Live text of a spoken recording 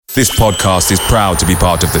This podcast is proud to be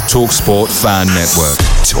part of the TalkSport Fan Network.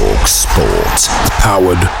 TalkSport.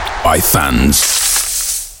 Powered by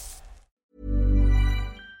fans.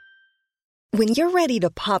 When you're ready to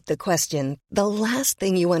pop the question, the last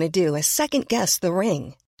thing you want to do is second-guess the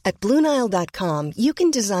ring. At BlueNile.com, you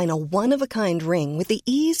can design a one-of-a-kind ring with the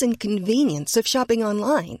ease and convenience of shopping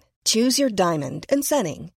online. Choose your diamond and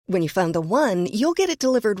setting. When you find the one, you'll get it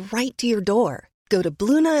delivered right to your door. Go to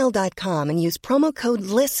BlueNile.com and use promo code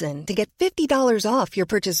LISTEN to get $50 off your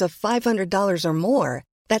purchase of $500 or more.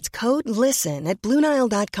 That's code LISTEN at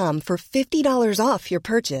BlueNile.com for $50 off your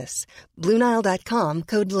purchase. BlueNile.com,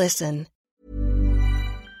 code LISTEN.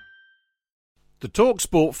 The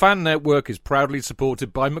TalkSport Fan Network is proudly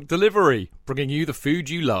supported by McDelivery, bringing you the food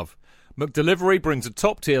you love. McDelivery brings a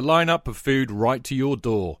top-tier lineup of food right to your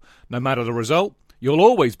door. No matter the result, you'll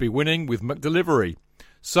always be winning with McDelivery.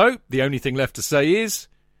 So, the only thing left to say is,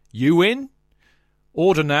 you win?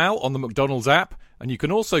 Order now on the McDonald's app, and you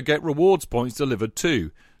can also get rewards points delivered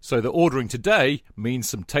too, so that ordering today means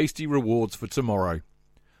some tasty rewards for tomorrow.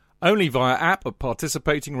 Only via app at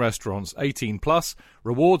participating restaurants. 18 plus.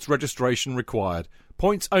 Rewards registration required.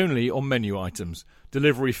 Points only on menu items.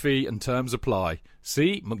 Delivery fee and terms apply.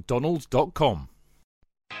 See mcdonalds.com.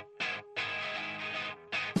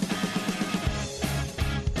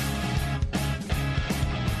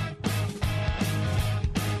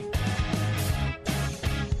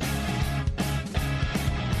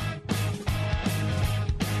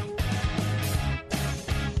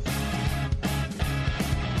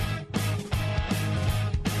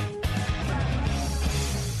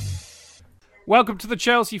 Welcome to the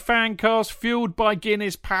Chelsea Fancast, fueled by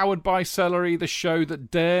Guinness, powered by Celery, the show that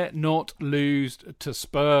dare not lose to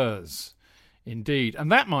Spurs. Indeed. And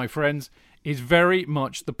that, my friends, is very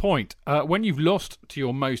much the point. When you've lost to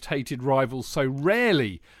your most hated rivals so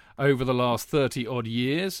rarely over the last 30-odd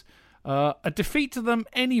years, a defeat to them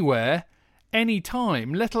anywhere, any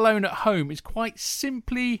time, let alone at home, is quite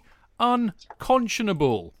simply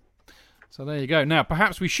unconscionable. So there you go. Now,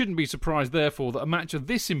 perhaps we shouldn't be surprised, therefore, that a match of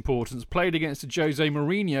this importance played against a Jose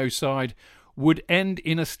Mourinho side would end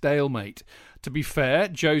in a stalemate. To be fair,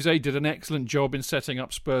 Jose did an excellent job in setting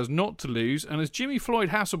up Spurs not to lose, and as Jimmy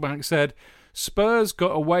Floyd Hasselbank said, Spurs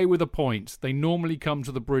got away with a point. They normally come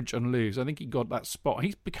to the bridge and lose. I think he got that spot.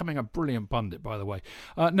 He's becoming a brilliant pundit, by the way.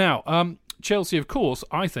 Chelsea, of course,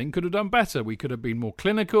 I think could have done better. We could have been more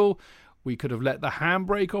clinical. We could have let the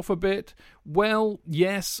handbrake off a bit. Well,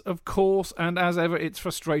 yes, of course, and as ever, it's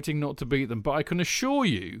frustrating not to beat them. But I can assure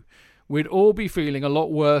you, we'd all be feeling a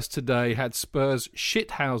lot worse today had Spurs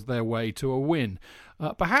shithoused their way to a win.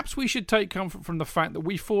 Perhaps we should take comfort from the fact that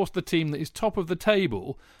we forced the team that is top of the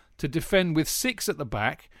table to defend with 6 at the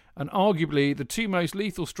back and arguably the two most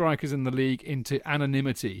lethal strikers in the league into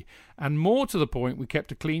anonymity. And more to the point, we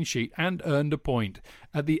kept a clean sheet and earned a point.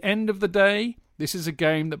 At the end of the day, this is a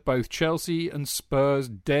game that both Chelsea and Spurs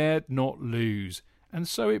dared not lose, and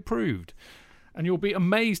so it proved. And you'll be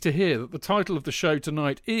amazed to hear that the title of the show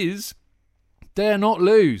tonight is Dare Not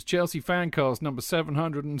Lose, Chelsea Fancast number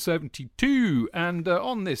 772. And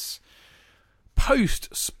on this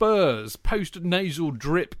post-Spurs, post-nasal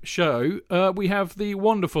drip show, we have the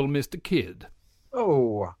wonderful Mr. Kidd.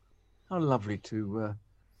 Oh, how lovely to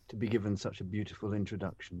be given such a beautiful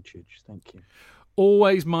introduction, Chidge. Thank you.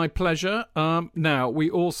 Always my pleasure. Now, we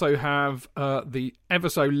also have the ever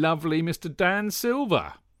so lovely Mr. Dan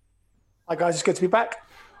Silver. Hi, guys. It's good to be back.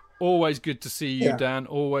 Always good to see you, Dan.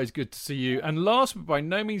 Always good to see you. And last but by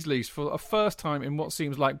no means least, for a first time in what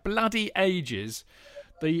seems like bloody ages,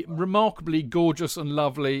 the remarkably gorgeous and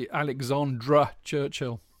lovely Alexandra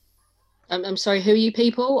Churchill. I'm sorry, who are you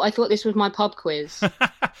people? I thought this was my pub quiz.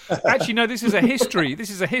 Actually, no, this is a history. This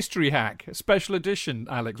is a history hack, a special edition,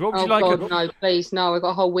 Alex. What would you like? God, no, please, no. I've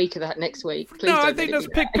got a whole week of that next week. Please no, don't I think let's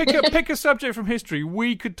pick a subject from history.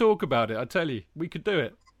 We could talk about it. I tell you, we could do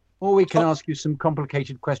it. Or we can ask you some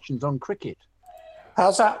complicated questions on cricket.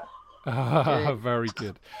 How's that? Very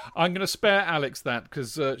good. I'm going to spare Alex that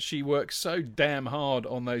because she works so damn hard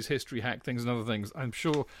on those history hack things and other things. I'm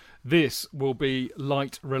sure this will be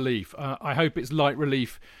light relief. I hope it's light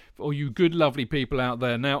relief for all you good, lovely people out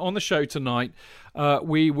there. Now, on the show tonight,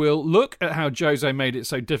 we will look at how Jose made it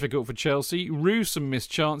so difficult for Chelsea, rue some missed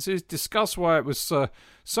chances, discuss why it was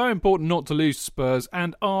so important not to lose to Spurs,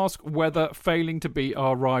 and ask whether failing to beat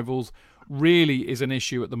our rivals really is an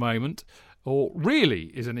issue at the moment. Or really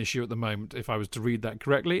is an issue at the moment, if I was to read that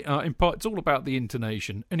correctly. In part, it's all about the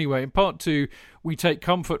intonation. Anyway, in part 2, we take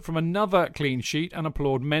comfort from another clean sheet and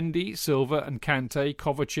applaud Mendy, Silva and Kante,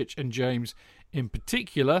 Kovacic and James In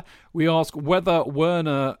particular, we ask whether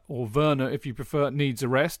Werner, or Werner if you prefer, needs a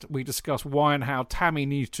rest. We discuss why and how Tammy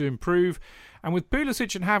needs to improve. And with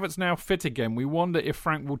Pulisic and Havertz now fit again, we wonder if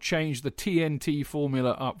Frank will change the TNT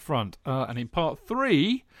formula up front. And in part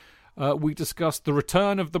 3, we discuss the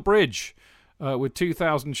return of the bridge. With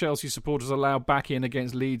 2,000 Chelsea supporters allowed back in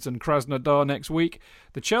against Leeds and Krasnodar next week.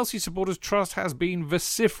 The Chelsea Supporters Trust has been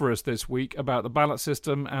vociferous this week about the ballot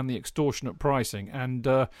system and the extortionate pricing.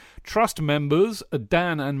 And Trust members,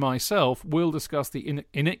 Dan and myself, will discuss the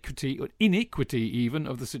iniquity even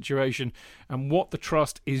of the situation and what the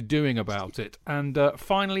Trust is doing about it. And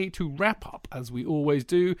finally, to wrap up, as we always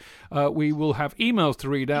do, we will have emails to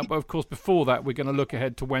read out. But of course, before that, we're going to look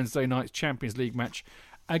ahead to Wednesday night's Champions League match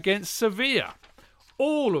against Sevilla.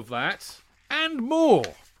 All of that and more.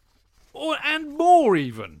 And more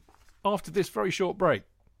even, after this very short break.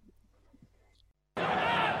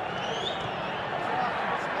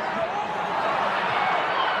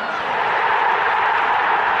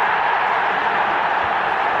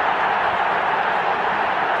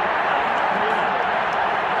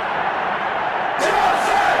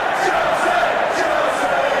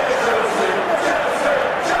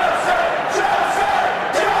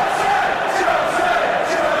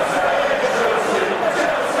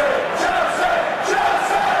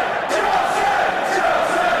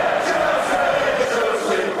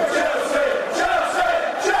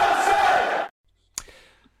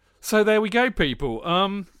 So there we go, people.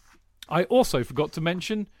 I also forgot to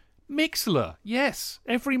mention Mixlr. Yes,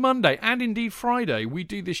 every Monday and indeed Friday, we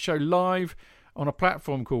do this show live on a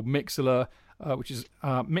platform called Mixlr, which is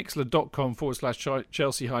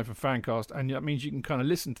mixlr.com/Chelsea-fancast. And that means you can kind of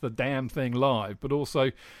listen to the damn thing live, but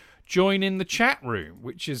also join in the chat room,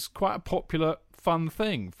 which is quite a popular, fun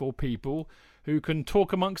thing for people who can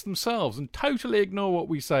talk amongst themselves and totally ignore what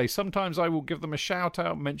we say. Sometimes I will give them a shout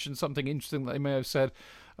out, mention something interesting that they may have said.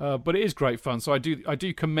 But it is great fun, so I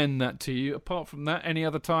do commend that to you. Apart from that, any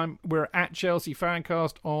other time, we're at Chelsea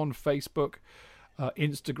Fancast on Facebook,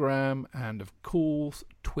 Instagram, and of course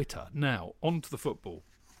Twitter. Now, on to the football.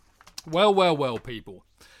 Well, people.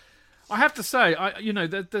 I have to say,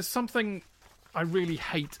 there's something I really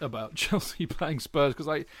hate about Chelsea playing Spurs,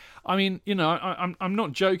 because I'm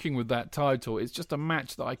not joking with that title. It's just a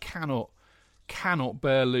match that I cannot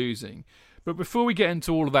bear losing. But before we get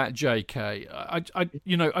into all of that, JK,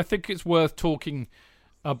 I think it's worth talking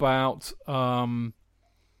about.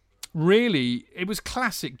 Really, it was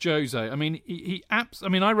classic Jose. I mean,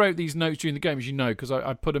 I wrote these notes during the game, as you know, because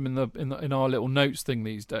I put them in our little notes thing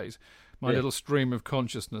these days, my little stream of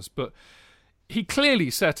consciousness. But he clearly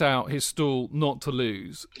set out his stall not to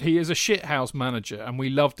lose. He is a shithouse manager, and we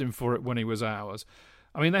loved him for it when he was ours.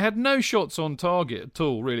 I mean, they had no shots on target at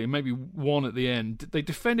all, really. Maybe one at the end. They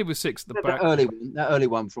defended with 6 at the back. That early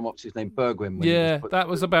one from what's his name, Bergwijn. Yeah, that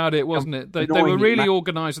was about it, wasn't it? They were really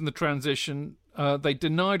organised in the transition. They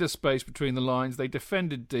denied us space between the lines. They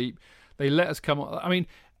defended deep. They let us come on. I mean,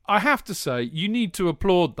 I have to say, you need to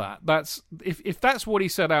applaud that. If that's what he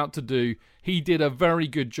set out to do, he did a very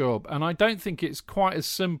good job. And I don't think it's quite as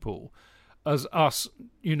simple as us,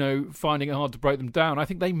 finding it hard to break them down. I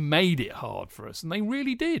think they made it hard for us, and they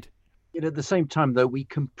really did. At the same time, though, we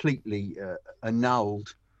completely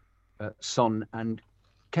annulled Son and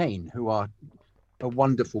Kane, who are a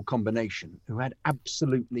wonderful combination, who had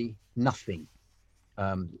absolutely nothing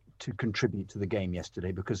to contribute to the game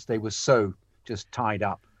yesterday, because they were so just tied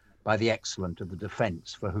up by the excellence of the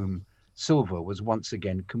defence, for whom Silva was once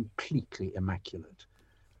again completely immaculate.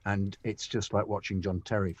 And it's just like watching John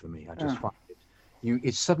Terry for me. I just find it.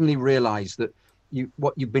 You suddenly realise that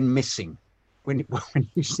what you've been missing when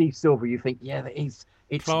you see Silva. You think, it's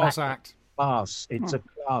class act. Class. It's a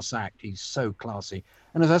class act. He's so classy.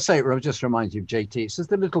 And as I say, it just reminds you of JT. It's just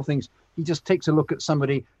the little things. He just takes a look at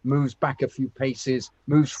somebody, moves back a few paces,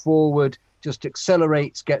 moves forward, just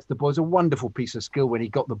accelerates, gets the ball. It's a wonderful piece of skill when he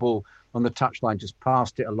got the ball on the touchline, just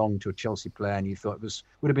passed it along to a Chelsea player, and you thought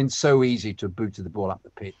would have been so easy to have booted the ball up the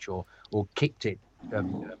pitch or kicked it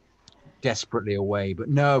desperately away. But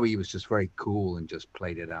no, he was just very cool and just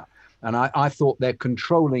played it out. And I thought their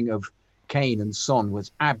controlling of Kane and Son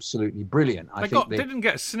was absolutely brilliant. They didn't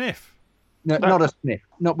get a sniff. No, not a sniff,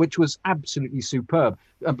 which was absolutely superb.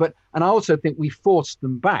 And I also think we forced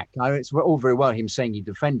them back. It's all very well him saying he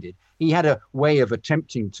defended. He had a way of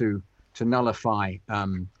attempting to nullify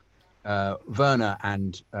Werner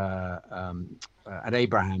and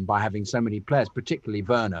Abraham by having so many players, particularly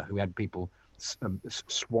Werner, who had people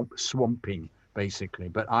swamping basically.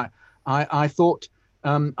 But I thought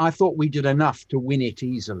we did enough to win it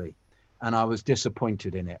easily, and I was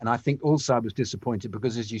disappointed in it. And I think also I was disappointed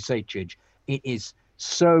because, as you say, Chidge, it is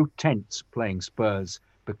so tense playing Spurs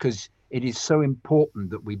because it is so important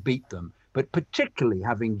that we beat them. But particularly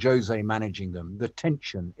having Jose managing them, the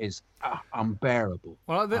tension is unbearable.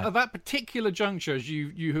 Well, at that particular juncture, as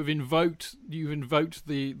you have invoked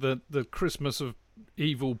the Christmas of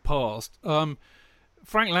evil past.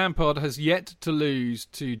 Frank Lampard has yet to lose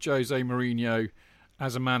to Jose Mourinho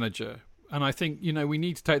as a manager. And I think, we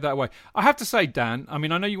need to take that away. I have to say, Dan, I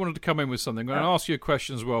mean, I know you wanted to come in with something. I'm going to ask you a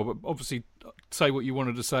question as well, but obviously say what you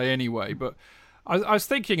wanted to say anyway. But I was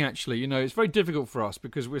thinking, actually, it's very difficult for us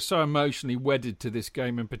because we're so emotionally wedded to this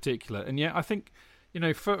game in particular. And yet I think,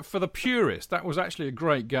 for the purist, that was actually a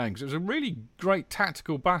great game because it was a really great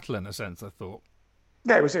tactical battle in a sense, I thought.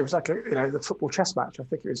 Yeah, it was like the football chess match. I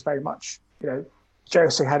think it was very much,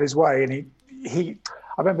 Jose had his way, and he.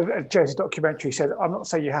 I remember Jose's documentary said, "I'm not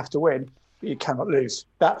saying you have to win, but you cannot lose."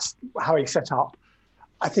 That's how he set up.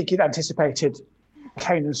 I think he'd anticipated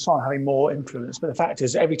Kane and Son having more influence, but the fact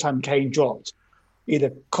is, every time Kane dropped,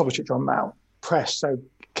 either Kovacic or Mount pressed, so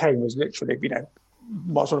Kane was literally,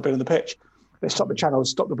 might as well have been on the pitch. They stopped the channels,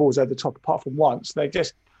 stopped the balls over the top, apart from once. They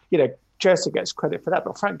just, Jose gets credit for that,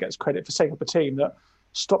 but Frank gets credit for setting up a team that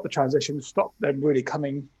stopped the transition, stopped them really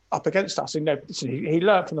coming up against us. And he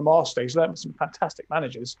learned from the master. He's learned from some fantastic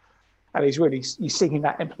managers, and he's seeing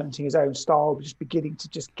that implementing his own style, just beginning to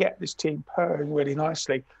just get this team purring really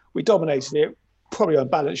nicely. We dominated it, probably on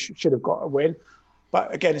balance should have got a win,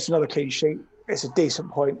 but again, it's another clean sheet. It's a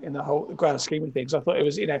decent point in the grand scheme of things. I thought it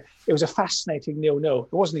was a fascinating 0-0.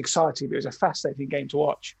 It wasn't exciting, but it was a fascinating game to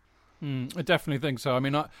watch. I definitely think so. I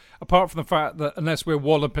mean, apart from the fact that unless we're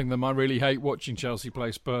walloping them, I really hate watching Chelsea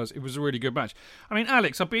play Spurs. It was a really good match. I mean,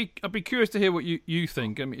 Alex, I'd be curious to hear what you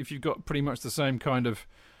think. I mean, if you've got pretty much the same kind of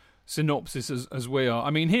synopsis as we are.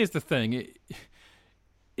 I mean, here's the thing.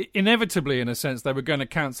 Inevitably, in a sense, they were going to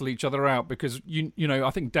cancel each other out because,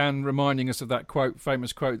 I think Dan reminding us of that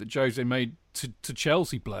famous quote that Jose made to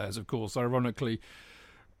Chelsea players, of course, ironically,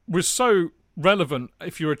 was so relevant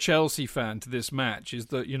if you're a Chelsea fan to this match, is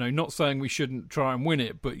that, not saying we shouldn't try and win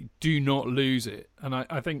it, but do not lose it. And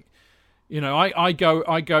I think, I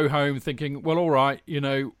go home thinking, well, all right,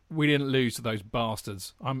 we didn't lose to those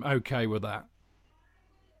bastards. I'm okay with that.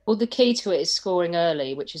 Well, the key to it is scoring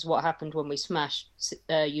early, which is what happened when we smashed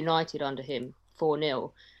United under him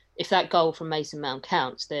 4-0. If that goal from Mason Mount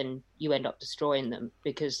counts, then you end up destroying them,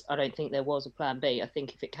 because I don't think there was a plan B. I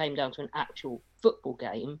think if it came down to an actual football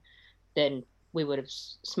game, then we would have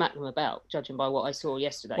smacked them about, judging by what I saw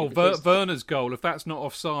yesterday. Well, Werner's goal, if that's not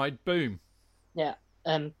offside, boom. Yeah.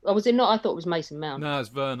 Was it not? I thought it was Mason Mount. No,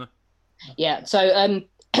 it's Werner. Yeah. So,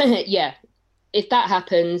 yeah. If that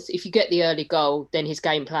happens, if you get the early goal, then his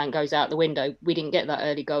game plan goes out the window. We didn't get that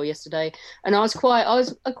early goal yesterday, and I was quite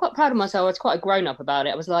proud of myself. I was quite a grown up about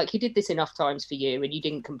it. I was like, he did this enough times for you, and you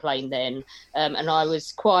didn't complain then. And I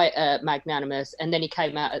was quite magnanimous. And then he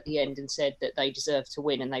came out at the end and said that they deserved to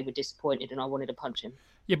win, and they were disappointed, and I wanted to punch him.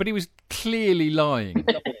 Yeah, but he was clearly lying.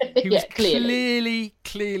 He was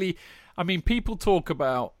clearly. I mean, people talk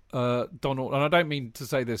about Donald, and I don't mean to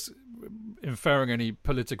say this inferring any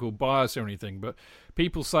political bias or anything, but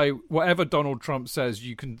people say whatever Donald Trump says,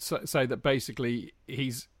 you can say that basically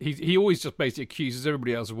he always just basically accuses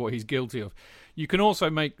everybody else of what he's guilty of. You can also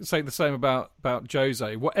say the same about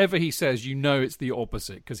Jose. Whatever he says, it's the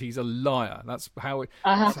opposite, because he's a liar. That's how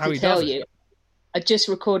I have to tell you. I just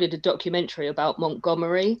recorded a documentary about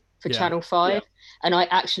Montgomery for Channel 5, and I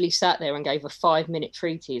actually sat there and gave a 5-minute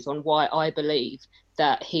treatise on why I believe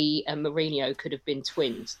that he and Mourinho could have been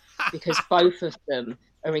twins, because both of them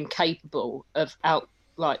are incapable of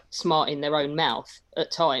smarting their own mouth at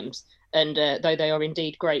times. And though they are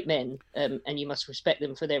indeed great men, and you must respect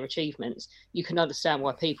them for their achievements, you can understand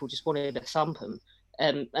why people just wanted to thump them.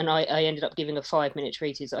 And I ended up giving a 5-minute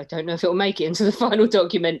treatise. I don't know if it'll make it into the final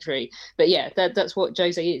documentary, but yeah, that's what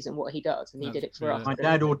Jose is and what he does, and he did it for us. My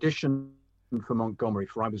dad auditioned for Montgomery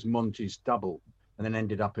I was Monty's double, and then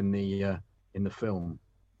ended up in the film.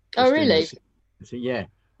 Oh, really? So, yeah,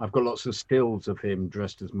 I've got lots of stills of him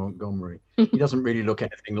dressed as Montgomery. He doesn't really look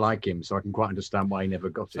anything like him, so I can quite understand why he never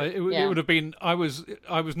got it. So it would have been. I was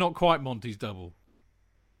not quite Monty's double.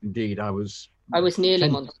 Indeed, I was nearly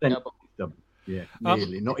Monty's double. Yeah,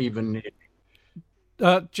 nearly. Not even nearly.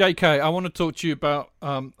 JK, I want to talk to you about.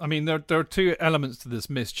 I mean, there are two elements to this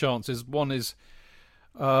missed chances. One is.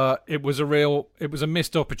 It was a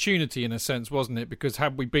missed opportunity in a sense, wasn't it? Because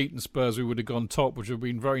had we beaten Spurs, we would have gone top, which would have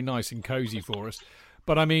been very nice and cosy for us.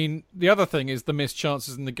 But I mean, the other thing is the missed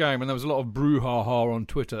chances in the game, and there was a lot of brouhaha on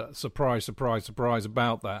Twitter. Surprise, surprise, surprise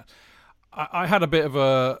about that. I had a bit of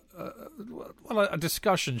a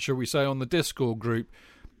discussion, shall we say, on the Discord group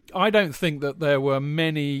I don't think that there were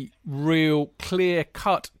many real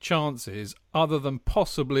clear-cut chances other than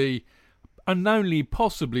possibly, and only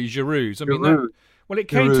possibly, Giroud's. I mean, it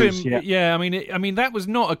came to him. Yeah, I mean, that was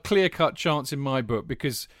not a clear-cut chance in my book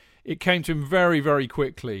because it came to him very, very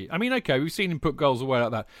quickly. I mean, okay, we've seen him put goals away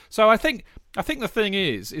like that. So I think the thing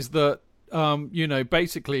is that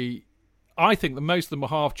basically, I think that most of them were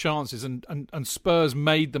half chances, and Spurs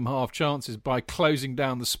made them half chances by closing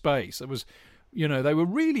down the space. It was,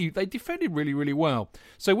 they defended really, really well.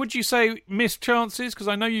 So would you say missed chances? Because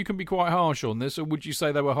I know you can be quite harsh on this, or would you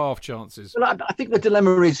say they were half chances? Well, I think the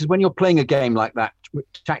dilemma is when you're playing a game like that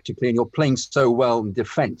tactically, and you're playing so well in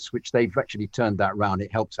defence, which they've actually turned that round.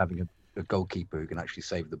 It helps having a goalkeeper who can actually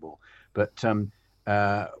save the ball. But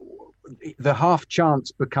the half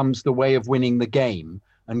chance becomes the way of winning the game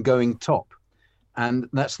and going top, and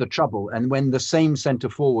that's the trouble. And when the same centre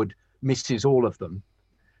forward misses all of them,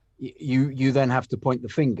 you then have to point the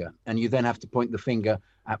finger, and you then have to point the finger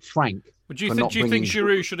at Frank. But do you think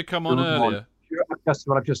Giroud should have come on earlier? That's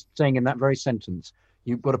what I'm just saying in that very sentence.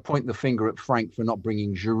 You've got to point the finger at Frank for not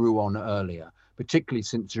bringing Giroud on earlier, particularly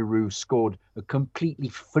since Giroud scored a completely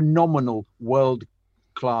phenomenal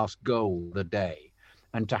world-class goal the day,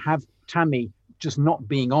 and to have Tammy just not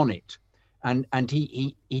being on it, and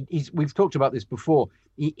he's we've talked about this before.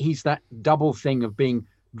 He's that double thing of being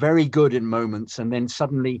very good in moments and then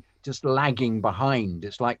suddenly just lagging behind.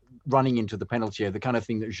 It's like running into the penalty area, the kind of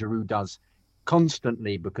thing that Giroud does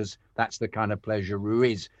constantly, because that's the kind of player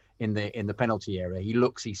Giroud is in the penalty area.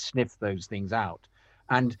 He sniffs those things out.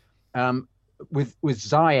 And with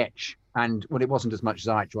Ziyech, and well, it wasn't as much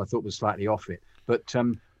Ziyech, who I thought was slightly off it, but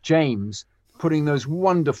James putting those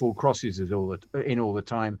wonderful crosses all the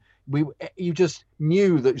time. You just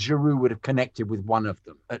knew that Giroud would have connected with one of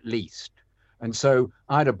them at least. And so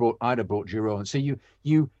I'd have brought Giroud on. So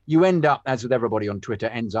you end up, as with everybody on Twitter,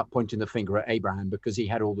 ends up pointing the finger at Abraham because he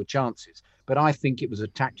had all the chances. But I think it was a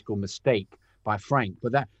tactical mistake by Frank.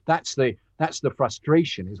 But that's the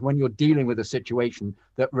frustration, is when you're dealing with a situation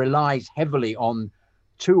that relies heavily on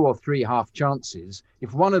 2 or 3 half chances.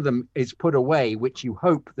 If one of them is put away, which you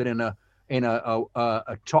hope that in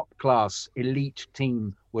a top class elite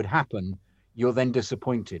team would happen, you're then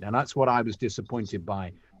disappointed. And that's what I was disappointed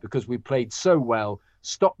by, because we played so well,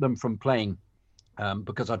 stopped them from playing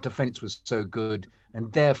because our defence was so good,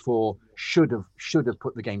 and therefore should have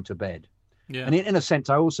put the game to bed. Yeah. And in a sense,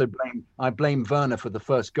 I also blame Werner for the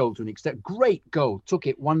first goal to an extent. Great goal, took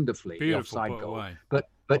it wonderfully, beautiful the offside goal. Away.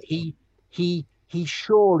 But he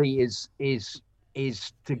surely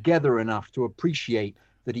is together enough to appreciate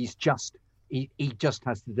that he just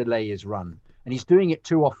has to delay his run, and he's doing it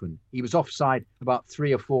too often. He was offside about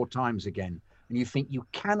 3 or 4 times again. And you think you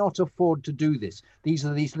cannot afford to do this. These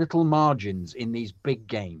are these little margins in these big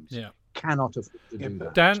games. Yeah. Cannot afford to do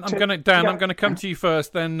that. Dan, I'm gonna come to you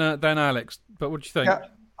first, then Alex. But what do you think? Yeah,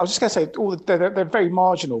 I was just going to say they're very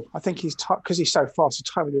marginal. I think because he's so fast, the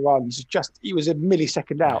time of the runs he was a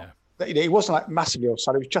millisecond out. Yeah. He wasn't like massively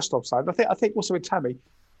offside. He was just offside. I think also with Tammy,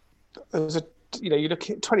 there was you look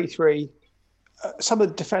at 23. Some of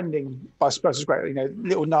the defending by Spurs was great.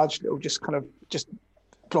 Little nudge, little just kind of just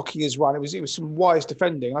blocking his run. It was some wise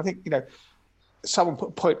defending. I think someone put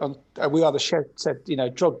a point on We Are the Shed, said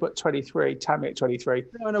Drogba at 23, Tammy at 23.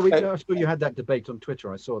 No, I saw you had that debate on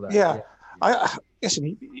Twitter. I saw that. Yeah.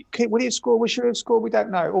 Listen, will he have scored? Should he have scored? We don't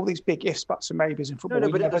know. All these big ifs, buts, and maybes in football. No,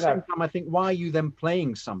 but at the same time, I think, why are you then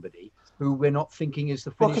playing somebody who we're not thinking is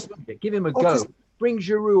the finished target? Give him a go. Bring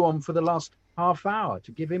Giroud on for the last half hour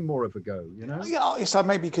to give him more of a go, Yeah, so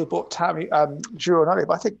maybe you could have bought Tammy, Giroud on earlier,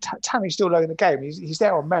 but I think Tammy's still learning the game. He's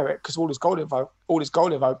there on merit because all his goal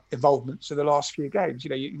involvements in the last few games.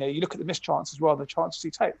 You look at the missed chances rather than the chances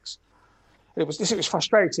he takes. It was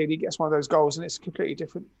frustrating. He gets one of those goals and it's a completely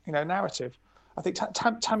different, narrative. I think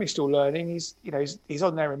Tammy's still learning. He's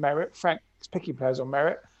on there in merit. Frank's picking players on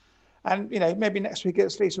merit. And maybe next week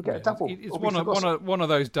at least we'll get a double. It's one of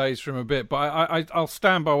those days from a bit, but I'll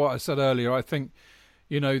stand by what I said earlier. I think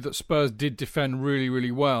that Spurs did defend really, really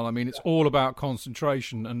well. I mean, it's all about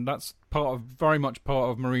concentration, and that's very much part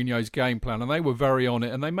of Mourinho's game plan. And they were very on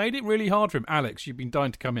it, and they made it really hard for him. Alex, you've been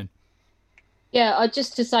dying to come in. Yeah,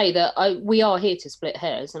 just to say that we are here to split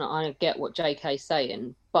hairs, and I get what JK's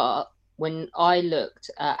saying, but when I looked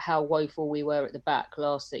at how woeful we were at the back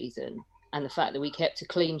last season, and the fact that we kept a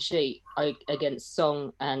clean sheet against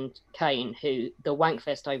Song and Kane, who the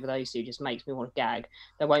wankfest over those two just makes me want to gag.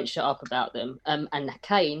 They won't shut up about them. And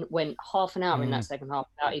Kane went half an hour in that second half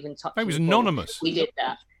without even touching. He was anonymous. We did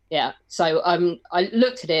that. Yeah, so I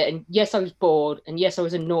looked at it, and yes, I was bored, and yes, I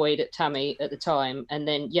was annoyed at Tammy at the time, and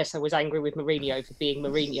then yes, I was angry with Mourinho for being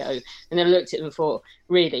Mourinho, and then I looked at him and thought,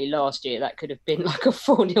 really, last year that could have been like a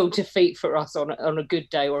 4-0 defeat for us on a good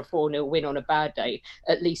day, or a 4-0 win on a bad day.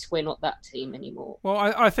 At least we're not that team anymore. Well,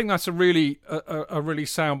 I think that's a really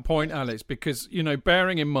sound point, Alex, because,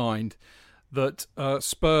 bearing in mind that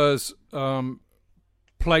Spurs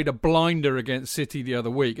played a blinder against City the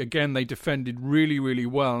other week. Again, they defended really, really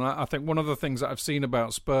well, and I think one of the things that I've seen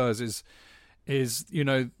about Spurs is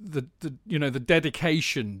the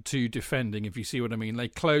dedication to defending. If you see what I mean, they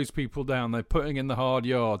close people down. They're putting in the hard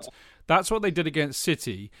yards. That's what they did against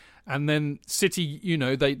City, and then City,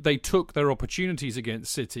 they took their opportunities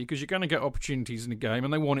against City, because you're going to get opportunities in a game,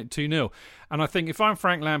 and they won it 2-0. And I think if I'm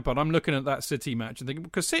Frank Lampard, I'm looking at that City match and thinking,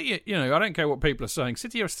 because City, I don't care what people are saying,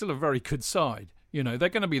 City are still a very good side. They're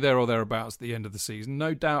going to be there or thereabouts at the end of the season,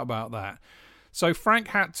 no doubt about that. So Frank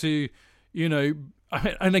had to,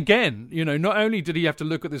 and again, not only did he have to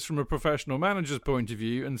look at this from a professional manager's point of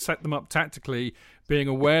view and set them up tactically, being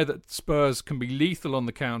aware that Spurs can be lethal on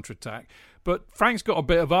the counter-attack, but Frank's got a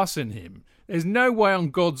bit of us in him. There's no way on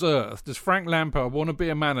God's earth does Frank Lampard want to be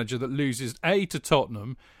a manager that loses A, to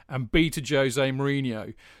Tottenham, and B, to Jose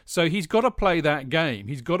Mourinho. So he's got to play that game.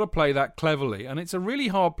 He's got to play that cleverly, and it's a really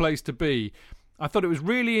hard place to be. I thought it was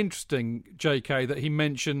really interesting, JK, that he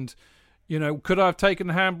mentioned, could I have taken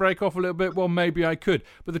the handbrake off a little bit? Well, maybe I could.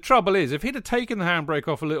 But the trouble is, if he'd have taken the handbrake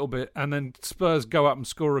off a little bit and then Spurs go up and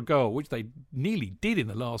score a goal, which they nearly did in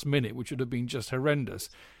the last minute, which would have been just horrendous,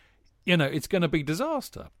 it's going to be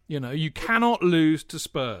disaster. You cannot lose to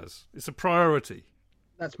Spurs. It's a priority.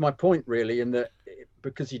 That's my point, really, in that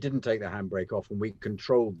because he didn't take the handbrake off and we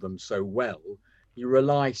controlled them so well, you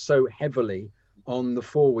rely so heavily on the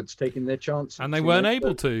forwards taking their chances. And they weren't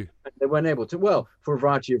able to. They weren't able to. Well, for a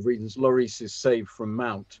variety of reasons, Lloris's save from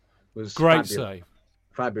Mount was great save.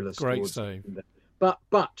 Fabulous. Great save.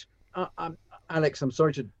 But Alex, I'm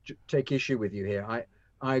sorry to take issue with you here.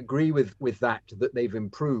 I agree with that they've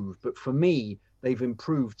improved. But for me, they've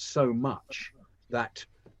improved so much that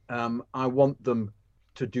I want them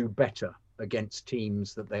to do better against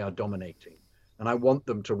teams that they are dominating. And I want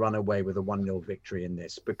them to run away with a 1-0 victory in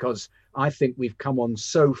this, because I think we've come on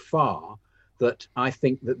so far that I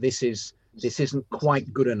think that this isn't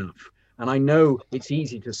quite good enough. And I know it's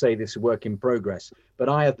easy to say this is a work in progress, but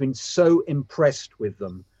I have been so impressed with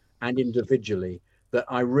them and individually that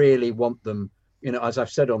I really want them, as I've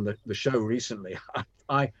said on the show recently,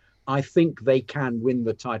 I think they can win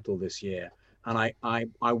the title this year. And I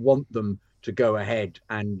want them to go ahead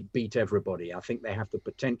and beat everybody. I think they have the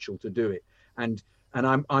potential to do it. And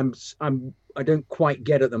I don't quite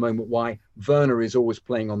get at the moment why Werner is always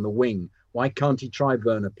playing on the wing. Why can't he try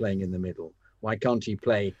Werner playing in the middle? Why can't he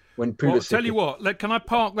play when Pulisic? Well, tell you what, can I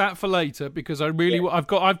park that for later, because I've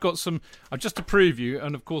got some just to prove you,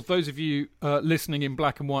 and of course those of you listening in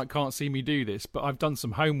black and white can't see me do this, but I've done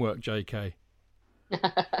some homework, JK.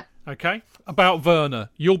 Okay, about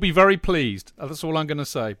Werner. You'll be very pleased. That's all I'm going to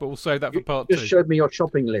say, but we'll save that for part 2. You just showed me your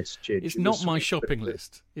shopping list, Chidge. It's not my shopping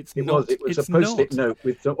list. It was a post-it note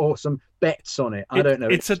with some bets on it. I don't know.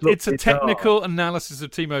 It's a technical analysis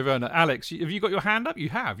of Timo Werner. Alex, have you got your hand up? You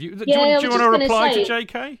have. Do you want to reply to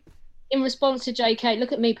JK? In response to JK,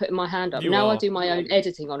 look at me putting my hand up. I do my own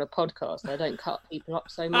editing on a podcast. I don't cut people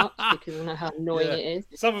up so much because I know how annoying it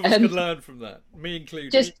is. Some of us could learn from that, me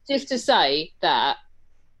included. Just to say that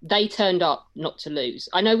they turned up not to lose.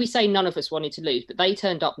 I know we say none of us wanted to lose, but they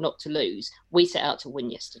turned up not to lose. We set out to win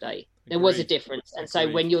yesterday. There was a difference. And so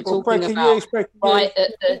when you're talking about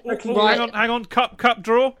hang on, cup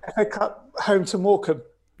draw. FA Cup home to Morecambe.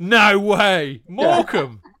 No way.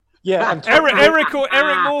 Morecambe. Yeah. Eric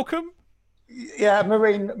Morecambe? Yeah,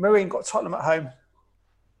 Marine got Tottenham at home.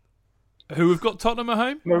 Who have got Tottenham at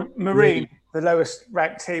home? Marine, the lowest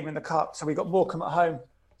ranked team in the cup. So we got Morecambe at home.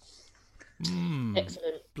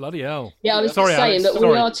 Excellent. Bloody hell. Yeah, I was just saying that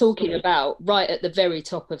we are talking about right at the very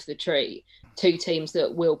top of the tree, 2 teams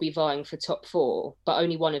that will be vying for top 4, but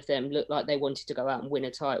only one of them looked like they wanted to go out and win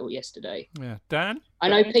a title yesterday. Yeah. Dan? I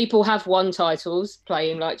know people have won titles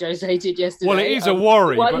playing like Jose did yesterday. Well, it is a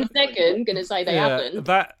worry. Going to say they haven't.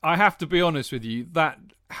 That, I have to be honest with you, that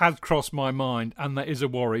has crossed my mind, and that is a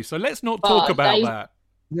worry. So let's not talk about that.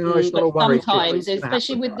 No, it's not a worry. Sometimes,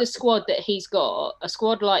 especially with the squad that he's got, a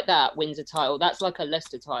squad like that wins a title. That's like a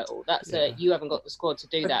Leicester title. You haven't got the squad to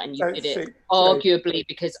do that, and you did it arguably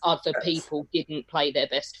because other people didn't play their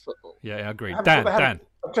best football. Yeah, I agree. Dan.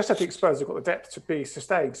 I think Spurs have got the depth to be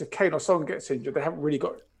sustained. Because if Kane or Son gets injured, they haven't really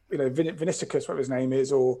got, Vinicius, whatever his name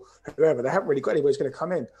is, or whoever. They haven't really got anybody who's going to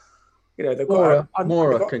come in. You know, they've got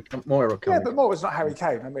Moura coming. Yeah, but Moura's not Harry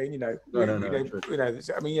Kane. I mean, you know, No.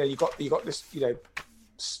 I mean, you got this, you know,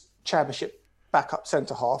 championship backup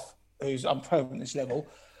centre half who's unproven at this level.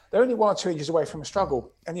 They're only 1 or 2 inches away from a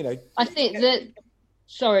struggle, and you know, I think that.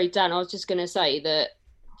 Sorry, Dan, I was just going to say that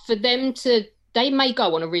for them to, they may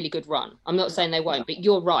go on a really good run. I'm not saying they won't, but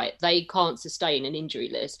you're right. They can't sustain an injury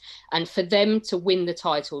list. And for them to win the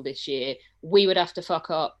title this year, we would have to fuck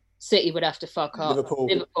up. City would have to fuck up.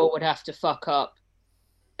 Liverpool would have to fuck up.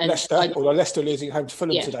 And although Leicester losing home to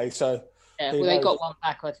Fulham today, so yeah, well, they got one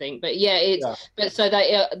back, I think. But but so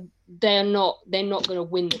they're not going to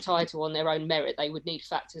win the title on their own merit. They would need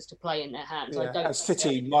factors to play in their hands. Yeah. And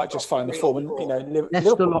City might just find the form. And you know,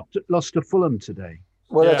 Leicester lost to Fulham today.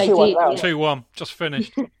 Well, they did 2-1, just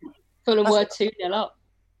finished. Fulham were 2-0 up.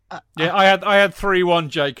 Yeah, I had 3-1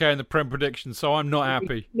 JK in the Prem prediction, so I'm not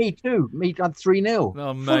happy. Me too. Me had 3-0.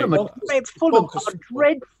 Oh, mate. Fulham are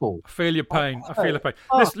dreadful. I feel your pain.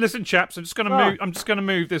 Listen, chaps. I'm just going to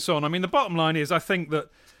move this on. I mean, the bottom line is, I think that,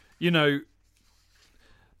 you know,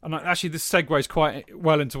 and actually this segues quite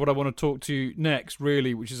well into what I want to talk to you next,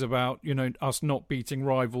 really, which is about, you know, us not beating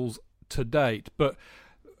rivals to date. But,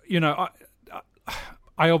 you know,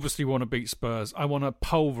 I obviously want to beat Spurs. I want to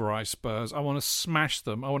pulverise Spurs. I want to smash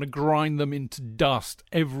them. I want to grind them into dust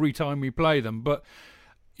every time we play them. But,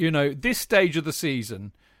 you know, this stage of the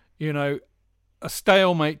season, you know, a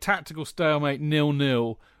stalemate, tactical stalemate,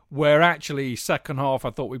 0-0, where actually second half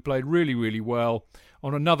I thought we played really, really well.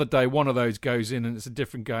 On another day, one of those goes in and it's a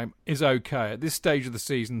different game, is okay. At this stage of the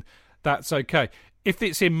season, that's okay. If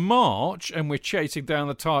it's in March and we're chasing down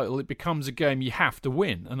the title, it becomes a game you have to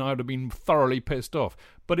win, and I would have been thoroughly pissed off.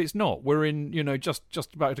 But it's not. We're in, you know, just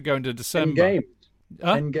about to go into December.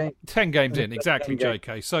 10 games in, exactly,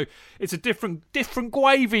 JK. So it's a different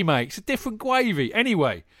gravy, mate. It's a different gravy.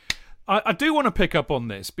 Anyway, I do want to pick up on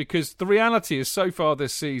this because the reality is so far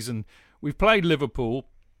this season, we've played Liverpool,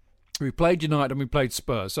 we played United, and we played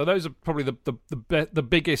Spurs. So those are probably the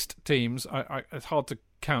biggest teams. It's hard to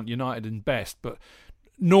count United in best, but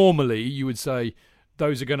normally you would say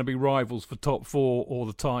those are going to be rivals for top 4 or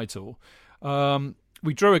the title.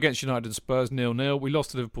 We drew against United and Spurs 0-0. We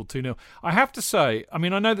lost to Liverpool 2-0. I have to say, I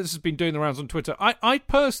mean, I know this has been doing the rounds on Twitter. I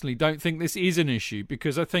personally don't think this is an issue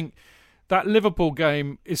because I think that Liverpool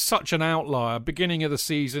game is such an outlier. Beginning of the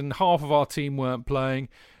season, half of our team weren't playing.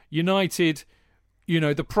 United, you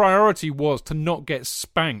know, the priority was to not get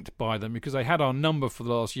spanked by them because they had our number for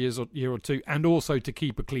the last year or two, and also to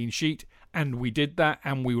keep a clean sheet, and we did that,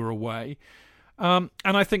 and we were away. And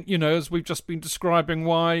I think, you know, as we've just been describing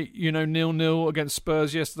why, you know, 0-0 against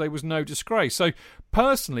Spurs yesterday was no disgrace. So,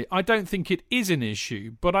 personally, I don't think it is an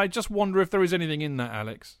issue, but I just wonder if there is anything in that,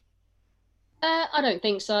 Alex. I don't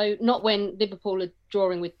think so. Not when Liverpool are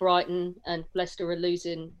drawing with Brighton and Leicester are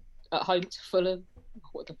losing at home to Fulham.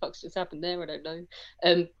 What the fuck's just happened there? I don't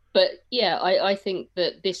know. But yeah, I think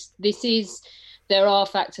that this is, there are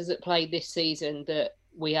factors at play this season that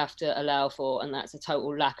we have to allow for, and that's a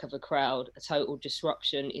total lack of a crowd, a total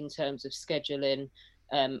disruption in terms of scheduling,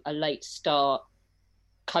 a late start,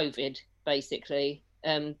 COVID, basically,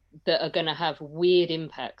 that are going to have weird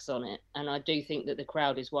impacts on it. And I do think that the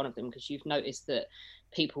crowd is one of them, because you've noticed that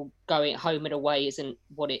people going home and away isn't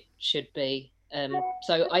what it should be.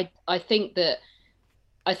 So I think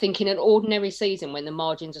in an ordinary season when the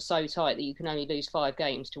margins are so tight that you can only lose 5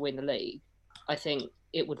 games to win the league, I think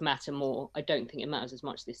it would matter more. I don't think it matters as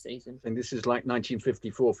much this season. I think this is like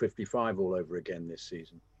 1954-55 all over again this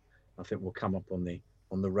season. I think we'll come up on the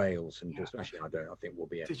rails and just I think we'll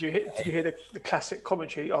be. Did you hear the classic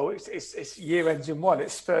commentary? Oh, it's year ends in one.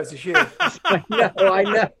 It's Spurs this year. I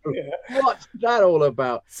know. Yeah. What's that all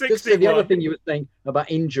about? Just the other thing you were saying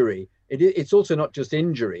about injury. It's also not just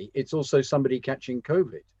injury. It's also somebody catching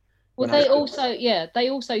COVID. Well, they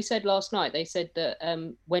also said last night, they said that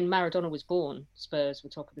when Maradona was born, Spurs were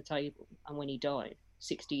top of the table. And when he died,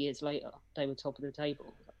 60 years later, they were top of the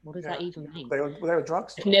table. What does that even mean? They were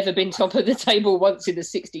drugs. They've never been top of the table once in the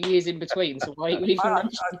 60 years in between. So why even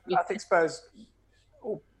I think Spurs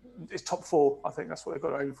is top 4. I think that's what they've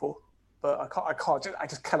got to aim for. But I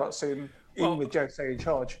just cannot see them even with Jose in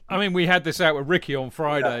charge. I mean, we had this out with Ricky on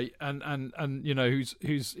Friday, and you know,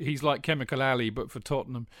 he's like Chemical Alley, but for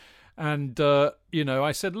Tottenham. And, you know,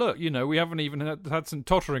 I said, look, you know, we haven't even had St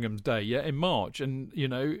Totteringham's Day yet in March. And, you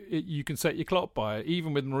know, you can set your clock by it,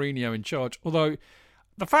 even with Mourinho in charge. Although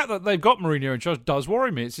the fact that they've got Mourinho in charge does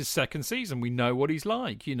worry me. It's his second season. We know what he's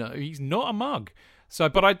like. You know, he's not a mug. So,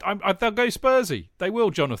 but they'll go Spursy. They will,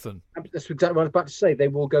 Jonathan. That's exactly what I was about to say. They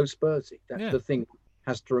will go Spursy. That's the thing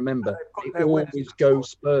has to remember. They always go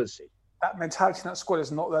Spursy. That mentality in that squad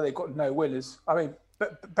is not there. They've got no winners. I mean,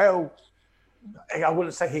 but Bale I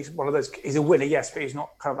wouldn't say he's one of those. He's a winner, yes, but he's not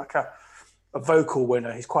kind of like a vocal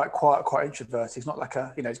winner. He's quite quiet, quite introverted. He's not like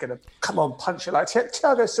he's going to come on, punch it like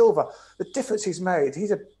Thiago Silva. The difference he's made,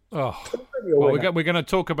 he's a well, we're going to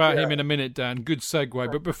talk about him in a minute, Dan. Good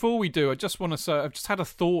segue. But before we do, I just want to say I've just had a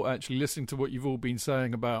thought actually listening to what you've all been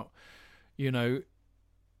saying about,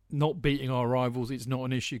 not beating our rivals. It's not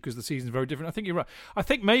an issue because the season's very different. I think you're right. I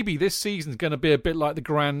think maybe this season's going to be a bit like the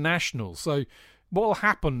Grand National. So what will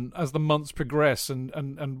happen as the months progress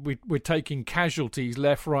and we're taking casualties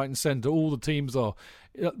left, right and centre, all the teams are.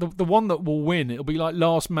 The one that will win, it'll be like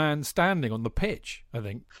last man standing on the pitch, I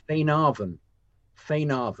think. Feynarven,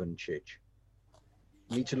 Chich.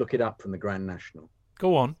 You need to look it up from the Grand National.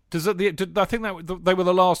 Go on. I think that they were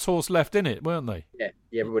the last horse left in it, weren't they? Yeah,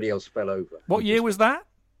 everybody else fell over. What year was that?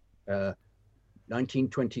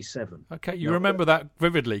 1927. Okay, you remember that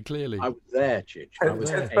vividly, clearly. I was there, Chich. I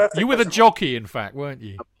was there. You were the jockey, in fact, weren't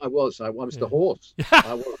you? I was the horse.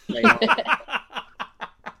 I was.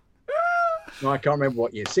 No, I can't remember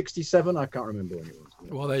what year. 67? I can't remember when it was.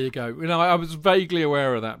 Well, there you go. I was vaguely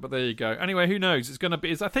aware of that, but there you go. Anyway, who knows? It's going to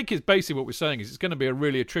be. I think it's basically what we're saying is it's going to be a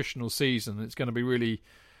really attritional season. It's going to be really,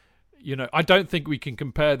 I don't think we can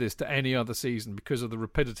compare this to any other season because of the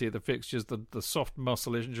rapidity of the fixtures, the soft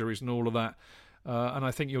muscle injuries, and all of that. And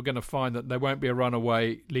I think you're going to find that there won't be a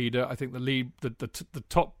runaway leader. I think the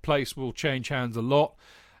top place will change hands a lot.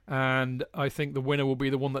 And I think the winner will be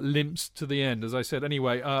the one that limps to the end, as I said.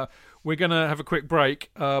 Anyway, we're going to have a quick break,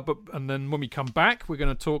 and then when we come back, we're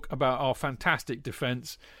going to talk about our fantastic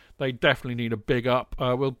defence. They definitely need a big up.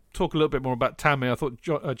 We'll talk a little bit more about Tammy. I thought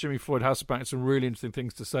Jimmy Floyd Hasselbaink had some really interesting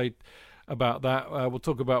things to say about that. We'll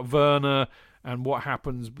talk about Werner and what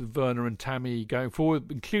happens with Werner and Tammy going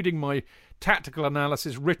forward, including my tactical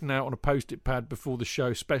analysis written out on a post-it pad before the show,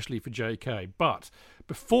 especially for JK. But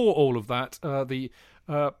before all of that, the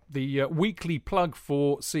weekly plug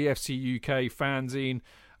for CFC UK fanzine.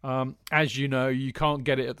 As you know, you can't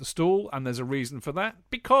get it at the stall, and there's a reason for that,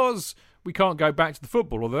 because we can't go back to the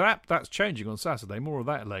football, although that's changing on Saturday. More of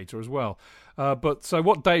that later as well. But so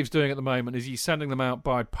what Dave's doing at the moment is he's sending them out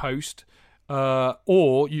by post,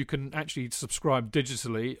 or you can actually subscribe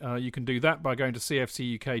digitally. You can do that by going to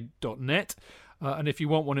cfcuk.net. And if you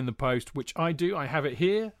want one in the post, which I do, I have it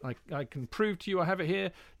here. I can prove to you I have it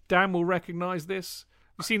here. Dan will recognise this.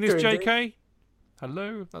 You seen this, JK?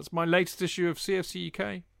 Hello, that's my latest issue of CFC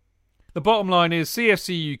UK. The bottom line is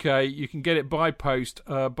CFC UK. You can get it by post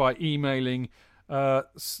by emailing. I've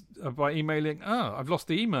lost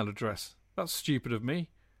the email address. That's stupid of me.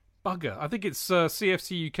 Bugger. I think it's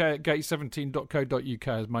cfcuk@gate17.co.uk,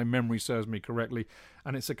 as my memory serves me correctly,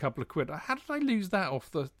 and it's a couple of quid. How did I lose that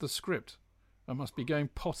off the script? I must be going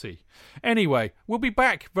potty. Anyway, we'll be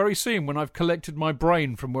back very soon when I've collected my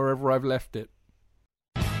brain from wherever I've left it.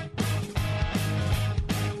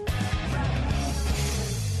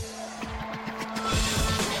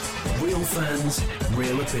 Real fans,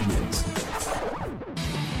 real opinions.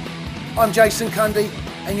 I'm Jason Cundy,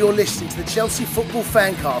 and you're listening to the Chelsea Football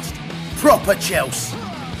Fancast. Proper Chelsea.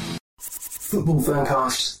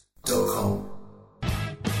 Footballfancast.com.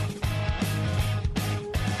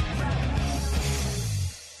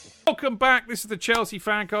 Welcome back. This is the Chelsea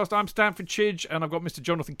Fancast. I'm Stanford Chidge, and I've got Mr.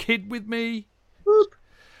 Jonathan Kidd with me. Whoop.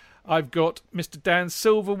 I've got Mr. Dan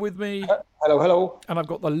Silver with me. Hello. And I've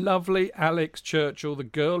got the lovely Alex Churchill, the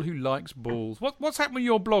girl who likes balls. What's happened with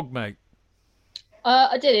your blog, mate?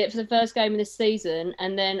 I did it for the first game of this season,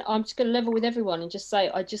 and then I'm just going to level with everyone and just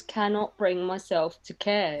say I just cannot bring myself to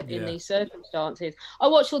care in these circumstances. I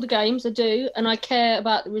watch all the games, I do, and I care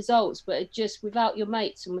about the results, but it just without your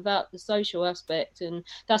mates and without the social aspect, and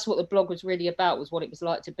that's what the blog was really about, was what it was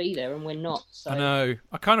like to be there, and we're not. So. I know.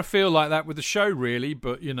 I kind of feel like that with the show, really,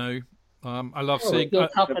 but, I love seeing... You're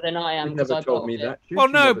tougher than I am. You never told me that. Well,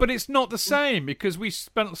 no, but it's not the same because we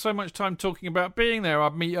spent so much time talking about being there.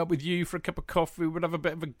 I'd meet up with you for a cup of coffee. We'd have a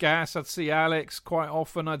bit of a gas. I'd see Alex quite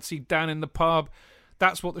often. I'd see Dan in the pub.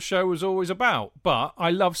 That's what the show was always about. But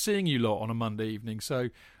I love seeing you lot on a Monday evening, so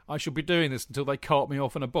I shall be doing this until they cart me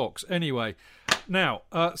off in a box. Anyway, now,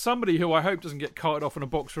 somebody who I hope doesn't get carted off in a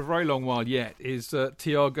box for a very long while yet is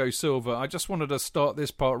Thiago Silva. I just wanted to start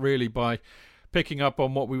this part really by picking up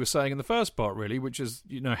on what we were saying in the first part, really, which is,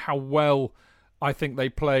 how well I think they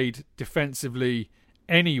played defensively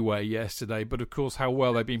anyway yesterday, but of course how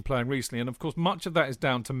well they've been playing recently. And of course much of that is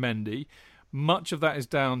down to Mendy. Much of that is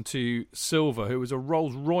down to Silva, who is a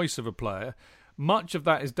Rolls Royce of a player. Much of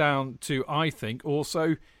that is down to, I think,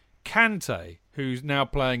 also Kante, who's now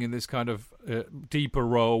playing in this kind of deeper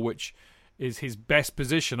role, which is his best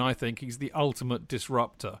position, I think. He's the ultimate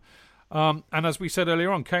disruptor. And as we said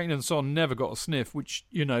earlier on, Kane and Son never got a sniff, which,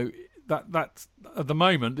 that at the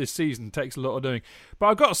moment this season takes a lot of doing. But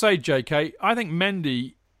I've got to say, JK, I think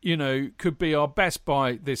Mendy, could be our best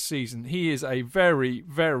buy this season. He is a very,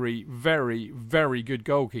 very, very, very good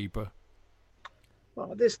goalkeeper.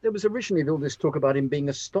 Well, there was originally all this talk about him being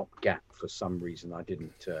a stopgap for some reason. I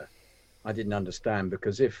didn't understand,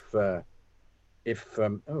 because if there's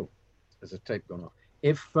a tape gone off.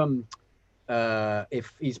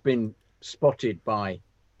 If he's been spotted by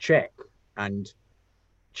Cech, and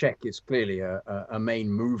Cech is clearly a main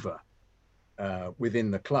mover within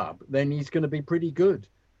the club, then he's going to be pretty good.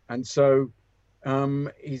 And so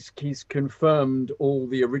he's confirmed all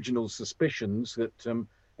the original suspicions that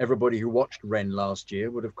everybody who watched Rennes last year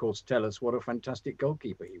would, of course, tell us what a fantastic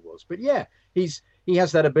goalkeeper he was. But yeah, he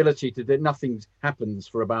has that ability to do nothing happens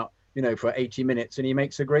for about for 80 minutes, and he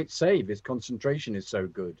makes a great save. His concentration is so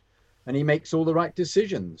good, and he makes all the right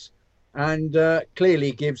decisions, and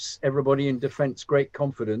clearly gives everybody in defence great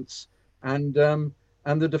confidence, and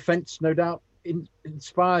the defence no doubt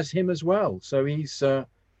inspires him as well. So he's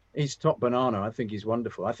top banana. I think he's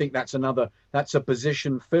wonderful. I think that's a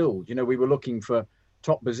position filled. We were looking for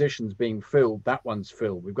top positions being filled. That one's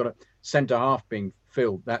filled. We've got a centre half being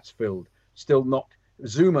filled. That's filled. Still not.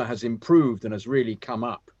 Zuma has improved and has really come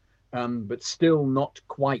up, but still not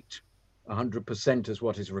quite 100% as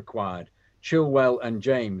what is required. Chilwell and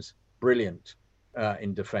James, brilliant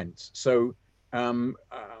in defence. So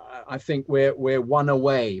I think we're one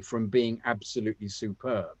away from being absolutely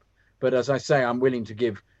superb. But as I say, I'm willing to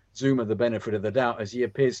give Zuma the benefit of the doubt, as he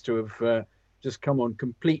appears to have just come on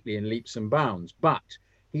completely in leaps and bounds. But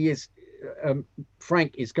he is,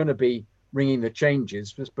 Frank is going to be ringing the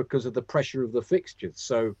changes just because of the pressure of the fixtures.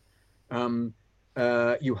 So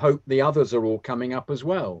you hope the others are all coming up as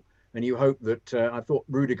well. And you hope that, I thought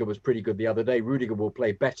Rudiger was pretty good the other day. Rudiger will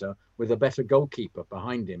play better with a better goalkeeper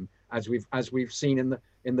behind him, as we've seen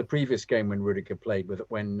in the previous game when Rudiger played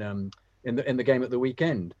in the game at the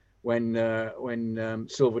weekend when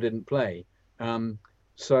Silva didn't play. I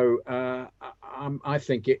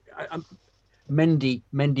think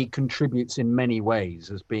Mendy contributes in many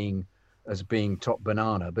ways as being top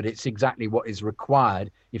banana, but it's exactly what is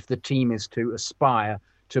required if the team is to aspire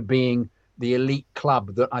to being the elite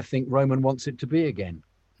club that I think Roman wants it to be again.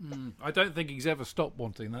 I don't think he's ever stopped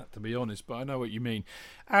wanting that, to be honest, but I know what you mean.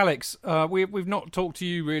 Alex, we've not talked to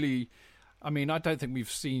you really. I mean, I don't think we've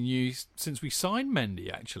seen you since we signed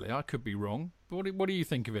Mendy, actually. I could be wrong. But what do you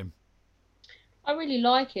think of him? I really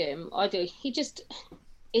like him. I do.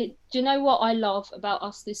 Do you know what I love about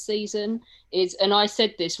us this season is, and I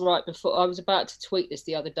said this right before, I was about to tweet this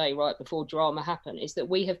the other day, right before drama happened, is that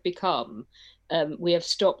we have become, we have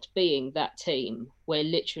stopped being that team where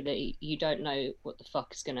literally you don't know what the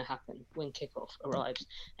fuck is going to happen when kickoff arrives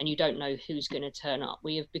and you don't know who's going to turn up.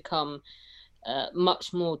 We have become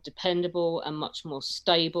much more dependable and much more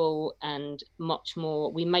stable and much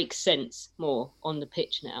more, we make sense more on the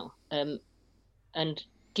pitch now. And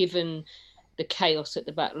given the chaos at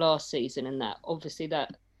the back last season and that, obviously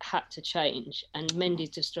that had to change. And Mendy's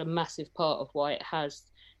just a massive part of why it has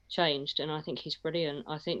changed. And I think he's brilliant.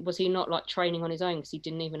 I think, was he not like training on his own because he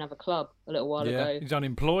didn't even have a club a little while ago? Yeah, he's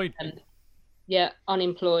unemployed.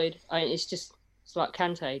 Unemployed. It's like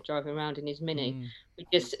Kante driving around in his Mini. We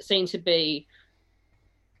just seem to be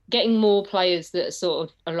getting more players that are sort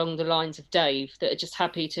of along the lines of Dave, that are just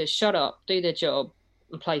happy to shut up, do their job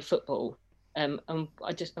and play football. And I'm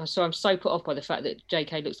so put off by the fact that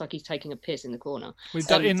JK looks like he's taking a piss in the corner. We've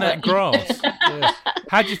done in that grass. Yeah.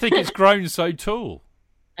 How do you think it's grown so tall?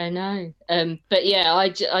 I know. But yeah, I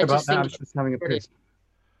just think it's just having a piss.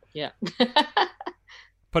 Yeah.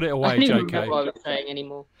 Put it away, I don't JK. even know what I was saying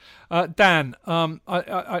anymore. Dan,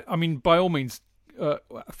 I mean, by all means,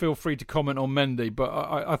 feel free to comment on Mendy, but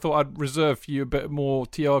I thought I'd reserve for you a bit more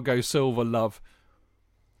Thiago Silva love.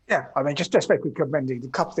 Yeah, I mean, just very quickly, Mendy, the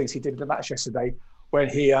couple of things he did in the match yesterday when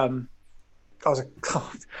he, the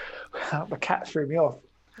cat threw me off.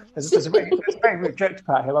 There's a very good joke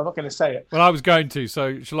about him. I'm not going to say it. Well, I was going to,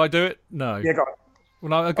 so shall I do it? No. Yeah, go on.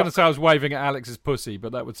 Well, I was going to say I was waving at Alex's pussy,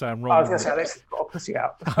 but that would sound wrong. I was going to say Alex has got a pussy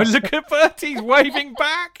out. Oh, look at Bertie's waving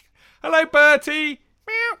back. Hello, Bertie.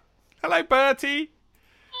 Meow. Hello, Bertie.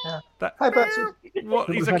 Yeah. Hi, Bertie.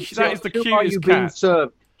 That is the cutest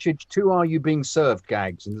cat. Chidge, 2 are you being served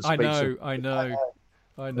gags in the space I know.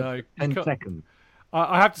 10 seconds.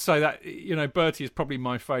 I have to say that, Bertie is probably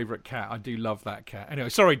my favourite cat. I do love that cat. Anyway,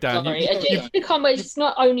 sorry, Dan. It's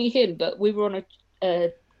not only him, but we were on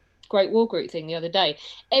a Great War Group thing the other day.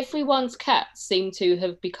 Everyone's cats seem to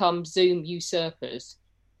have become Zoom usurpers.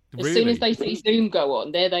 As soon as they see Zoom go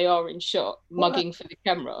on, there they are in shot, mugging for the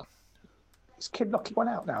camera. Is Kim knocking one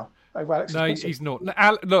out now? Over Alex's No, pussy? he's not.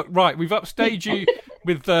 Look, right, we've upstaged you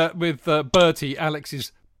with Bertie,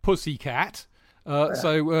 Alex's pussycat.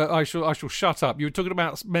 So I shall shut up. You were talking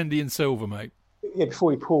about Mendy and Silva, mate. Yeah, before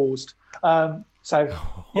we paused. So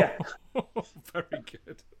yeah, very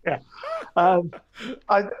good. Yeah.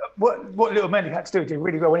 What little Mendy had to do, he did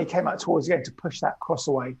really well when he came out towards the end to push that cross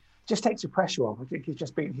away. Just takes the pressure off. I think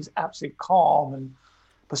he's absolutely calm and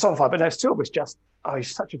personified. But no, Silva's just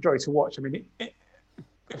he's such a joy to watch. I mean,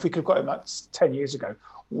 if we could have got him like 10 years ago,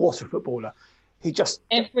 what a footballer!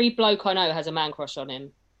 Every bloke I know has a man crush on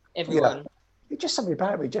him. Everyone. Yeah. He's just something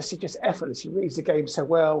about him. He just effortless. He reads the game so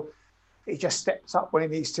well. He just steps up when he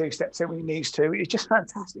needs to, steps in when he needs to. It's just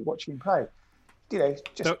fantastic watching him play.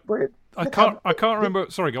 Brilliant. I can't remember.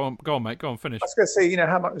 Sorry, go on, mate. Go on, finish. I was going to say,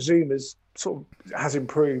 how much Zuma's sort of has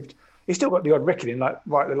improved. He's still got the odd Ricketting, like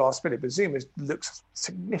right at the last minute, but Zuma looks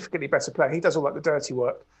significantly better player. He does all like the dirty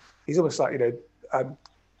work. He's almost like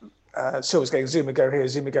Silva's going, Zuma go here,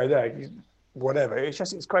 Zuma go there, whatever.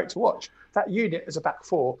 It's great to watch. That unit as a back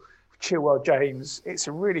four, Chilwell, James, it's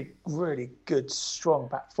a really, really good, strong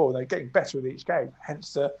back four. They're getting better with each game,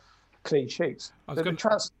 hence the clean sheets.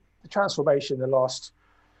 The transformation in the last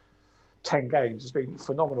 10 games has been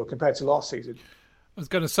phenomenal compared to last season. I was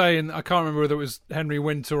going to say, and I can't remember whether it was Henry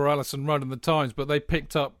Winter or Alison Rudd in the Times, but they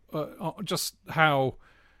picked up just how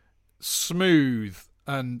smooth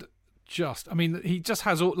and he just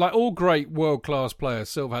has all great world-class players.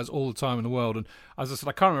 Silva has all the time in the world. And as I said,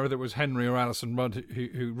 I can't remember whether it was Henry or Alison Rudd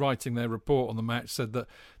who writing their report on the match, said that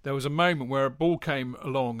there was a moment where a ball came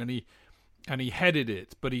along and he headed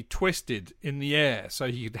it, but he twisted in the air so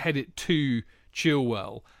he could head it to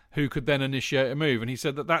Chilwell, who could then initiate a move. And he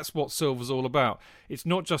said that that's what Silva's all about. It's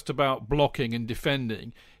not just about blocking and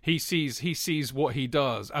defending. He sees what he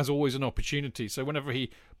does as always an opportunity. So whenever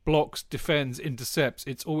he blocks, defends, intercepts,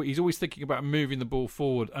 he's always thinking about moving the ball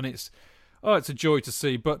forward, and it's a joy to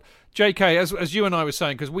see. But JK, as you and I were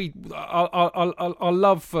saying, because our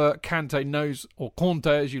love for Kante knows, or Conte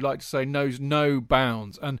as you like to say, knows no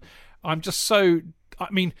bounds, and I'm just so. I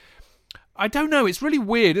mean, I don't know. It's really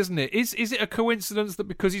weird, isn't it? Is it a coincidence that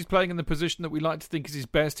because he's playing in the position that we like to think is his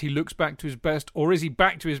best, he looks back to his best, or is he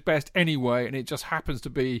back to his best anyway, and it just happens to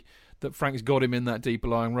be that Frank's got him in that deeper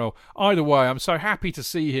lying role? Either way, I'm so happy to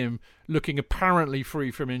see him looking apparently free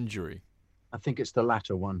from injury. I think it's the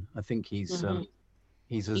latter one. I think he's good.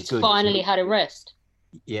 He's finally had a rest.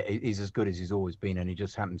 Yeah, he's as good as he's always been, and he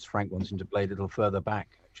just happens. Frank wants him to play a little further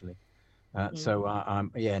back, actually.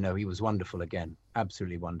 He was wonderful again,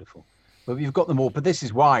 absolutely wonderful. But we've got them all. But this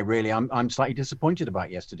is why, really, I'm slightly disappointed about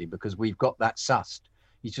yesterday, because we've got that sussed.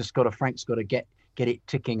 Frank's got to get it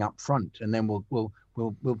ticking up front, and then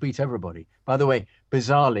we'll beat everybody. By the way,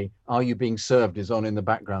 bizarrely, "Are You Being Served" is on in the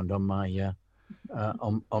background on my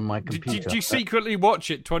on my computer. Did you secretly watch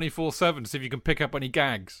it 24/7 to see if you can pick up any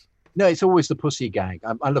gags? No, it's always the pussy gag.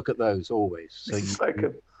 I look at those always. So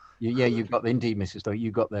you've got indeed, Mrs. Though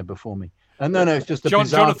you got there before me. And no, it's just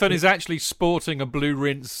Jonathan is actually sporting a blue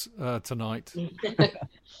rinse tonight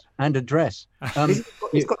and a dress.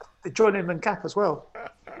 He's got the John Inman cap as well.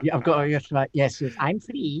 Yeah, I've got. Yes, I'm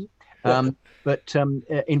free. But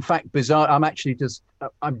in fact, bizarre. I'm actually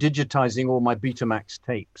I'm digitizing all my Betamax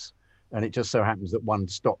tapes, and it just so happens that one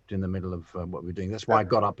stopped in the middle of what we're doing. That's why I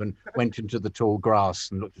got up and went into the tall grass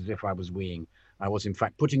and looked as if I was weeing. I was, in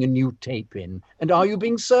fact, putting a new tape in. And "Are You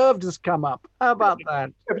Being Served" has come up. How about that?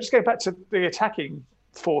 Yeah, but just going back to the attacking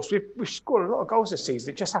force, we've scored a lot of goals this season.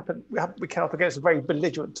 It just happened. We came up against a very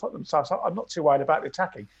belligerent Tottenham side. So I'm not too worried about the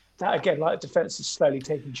attacking. That, again, like defence is slowly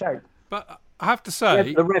taking shape. But I have to say...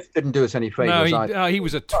 Yeah, the ref didn't do us any favours. No, he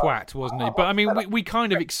was a twat, wasn't he? But, I mean, we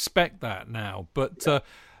kind of expect that now. But...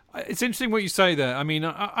 it's interesting what you say there. I mean,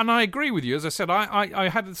 and I agree with you. As I said, I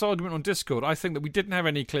had this argument on Discord. I think that we didn't have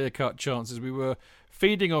any clear-cut chances. We were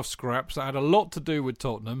feeding off scraps. That had a lot to do with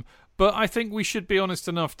Tottenham. But I think we should be honest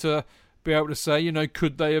enough to be able to say,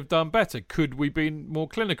 could they have done better? Could we be more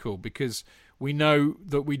clinical? Because we know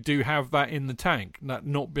that we do have that in the tank, that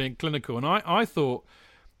not being clinical. And I thought,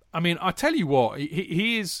 I mean, I tell you what,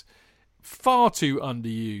 he is far too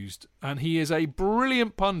underused. And he is a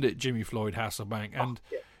brilliant pundit, Jimmy Floyd Hasselbank. And...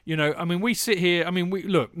 I mean, we sit here. I mean,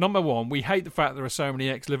 look. Number one, we hate the fact there are so many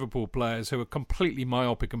ex-Liverpool players who are completely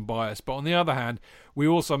myopic and biased. But on the other hand, we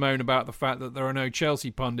also moan about the fact that there are no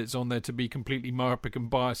Chelsea pundits on there to be completely myopic and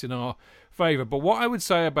biased in our favour. But what I would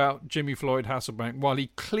say about Jimmy Floyd Hasselbank, while he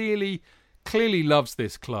clearly loves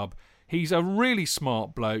this club, he's a really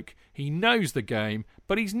smart bloke. He knows the game,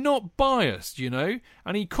 but he's not biased, and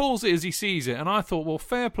he calls it as he sees it. And I thought, well,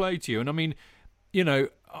 fair play to you. And I mean,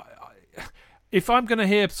 if I'm going to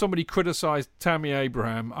hear somebody criticise Tammy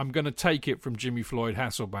Abraham, I'm going to take it from Jimmy Floyd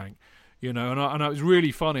Hasselbank. And it was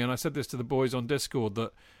really funny, and I said this to the boys on Discord,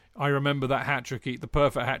 that I remember that hat-trick, the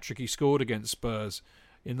perfect hat-trick he scored against Spurs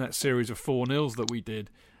in that series of 4-0s that we did.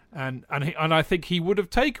 And I think he would have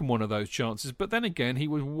taken one of those chances. But then again, he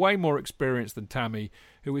was way more experienced than Tammy,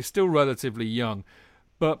 who is still relatively young.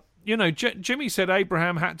 But, Jimmy said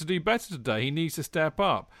Abraham had to do better today. He needs to step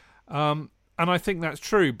up. And I think that's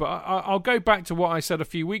true. But I'll go back to what I said a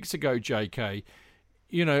few weeks ago, JK.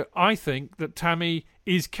 I think that Tammy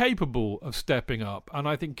is capable of stepping up, and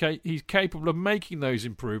I think he's capable of making those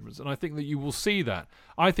improvements, and I think that you will see that.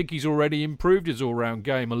 I think he's already improved his all-round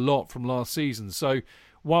game a lot from last season. So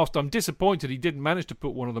whilst I'm disappointed he didn't manage to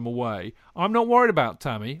put one of them away, I'm not worried about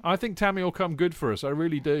Tammy. I think Tammy will come good for us. I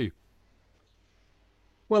really do.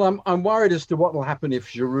 Well, I'm worried as to what will happen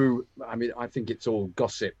if Giroud... I mean, I think it's all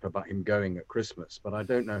gossip about him going at Christmas, but I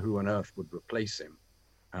don't know who on earth would replace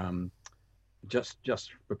him. Just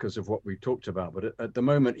because of what we've talked about. But at the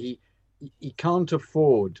moment, he can't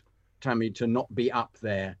afford Tammy to not be up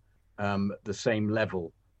there the same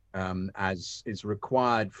level as is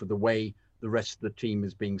required for the way the rest of the team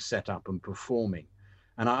is being set up and performing.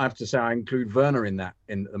 And I have to say, I include Werner in that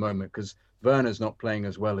at the moment, because Werner's not playing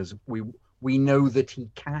as well as we know that he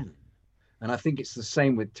can. And I think it's the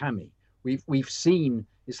same with Tammy. We've seen,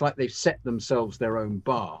 it's like they've set themselves their own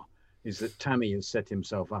bar, is that Tammy has set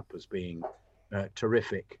himself up as being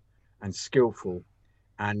terrific and skillful,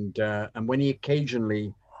 and when he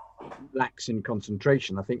occasionally lacks in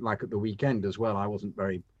concentration, I think like at the weekend as well, I wasn't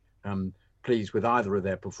very pleased with either of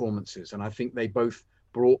their performances, and I think they both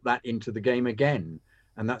brought that into the game again,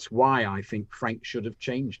 and that's why I think Frank should have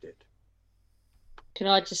changed it. Can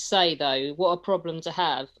I just say though, what a problem to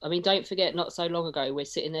have. I mean, don't forget, not so long ago we're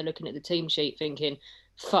sitting there looking at the team sheet thinking,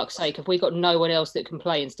 fuck's sake, have we got no one else that can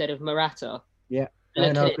play instead of Morata? Yeah.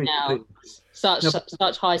 Look at it now. Such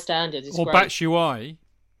high standards. It's or great. Batshuayi.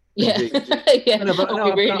 Yeah. Yeah.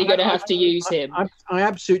 We're really going to have to use him. I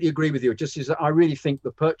absolutely agree with you. Just as I really think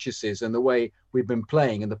the purchases and the way we've been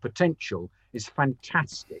playing and the potential is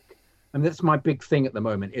fantastic. And that's my big thing at the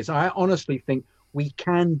moment, is I honestly think we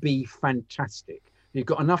can be fantastic. You've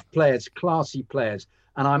got enough players, classy players,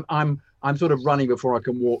 and I'm sort of running before I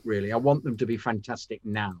can walk, really. I want them to be fantastic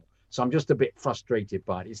now. So I'm just a bit frustrated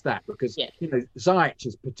by it. It's that, because Ziyech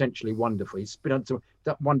is potentially wonderful. He's been on some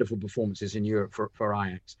wonderful performances in Europe for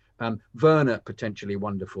Ajax. Werner, potentially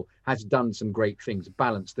wonderful, has done some great things.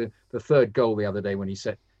 Balanced. The third goal the other day when he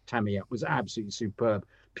set Tammy up was absolutely superb.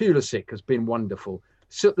 Pulisic has been wonderful.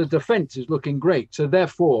 So the defence is looking great. So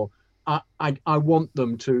therefore, I want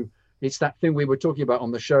them to. It's that thing we were talking about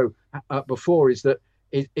on the show before. Is that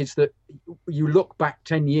you look back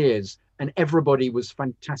 10 years. And everybody was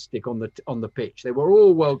fantastic on the pitch. They were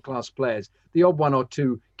all world-class players. The odd one or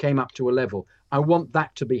two came up to a level. I want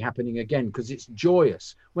that to be happening again, because it's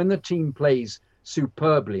joyous when the team plays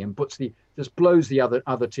superbly and just blows the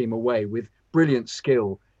other team away with brilliant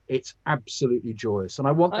skill. It's absolutely joyous, and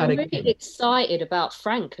I want that again. I'm really excited about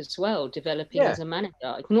Frank as well, developing as a manager.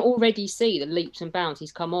 I can already see the leaps and bounds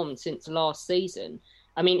he's come on since last season.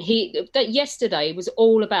 I mean, yesterday was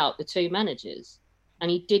all about the two managers. And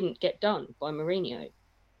he didn't get done by Mourinho.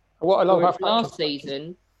 What I love about Frank last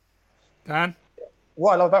season, Dan.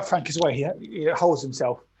 What I love about Frank is the way he holds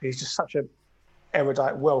himself. He's just such a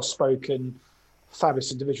erudite, well-spoken,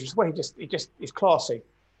 fabulous individual. The way he just is classy.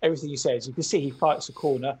 Everything he says, you can see he fights a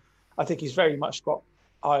corner. I think he's very much got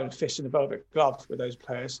iron fist and a velvet glove with those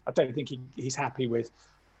players. I don't think he's happy with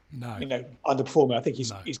underperforming. I think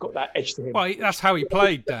he's got that edge to him. Well, that's how he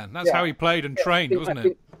played, Dan. That's how he played and trained, wasn't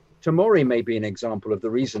it? Tomori may be an example of the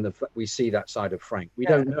reason that we see that side of Frank. We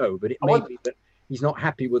don't know, but it may be that he's not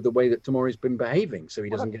happy with the way that Tomori's been behaving, so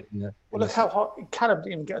he doesn't get in the... Look how hot Callum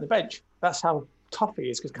didn't even get on the bench. That's how tough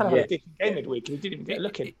he is, because Callum had a decent game midweek and he didn't even get a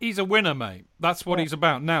look in. He's a winner, mate. That's what he's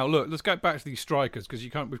about. Now, look, let's go back to these strikers, because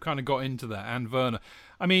we've kind of got into that, and Werner.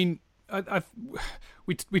 I mean,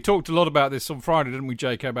 we talked a lot about this on Friday, didn't we,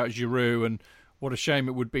 JK, about Giroud and what a shame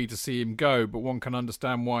it would be to see him go, but one can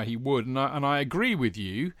understand why he would. And I agree with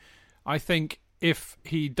you. I think if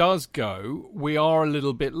he does go, we are a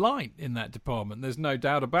little bit light in that department. There's no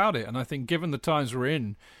doubt about it. And I think given the times we're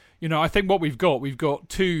in, I think what we've got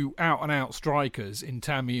two out-and-out strikers in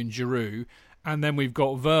Tammy and Giroud, and then we've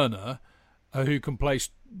got Werner, who can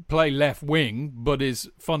play left wing, but is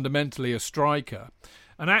fundamentally a striker.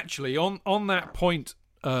 And actually, on that point,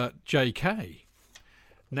 JK,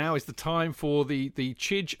 Now is the time for the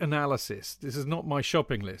Chidge analysis. This is not my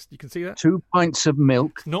shopping list. You can see that? 2 pints of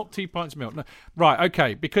milk. It's not 2 pints of milk. No. Right,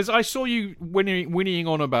 okay. Because I saw you whinnying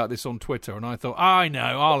on about this on Twitter, and I thought, I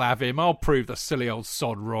know, I'll have him. I'll prove the silly old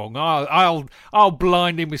sod wrong. I'll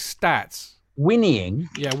blind him with stats. Whinnying?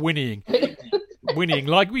 Yeah, whinnying. Whinnying.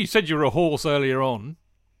 Like you said, you were a horse earlier on.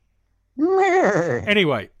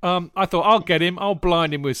 Anyway, I thought I'll get him. I'll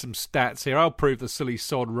blind him with some stats here. I'll prove the silly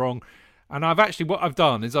sod wrong. And what I've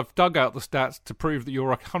done is I've dug out the stats to prove that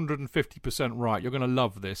you're 150% right. You're going to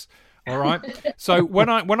love this. All right. So when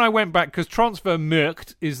I went back, because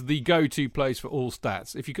Transfermarkt is the go-to place for all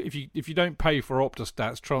stats. If you don't pay for Opta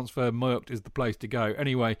stats, Transfermarkt is the place to go.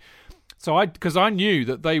 Anyway, so because I knew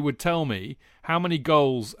that they would tell me how many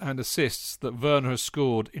goals and assists that Werner has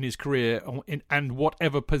scored in his career and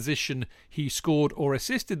whatever position he scored or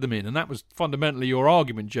assisted them in. And that was fundamentally your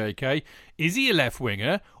argument, JK. Is he a left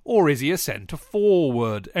winger or is he a centre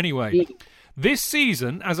forward? Anyway, this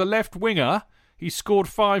season as a left winger, he scored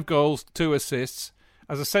 5 goals, 2 assists.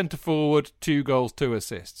 As a centre forward, 2 goals, 2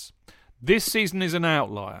 assists. This season is an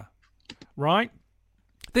outlier, right?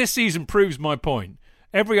 This season proves my point.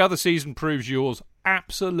 Every other season proves yours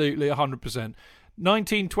absolutely 100%.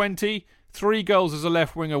 1920, 3 goals as a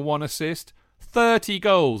left winger, 1 assist. 30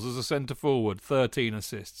 goals as a centre forward, 13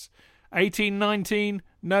 assists. 1819,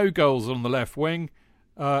 no goals on the left wing.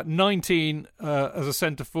 19 as a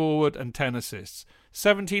centre forward and 10 assists.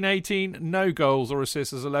 1718, no goals or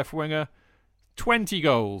assists as a left winger. 20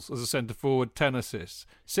 goals as a centre forward, 10 assists.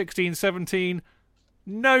 1617,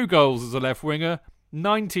 no goals as a left winger.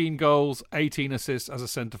 19 goals, 18 assists as a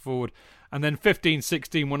centre forward. And then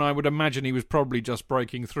 15-16, when I would imagine he was probably just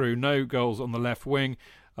breaking through, no goals on the left wing.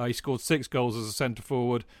 He scored 6 goals as a centre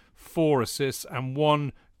forward, 4 assists, and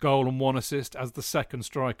 1 goal and 1 assist as the second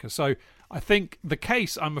striker. So I think the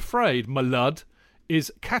case, I'm afraid, my lud,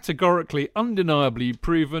 is categorically, undeniably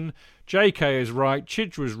proven. JK is right,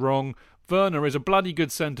 Chidge was wrong. Werner is a bloody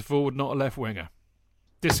good centre forward, not a left winger.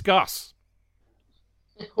 Discuss.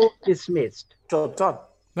 Dismissed. Job done.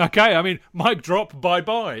 Okay, I mean, mic drop,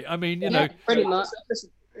 bye-bye. I mean, you know. Pretty much. Listen,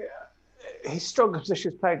 his stronger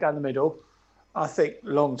position is playing down the middle. I think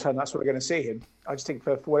long term that's what we're going to see him. I just think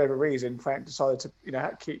for whatever reason, Frank decided to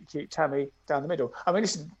keep Tammy down the middle. I mean,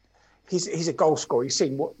 listen, he's a goal scorer. He's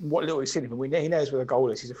seen what little he's seen of him. He knows where the goal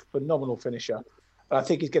is. He's a phenomenal finisher. And I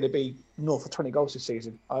think he's going to be north of 20 goals this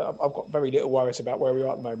season. I've got very little worries about where we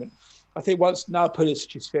are at the moment. I think once now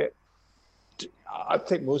Pulisic is fit, I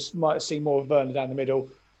think we might see more of Werner down the middle,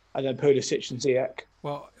 and then Pulisic and Ziyech.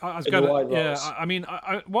 Well, I was going to, yeah. I mean,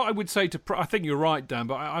 what I would say I think you're right, Dan,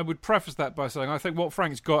 but I would preface that by saying I think what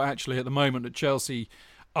Frank's got actually at the moment at Chelsea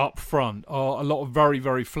up front are a lot of very,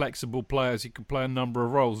 very flexible players who can play a number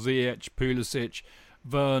of roles. Ziyech, Pulisic,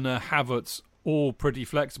 Werner, Havertz, all pretty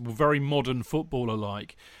flexible, very modern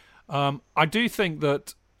footballer-like. I do think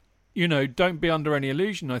that, don't be under any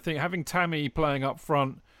illusion. I think having Tammy playing up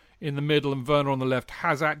front in the middle and Werner on the left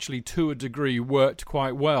has actually, to a degree, worked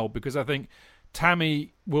quite well, because I think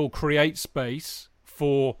Tammy will create space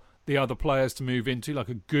for the other players to move into, like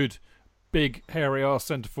a good, big, hairy-ass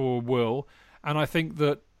centre-forward will. And I think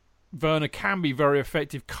that Werner can be very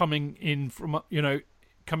effective coming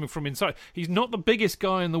from inside. He's not the biggest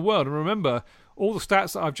guy in the world. And remember, all the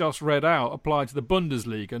stats that I've just read out apply to the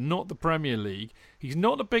Bundesliga, not the Premier League. He's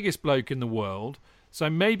not the biggest bloke in the world. So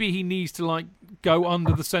maybe he needs to go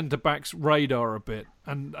under the centre-back's radar a bit.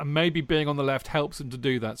 And maybe being on the left helps him to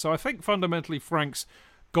do that. So I think fundamentally Frank's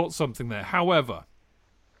got something there. However,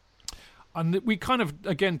 and we kind of,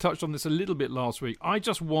 again, touched on this a little bit last week. I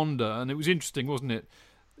just wonder, and it was interesting, wasn't it?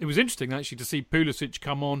 It was interesting, actually, to see Pulisic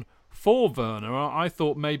come on for Werner. I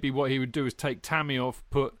thought maybe what he would do is take Tammy off,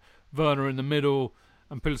 put Werner in the middle,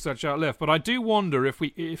 and Pulisic out left. But I do wonder if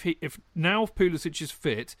now Pulisic is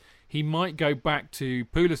fit, he might go back to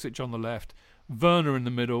Pulisic on the left, Werner in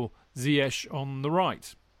the middle, Ziyech on the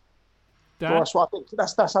right. Dan? Well, that's what I think.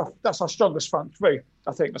 That's our strongest front three.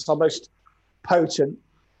 I think that's our most potent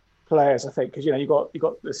players. I think because you got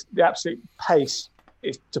the absolute pace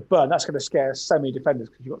is to burn. That's going to scare so many defenders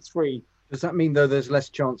because you've got 3. Does that mean though there's less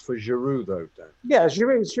chance for Giroud though, Dan? Yeah,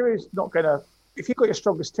 Giroud's not going to. If you've got your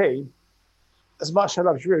strongest team, as much as I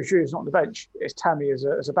love Giroud's not on the bench. It's Tammy as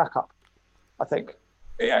a backup. I think,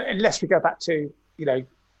 unless we go back to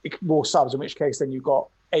more subs, in which case then you've got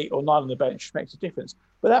 8 or 9 on the bench, which makes a difference.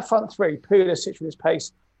 But that front 3, Pulisic with his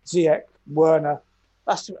pace, Ziyech, Werner,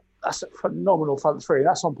 that's a phenomenal front 3.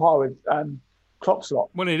 That's on par with Klopp's lot.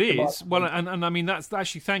 Well, it is. Well, and I mean, that's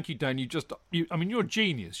actually, thank you, Dan. You're a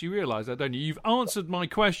genius. You realise that, don't you? You've answered my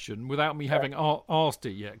question without me having asked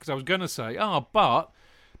it yet, because I was going to say, but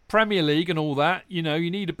Premier League and all that, you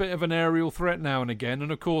need a bit of an aerial threat now and again.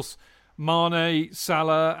 And, of course, Mane,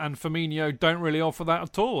 Salah and Firmino don't really offer that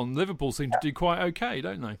at all. And Liverpool seem to do quite okay,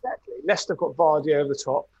 don't they? Exactly. Leicester have got Vardy over the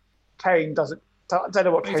top. Kane doesn't... I don't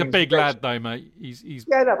know what He's a big lad, though, mate. He's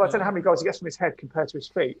yeah, no, but I don't know how many goals he gets from his head compared to his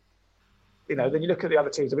feet. Then you look at the other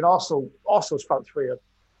teams. I mean, Arsenal's front three are,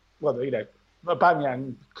 well,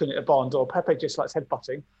 Aubameyang couldn't hit a barn door. Pepe just likes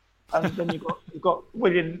headbutting. And then you've got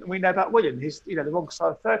Willian. We know about Willian. He's the wrong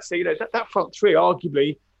side of 30. That front three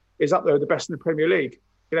arguably is up there with the best in the Premier League.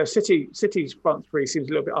 City's front three seems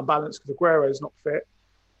a little bit unbalanced because Aguero's not fit.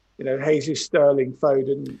 Jesus, Sterling,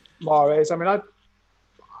 Foden, Mahrez. I mean,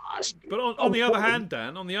 But on the other hand,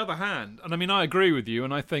 Dan, and I mean, I agree with you,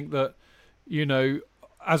 and I think that,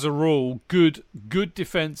 as a rule, good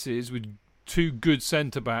defences with two good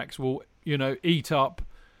centre-backs will, eat up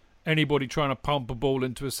anybody trying to pump a ball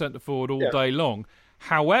into a centre-forward all day long.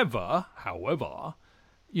 However,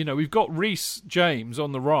 we've got Reece James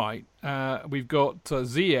on the right, we've got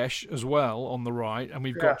Ziyech as well on the right, and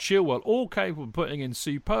we've got Chilwell, all capable of putting in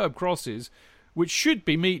superb crosses, which should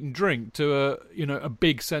be meat and drink to a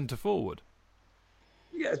big centre forward.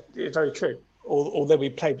 Yeah, it's very true. Although we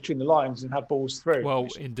play between the lines and have balls through. Well,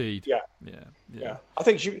 indeed. Yeah. I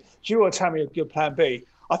think Giroud and Tammy are good plan B.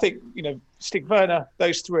 I think Stig Werner,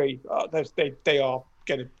 those three, they are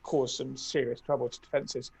going to cause some serious trouble to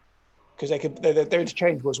defences because they're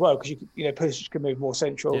interchangeable as well. Because Pulisic can move more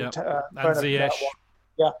central. Yeah. And Ziyech.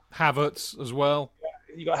 Yeah. Havertz as well.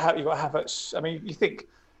 Yeah. You got Havertz. I mean, you think.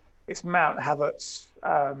 It's Mount, Havertz,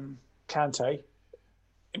 Kante.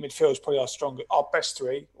 In midfield is probably our best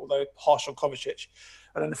three, although harsh on Kovacic.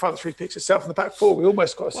 And then the front three picks itself in the back four. We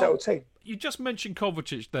almost got a settled team. You just mentioned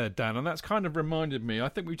Kovacic there, Dan, and that's kind of reminded me. I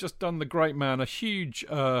think we've just done the great man a huge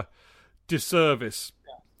disservice,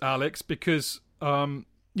 Alex, because,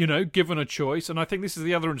 given a choice, and I think this is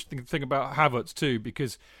the other interesting thing about Havertz too,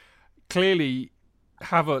 because clearly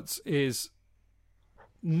Havertz is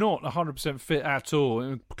not 100% fit at all.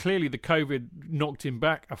 And clearly the COVID knocked him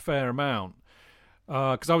back a fair amount.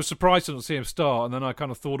 Because I was surprised to not see him start, and then I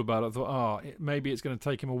kind of thought about it. I thought, maybe it's going to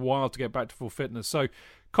take him a while to get back to full fitness. So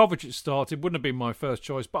Kovacic started. Wouldn't have been my first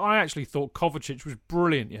choice, but I actually thought Kovacic was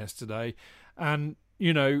brilliant yesterday. And,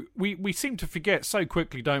 we seem to forget so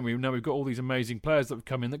quickly, don't we? Now we've got all these amazing players that have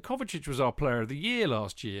come in, that Kovacic was our player of the year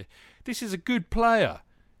last year. This is a good player.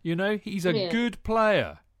 He's a good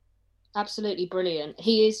player. Absolutely brilliant.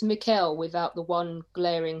 He is Mikel without the one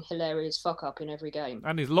glaring, hilarious fuck-up in every game.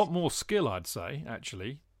 And he's a lot more skill, I'd say,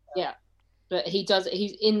 actually. Yeah. But he's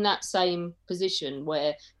in that same position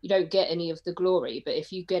where you don't get any of the glory, but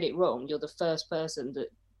if you get it wrong, you're the first person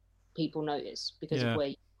that people notice because of where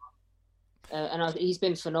you are. And he's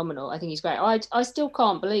been phenomenal. I think he's great. I still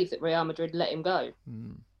can't believe that Real Madrid let him go.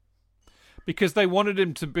 Because they wanted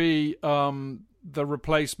him to be the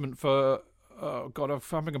replacement for... Oh, God, I'm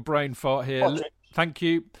having a brain fart here. Modric. Thank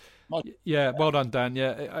you. Yeah, well done, Dan.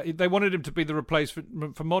 Yeah, they wanted him to be the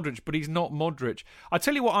replacement for Modric, but he's not Modric. I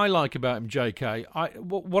tell you what I like about him, JK.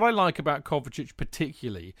 What I like about Kovacic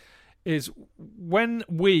particularly is when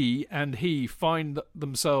we and he find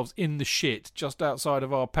themselves in the shit just outside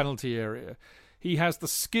of our penalty area, he has the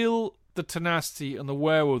skill, the tenacity and the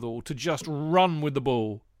wherewithal to just run with the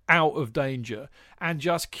ball out of danger and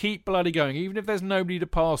just keep bloody going, even if there's nobody to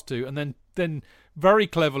pass to, and then very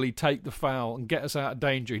cleverly take the foul and get us out of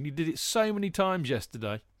danger. And he did it so many times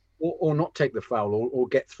yesterday. Or not take the foul, or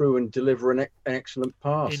get through and deliver an excellent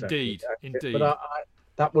pass. Indeed. But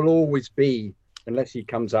that will always be, unless he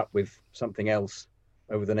comes up with something else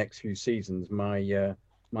over the next few seasons, my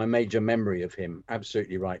major memory of him.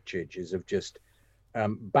 Absolutely right, Chidge, is of just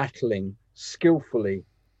battling skillfully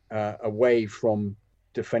away from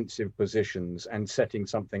defensive positions and setting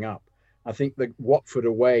something up. I think the Watford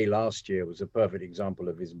away last year was a perfect example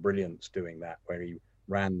of his brilliance doing that, where he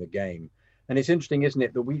ran the game. And it's interesting, isn't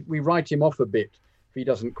it, that we write him off a bit if he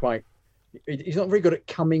doesn't quite... He's not very good at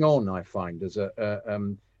coming on, I find, as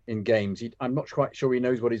in games. I'm not quite sure he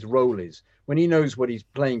knows what his role is. When he knows what he's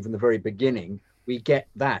playing from the very beginning, we get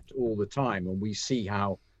that all the time, and we see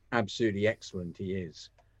how absolutely excellent he is.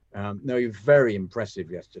 No, he was very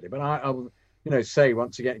impressive yesterday. But I'll say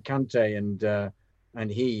once again, Kante and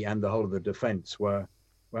he and the whole of the defence were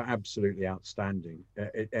absolutely outstanding.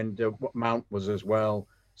 What Mount was as well.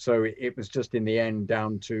 So it was just in the end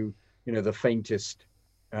down to the faintest,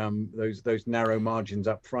 those narrow margins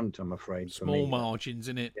up front. I'm afraid. Small margins,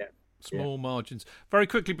 innit? Yeah. Small margins. Very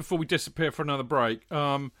quickly before we disappear for another break,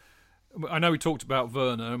 I know we talked about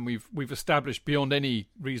Werner, and we've established beyond any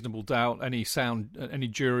reasonable doubt, any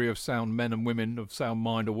jury of sound men and women of sound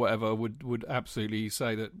mind or whatever would absolutely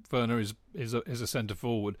say that Werner is a centre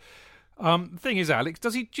forward. The thing is, Alex, do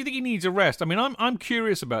you think he needs a rest? I mean, I'm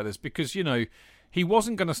curious about this because he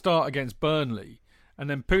wasn't going to start against Burnley, and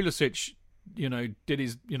then Pulisic, did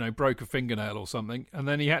his broke a fingernail or something, and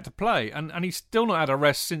then he had to play, and he's still not had a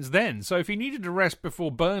rest since then. So if he needed a rest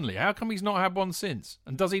before Burnley, how come he's not had one since?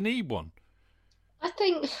 And does he need one? I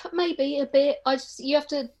think maybe a bit. You have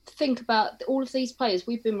to think about all of these players.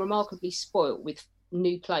 We've been remarkably spoilt with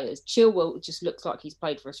new players. Chilwell just looks like he's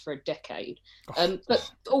played for us for a decade. But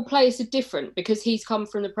all players are different because he's come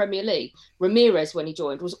from the Premier League. Ramirez, when he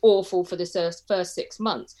joined, was awful for the first 6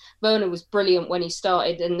 months. Werner was brilliant when he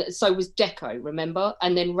started, and so was Deco, remember?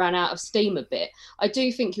 And then ran out of steam a bit. I do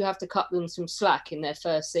think you have to cut them some slack in their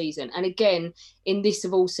first season. And again, in this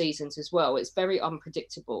of all seasons as well, it's very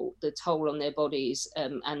unpredictable, the toll on their bodies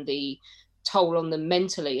and the toll on them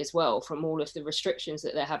mentally as well from all of the restrictions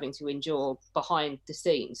that they're having to endure behind the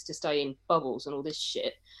scenes to stay in bubbles and all this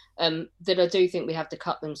shit, that I do think we have to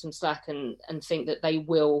cut them some slack and think that they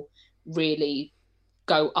will really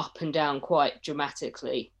go up and down quite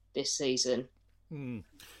dramatically this season.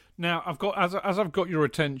 Now, I've got your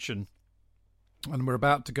attention and we're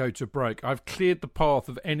about to go to a break, I've cleared the path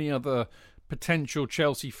of any other potential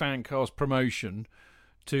Chelsea Fancast promotion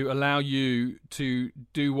to allow you to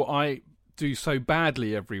do what I do so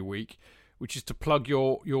badly every week, which is to plug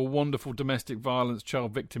your wonderful domestic violence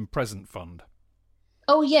child victim present fund.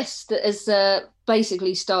 Oh yes, that has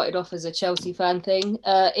basically started off as a Chelsea fan thing.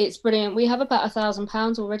 It's brilliant. We have about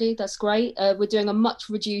 £1,000 already. That's great. We're doing a much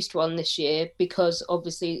reduced one this year because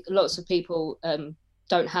obviously lots of people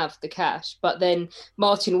don't have the cash. But then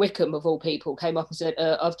Martin Wickham, of all people, came up and said,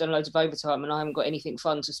 I've done loads of overtime and I haven't got anything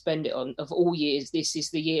fun to spend it on. Of all years, this is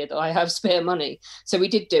the year that I have spare money. So we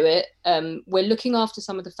did do it. We're looking after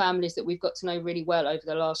some of the families that we've got to know really well over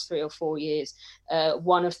the last 3 or 4 years.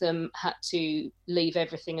 One of them had to leave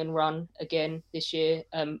everything and run again this year,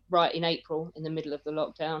 right in April, in the middle of the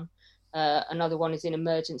lockdown. Another one is in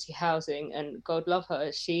emergency housing, and God love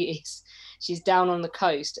her, she's down on the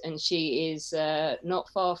coast, and she is not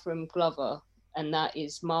far from Glover, and that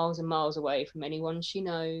is miles and miles away from anyone she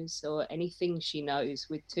knows or anything she knows,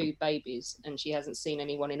 with 2 babies, and she hasn't seen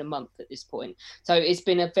anyone in a month at this point. So it's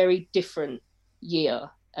been a very different year,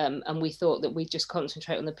 and we thought that we'd just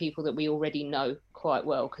concentrate on the people that we already know quite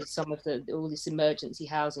well, because some of all this emergency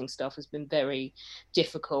housing stuff has been very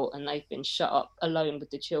difficult, and they've been shut up alone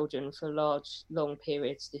with the children for long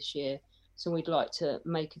periods this year. So we'd like to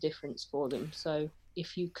make a difference for them. So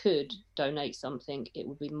if you could donate something, it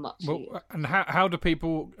would be much easier. And how do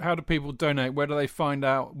people donate? Where do they find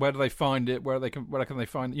out? Where do they find it? Where can they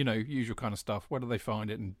find, usual kind of stuff? Where do they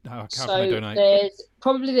find it, and how can they donate? There's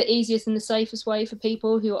probably the easiest and the safest way for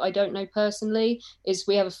people who I don't know personally is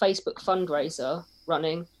we have a Facebook fundraiser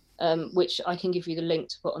running, which I can give you the link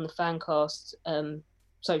to put on the Fancast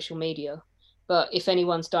social media. But if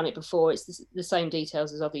anyone's done it before, it's the same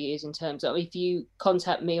details as other years in terms of, if you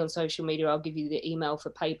contact me on social media, I'll give you the email for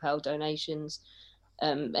PayPal donations.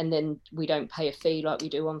 And then we don't pay a fee like we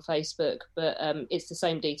do on Facebook. But it's the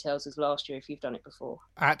same details as last year if you've done it before.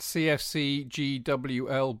 At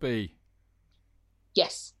CFCGWLB.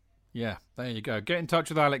 Yes. Yeah, there you go. Get in touch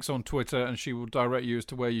with Alex on Twitter and she will direct you as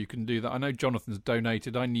to where you can do that. I know Jonathan's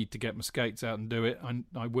donated. I need to get my skates out and do it.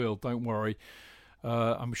 I will, don't worry.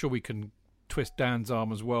 I'm sure we can twist Dan's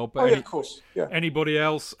arm as well. But of course. Yeah. Anybody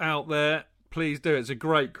else out there, please do it. It's a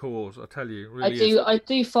great cause, I tell you. It really I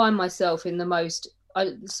do find myself in the most...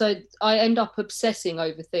 So I end up obsessing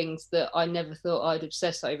over things that I never thought I'd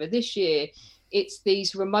obsess over. This year, it's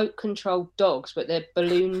these remote-controlled dogs, but they're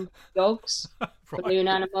balloon dogs, right. Balloon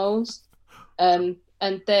animals. And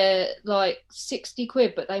they're like 60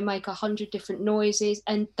 quid, but they make 100 different noises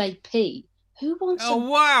and they pee. Who wants Oh,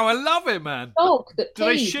 wow, I love it, man. Dog that Do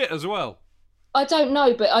they shit as well? I don't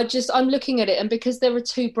know, but I'm looking at it, and because there are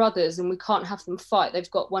 2 brothers and we can't have them fight, they've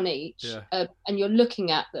got one each, and you're looking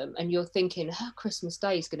at them and you're thinking, Christmas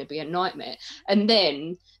Day is going to be a nightmare. And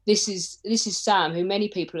then this is Sam, who many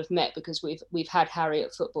people have met because we've had Harry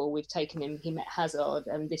at football, we've taken him, he met Hazard,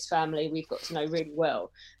 and this family we've got to know really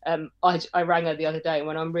well. I rang her the other day and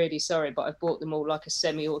went, I'm really sorry, but I bought them all like a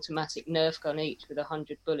semi-automatic Nerf gun each with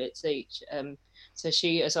 100 bullets each. So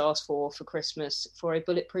she has asked for Christmas for a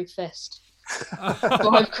bulletproof vest.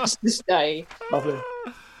 On Christmas Day. Lovely.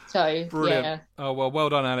 So, Brilliant. yeah. Oh, well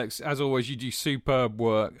done, Alex. As always, you do superb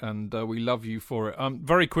work, and we love you for it.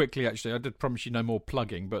 Very quickly, actually, I did promise you no more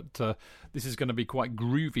plugging, but this is going to be quite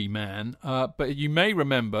groovy, man. But you may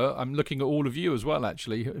remember, I'm looking at all of you as well,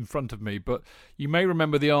 actually, in front of me, but you may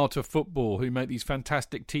remember the Art of Football, who make these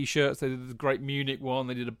fantastic T-shirts. They did the great Munich one,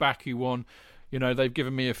 they did a Baku one. You know, they've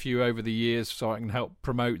given me a few over the years so I can help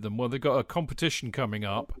promote them. Well, they've got a competition coming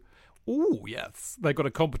up. Oh, yes. They've got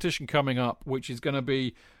a competition coming up, which is going to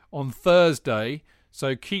be on Thursday,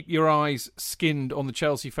 so keep your eyes skinned on the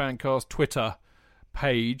Chelsea Fancast Twitter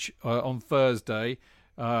page on Thursday,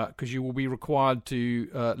 because you will be required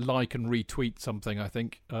to like and retweet something. I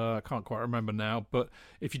think I can't quite remember now, but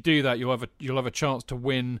if you do that, you'll have a chance to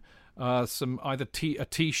win some either a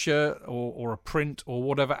T-shirt or a print or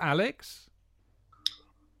whatever. Alex.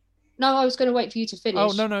 No, I was going to wait for you to finish.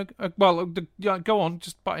 Oh, no. Go on.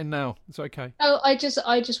 Just butt in now. It's okay. Oh, I just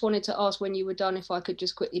wanted to ask when you were done if I could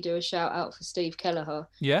just quickly do a shout out for Steve Kelleher,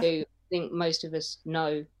 Yeah. who I think most of us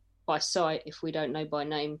know by sight if we don't know by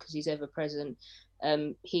name because he's ever present.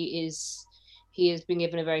 He has been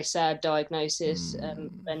given a very sad diagnosis, and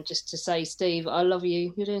just to say, Steve, I love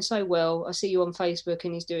you. You're doing so well. I see you on Facebook,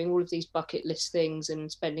 and he's doing all of these bucket list things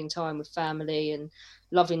and spending time with family and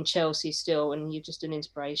loving Chelsea still. And you're just an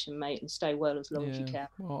inspiration, mate. And stay well as long as you can.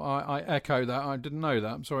 Well, I echo that. I didn't know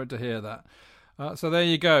that. I'm sorry to hear that. So there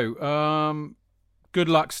you go. Good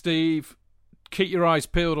luck, Steve. Keep your eyes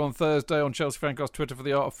peeled on Thursday on Chelsea Fancast Twitter for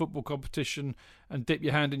the Art of Football competition, and dip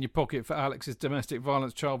your hand in your pocket for Alex's Domestic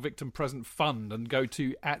Violence Child Victim Present Fund, and go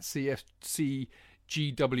to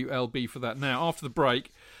 @CFCGWLB for that. Now, after the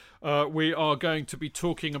break, we are going to be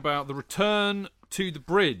talking about the return to the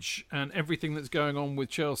bridge and everything that's going on with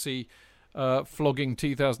Chelsea flogging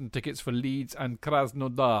 2,000 tickets for Leeds and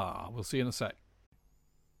Krasnodar. We'll see you in a sec.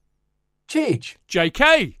 Chidge.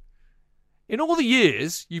 JK! In all the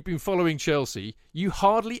years you've been following Chelsea, you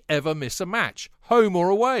hardly ever miss a match, home or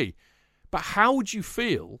away. But how would you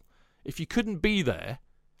feel if you couldn't be there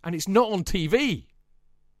and it's not on TV?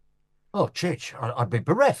 Oh, Chidge, I'd be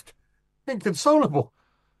bereft. Inconsolable.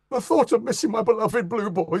 The thought of missing my beloved Blue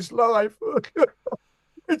Boys live.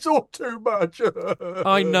 It's all too much.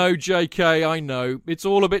 I know, JK, I know. It's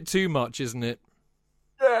all a bit too much, isn't it?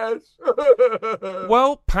 Yes.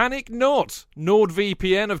 Well, panic not.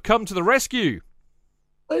 NordVPN have come to the rescue.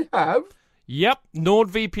 They have? Yep,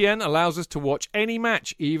 NordVPN allows us to watch any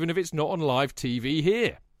match, even if it's not on live TV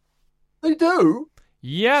here. They do?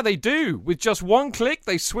 Yeah, they do. With just one click,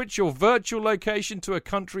 they switch your virtual location to a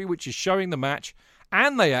country which is showing the match,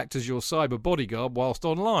 and they act as your cyber bodyguard whilst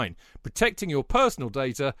online, protecting your personal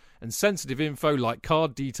data and sensitive info like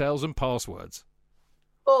card details and passwords.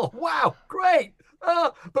 Oh, wow, great.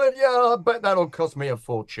 But yeah, I bet that'll cost me a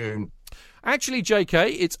fortune. Actually,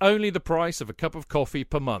 JK, it's only the price of a cup of coffee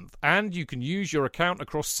per month, and you can use your account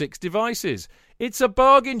across 6 devices. It's a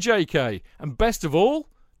bargain, JK, and best of all,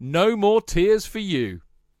 no more tears for you.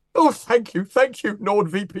 Oh, thank you,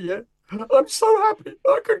 NordVPN. I'm so happy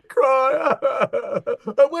I could cry.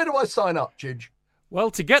 Where do I sign up, Chidge?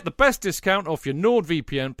 Well, to get the best discount off your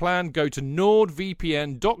NordVPN plan, go to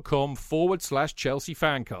nordvpn.com/Chelsea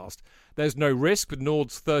Fancast. There's no risk with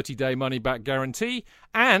Nord's 30-day money-back guarantee,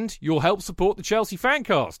 and you'll help support the Chelsea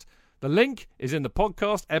Fancast. The link is in the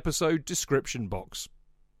podcast episode description box.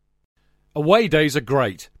 Away days are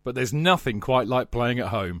great, but there's nothing quite like playing at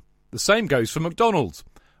home. The same goes for McDonald's.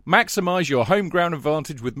 Maximise your home ground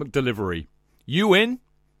advantage with McDelivery. You in?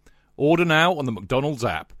 Order now on the McDonald's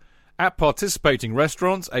app. At participating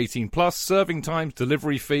restaurants, 18 plus, serving times,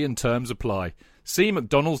 delivery fee and terms apply. See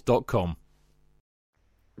mcdonalds.com.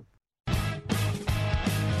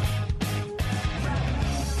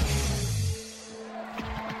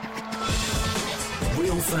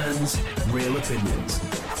 Real fans, real opinions.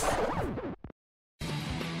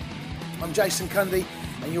 I'm Jason Cundy,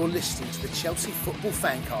 and you're listening to the Chelsea Football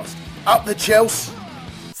Fancast. Up the Chelsea!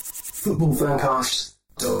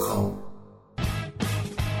 Footballfancast.com.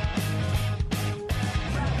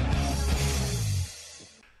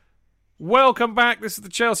 Welcome back. This is the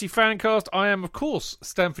Chelsea Fancast. I am, of course,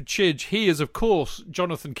 Stanford Chidge. He is, of course,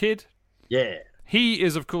 Jonathan Kidd. Yeah. He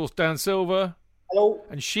is, of course, Dan Silver. Hello.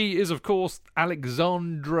 And she is, of course,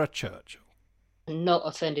 Alexandra Churchill. Not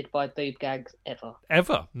offended by boob gags ever.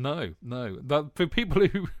 Ever? No. For people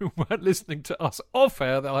who weren't listening to us off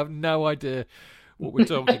air, they'll have no idea what we're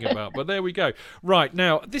talking about. But there we go. Right,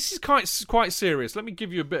 now, this is quite serious. Let me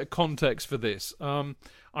give you a bit of context for this.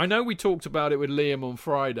 I know we talked about it with Liam on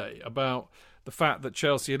Friday, about the fact that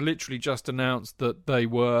Chelsea had literally just announced that they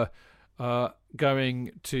were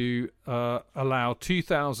going to allow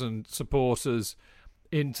 2,000 supporters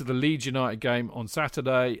into the Leeds United game on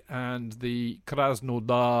Saturday and the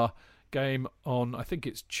Krasnodar game on, I think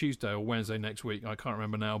it's Tuesday or Wednesday next week, I can't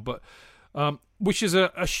remember now, but which is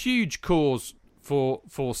a huge cause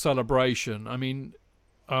for celebration. I mean,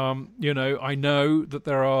 I know that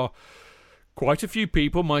there are quite a few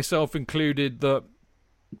people, myself included, that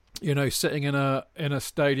sitting in a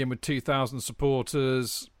stadium with 2,000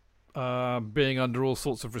 supporters, being under all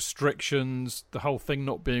sorts of restrictions, the whole thing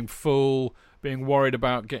not being full, being worried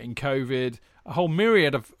about getting COVID, a whole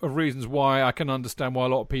myriad of reasons why I can understand why a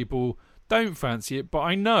lot of people don't fancy it. But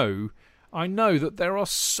I know that there are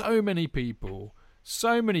so many people,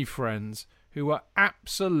 so many friends who are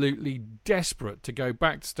absolutely desperate to go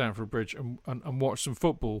back to Stamford Bridge and watch some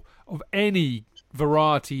football of any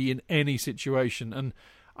variety in any situation. And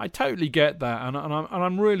I totally get that, and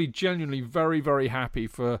I'm really genuinely very, very happy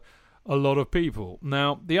for a lot of people.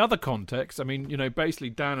 Now, the other context, I mean,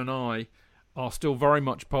 basically Dan and I are still very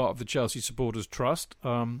much part of the Chelsea Supporters Trust.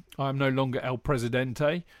 I'm no longer El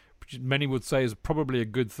Presidente, which many would say is probably a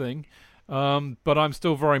good thing, but I'm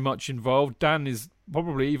still very much involved. Dan is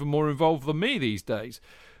probably even more involved than me these days.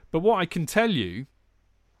 But what I can tell you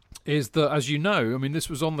is that, as you know, I mean, this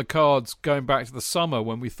was on the cards going back to the summer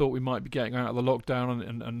when we thought we might be getting out of the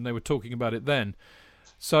lockdown, and they were talking about it then.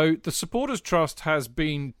 So the Supporters Trust has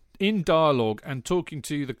been in dialogue and talking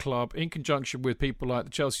to the club in conjunction with people like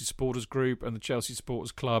the Chelsea Supporters Group and the Chelsea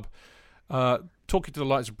Supporters Club, talking to the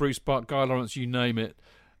likes of Bruce Buck, Guy Lawrence, you name it,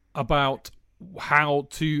 about how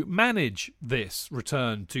to manage this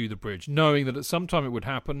return to the bridge, knowing that at some time it would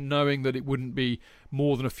happen, knowing that it wouldn't be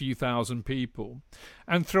more than a few thousand people.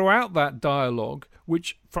 And throughout that dialogue,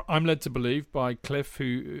 which I'm led to believe by Cliff,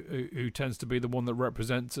 who tends to be the one that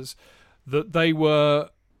represents us, that they were,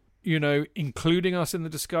 including us in the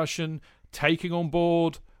discussion, taking on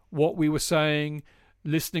board what we were saying,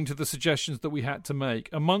 listening to the suggestions that we had to make.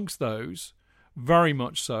 Amongst those, very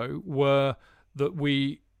much so, were that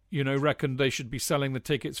we reckon they should be selling the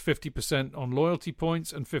tickets 50% on loyalty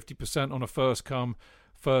points and 50% on a first-come,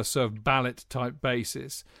 first-served ballot type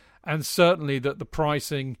basis. And certainly that the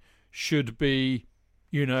pricing should be,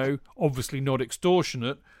 obviously not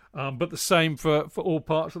extortionate, but the same for all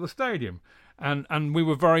parts of the stadium. And we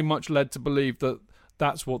were very much led to believe that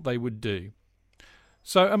that's what they would do.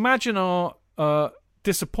 So imagine our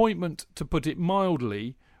disappointment, to put it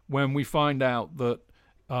mildly, when we find out that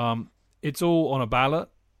it's all on a ballot.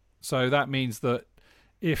 So that means that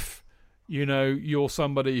if, you're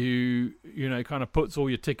somebody who, kind of puts all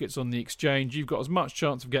your tickets on the exchange, you've got as much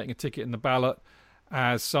chance of getting a ticket in the ballot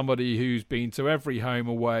as somebody who's been to every home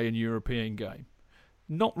away and European game.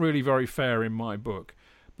 Not really very fair in my book.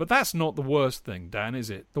 But that's not the worst thing, Dan,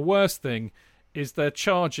 is it? The worst thing is they're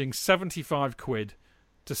charging 75 quid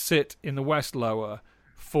to sit in the West Lower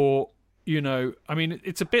for, I mean,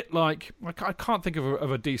 it's a bit like, I can't think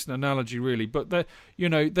of a decent analogy really, but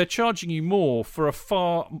they're charging you more for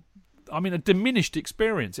a diminished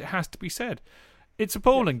experience. It has to be said. It's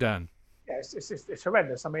appalling, Dan. Yeah, it's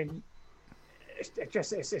horrendous. I mean,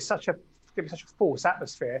 it's such a false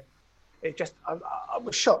atmosphere. I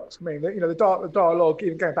was shocked. I mean, the dialogue,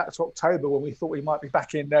 even going back to October when we thought we might be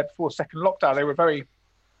back in there before second lockdown, they were very,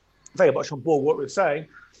 very much on board with what we were saying.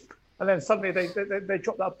 And then suddenly they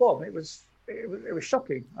dropped that bomb. It was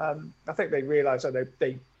shocking. I think they realised that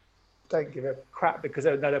they don't give a crap because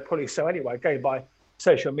they're probably so anyway. Going by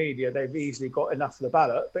social media, they've easily got enough for the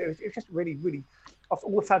ballot. But it was just really, really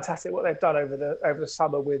all fantastic what they've done over the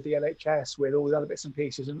summer with the NHS, with all the other bits and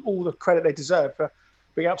pieces, and all the credit they deserve for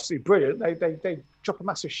being absolutely brilliant. They drop a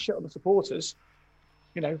massive shit on the supporters,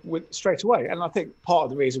 straight away. And I think part of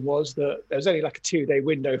the reason was that there was only like a 2-day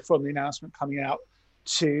window from the announcement coming out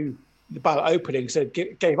to the ballot opening, so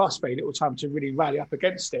it gave us very little time to really rally up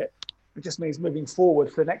against it. It just means moving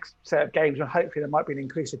forward for the next set of games, and hopefully there might be an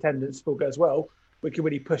increased attendance if all goes well, we can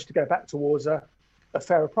really push to go back towards a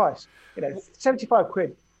fairer price. 75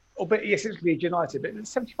 quid, albeit yes, it's Leeds United, but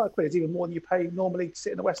 75 quid is even more than you pay normally to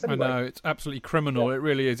sit in the West anyway. I know, it's absolutely criminal. Yeah. It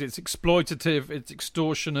really is. It's exploitative, it's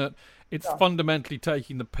extortionate, it's fundamentally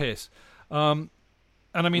taking the piss. And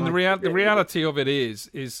I mean, the reality of it is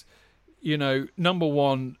number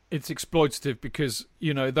one, it's exploitative because,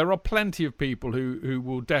 there are plenty of people who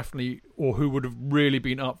will definitely, or who would have really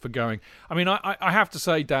been up for going. I mean, I have to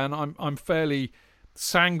say, Dan, I'm fairly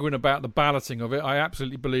sanguine about the balloting of it. I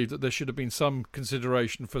absolutely believe that there should have been some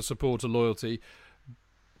consideration for supporter loyalty.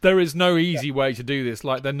 There is no easy way to do this,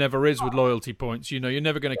 like there never is with loyalty points. You're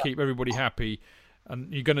never going to keep everybody happy,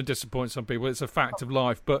 and you're going to disappoint some people. It's a fact of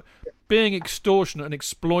life. But being extortionate and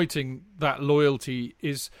exploiting that loyalty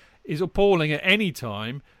is appalling at any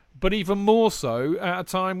time. but even more so at a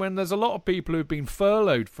time when there's a lot of people who've been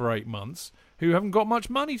furloughed for 8 months who haven't got much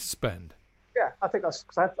money to spend. Yeah, I think I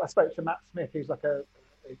spoke to Matt Smith, who's like a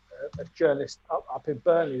journalist up in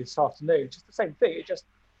Burnley this afternoon. Just the same thing.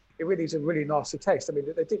 It really is a really nasty taste. I mean,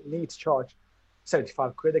 they didn't need to charge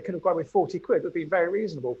 75 quid. They could have gone with 40 quid. It would be very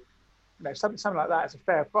reasonable. You know, something like that is a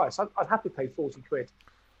fair price. I'd happily pay 40 quid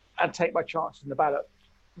and take my chances in the ballot.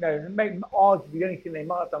 You know, maybe arguably the only thing they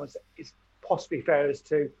might have done is possibly fair as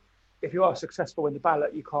to, if you are successful in the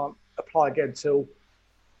ballot, you can't apply again until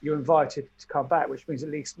you're invited to come back, which means at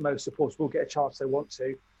least most supporters will get a chance they want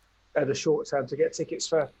to, at the short term, to get tickets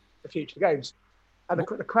for the future games. And the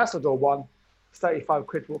Krasnodar one, 35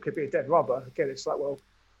 quid, what could be a dead rubber. Again, it's like, well,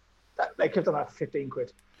 they could have done that for 15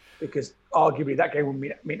 quid, because arguably that game will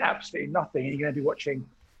mean absolutely nothing. And you're going to be watching,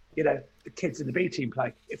 you know, the kids in the B team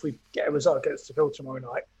play. If we get a result against Seville tomorrow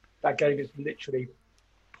night, that game is literally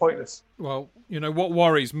pointless. Well, you know, what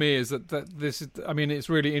worries me is that this is, I mean, it's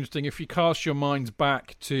really interesting. If you cast your minds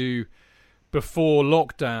back to before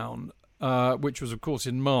lockdown, which was, of course,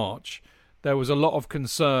 in March, there was a lot of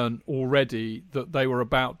concern already that they were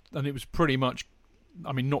about, and it was pretty much,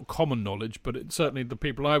 I mean, not common knowledge, but certainly the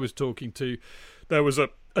people I was talking to, there was a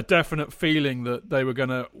definite feeling that they were going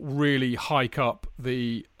to really hike up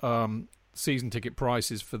the season ticket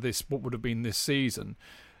prices for this, what would have been this season.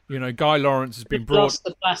 You know, Guy Lawrence has been brought... Plus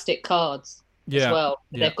the plastic cards as well.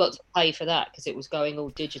 They've got to pay for that because it was going all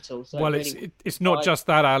digital. So well, it's not just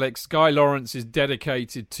that, Alex. Guy Lawrence is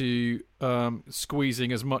dedicated to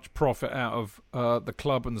squeezing as much profit out of the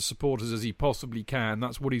club and the supporters as he possibly can.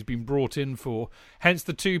 That's what he's been brought in for. Hence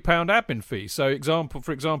the £2 admin fee. So,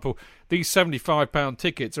 for example, these £75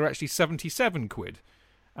 tickets are actually 77 quid.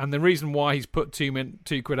 And the reason why he's put £2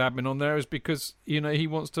 admin on there is because, you know, he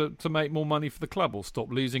wants to make more money for the club or stop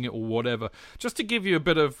losing it or whatever. Just to give you a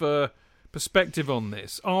bit of perspective on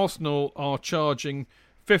this, Arsenal are charging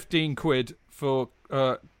 15 quid for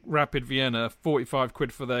Rapid Vienna, 45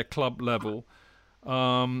 quid for their club level.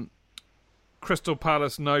 Crystal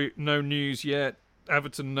Palace, no news yet.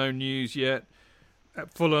 Everton, no news yet.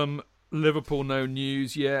 At Fulham, Liverpool, no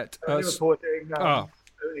news yet. Liverpool doing...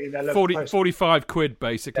 45 quid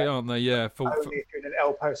basically, aren't they? Yeah, only if you're in an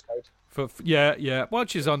L postcode. Yeah,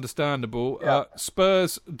 which is understandable. Yeah.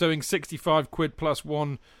 Spurs doing 65 quid plus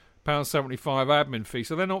 £1.75 admin fee,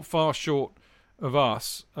 so they're not far short of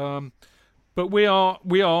us. But we are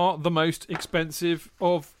the most expensive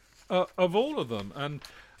of all of them. And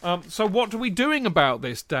so, what are we doing about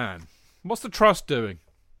this, Dan? What's the Trust doing?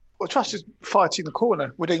 Well, Trust is fighting the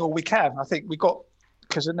corner. We're doing all we can. I think we got.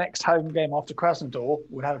 Because the next home game after Krasnodar,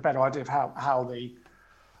 we'll have a better idea of how the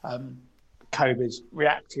COVID is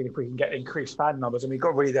reacting, if we can get increased fan numbers. And we've got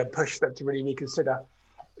to really then push them to really reconsider,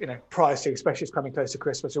 you know, pricing, especially as coming close to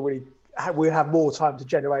Christmas. So we'll have more time to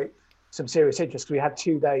generate some serious interest, because we had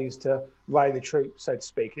 2 days to rally the troops, so to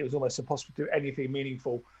speak. It was almost impossible to do anything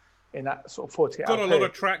meaningful in that sort of 48 hour period. Got a lot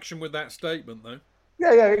of traction with that statement, though.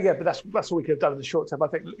 Yeah, but that's all we could have done in the short term. I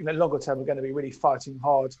think, you know, longer term, we're going to be really fighting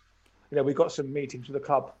hard. You know, we've got some meetings with the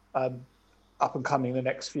club up and coming in the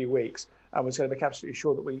next few weeks, and we're going to make absolutely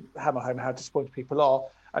sure that we hammer home how disappointed people are,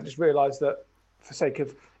 and just realise that, for sake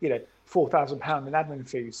of, you know, £4,000 in admin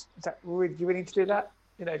fees, do you really need to do that?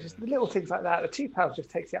 You know, just the little things like that. The £2 just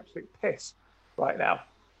takes the absolute piss right now.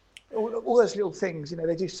 All those little things, you know,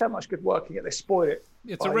 they do so much good work, and yet they spoil it.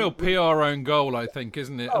 It's a real PR own goal, I think,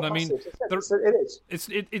 isn't it? Oh, and I mean, it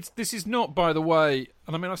is. This is not, by the way,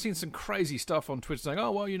 and I mean, I've seen some crazy stuff on Twitter saying,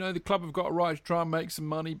 "Oh, well, you know, the club have got a right to try and make some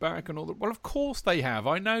money back and all that." Well, of course they have.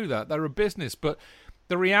 I know that they're a business, but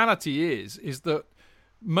the reality is that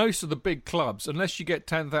most of the big clubs, unless you get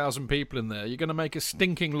 10,000 people in there, you're going to make a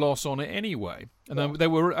stinking loss on it anyway. And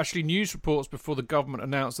there were actually news reports before the government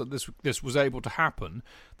announced that this was able to happen,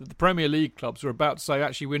 that the Premier League clubs were about to say,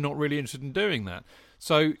 actually, we're not really interested in doing that.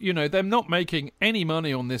 So, you know, they're not making any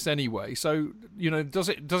money on this anyway. So, you know, does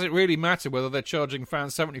it really matter whether they're charging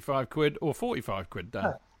fans 75 quid or 45 quid,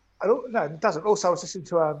 Dan? No, it doesn't. Also, I was listening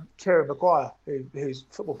to Kieran Maguire, who's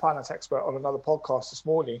football finance expert, on another podcast this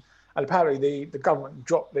morning. And apparently the government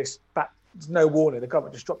dropped this back. There's no warning. The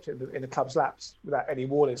government just dropped it in the club's laps without any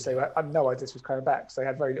warning. So they had no idea this was coming back. So they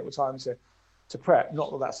had very little time to prep.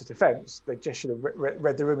 Not that that's a defence. They just should have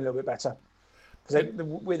read the room a little bit better. Because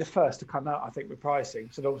we're the first to come out, I think, with pricing.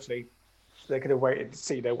 So obviously they could have waited to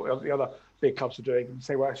see what the other big clubs are doing and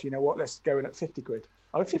say, well, actually, you know what? Let's go in at 50 quid.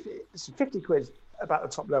 I mean, 50 quid is about the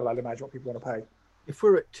top level, I'd imagine, what people want to pay. If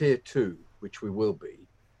we're at tier 2, which we will be,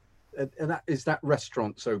 and is that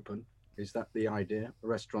restaurants open? Is that the idea?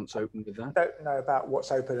 Restaurants open with that? I don't know about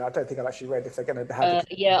what's open. I don't think I've actually read if they're going to have.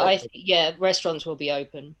 Restaurants will be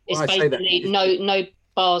open. It's well, basically no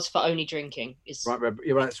bars for only drinking. Is right.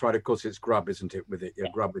 That's right. Of course, it's grub, isn't it? With it,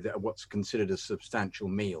 grub with it. What's considered a substantial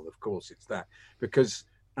meal. Of course, it's that because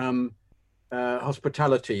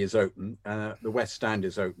hospitality is open. The West Stand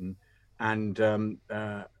is open, and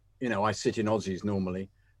I sit in Aussies normally,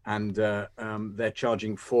 and they're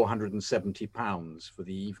charging £470 for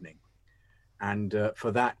the evening, and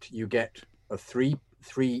for that you get a three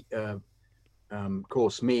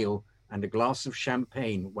course meal and a glass of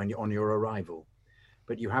champagne when you're on your arrival,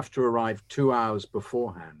 but you have to arrive 2 hours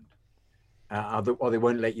beforehand, or they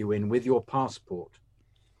won't let you in with your passport,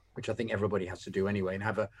 which I think everybody has to do anyway, and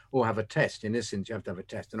have a test. In this instance, you have to have a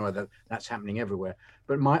test. I know that's happening everywhere.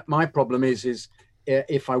 But my problem is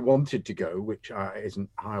if I wanted to go, which isn't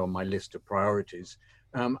high on my list of priorities,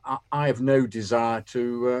 I have no desire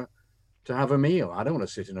to have a meal. I don't want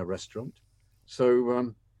to sit in a restaurant.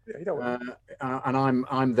 So, and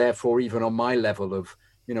I'm therefore, even on my level of,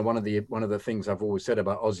 one of the things I've always said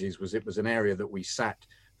about Aussies was it was an area that we sat,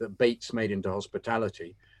 that Bates made into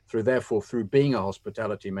hospitality. Through being a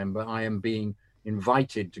hospitality member, I am being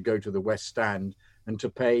invited to go to the West Stand and to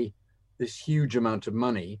pay this huge amount of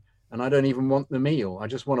money. And I don't even want the meal. I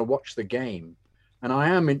just want to watch the game. And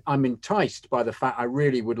I'm enticed by the fact I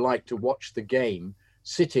really would like to watch the game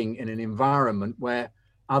sitting in an environment where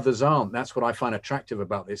others aren't. That's what I find attractive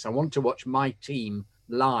about this. I want to watch my team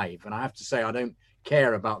live. And I have to say, I don't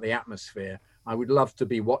care about the atmosphere. I would love to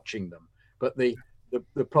be watching them. But the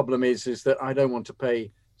problem is that I don't want to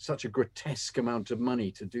pay such a grotesque amount of money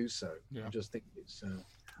to do so. Yeah. I just think it's...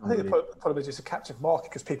 I think the problem is it's a captive market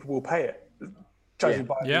because people will pay it. Judging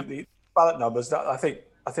by the ballot numbers, that I think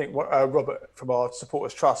what Robert from our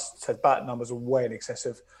Supporters Trust said, ballot numbers are way in excess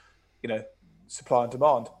of, supply and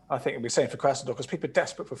demand. I think it'll be the same for Krasnodar because people are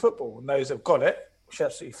desperate for football, and those who've got it, which is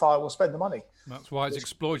absolutely fine, will spend the money. That's why it's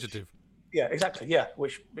exploitative. Yeah, exactly. Yeah,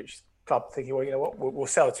 which club thinking, well, you know what, we'll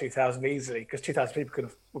sell 2,000 easily because 2,000 people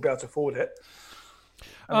will be able to afford it.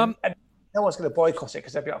 And no one's going to boycott it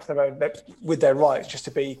because they'll be up for their own with their rights just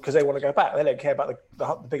to be because they want to go back. They don't care about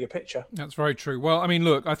the bigger picture. That's very true. Well, I mean,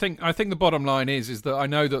 look, I think the bottom line is that I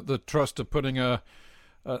know that the trust are putting a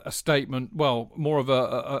statement, well, more of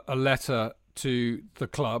a letter to the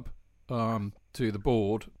club, to the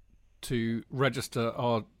board, to register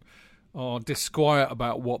our disquiet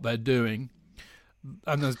about what they're doing.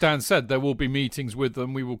 And as Dan said, there will be meetings with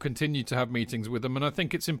them. We will continue to have meetings with them, and I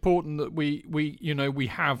think it's important that we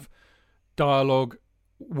have dialogue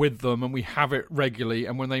with them, and we have it regularly.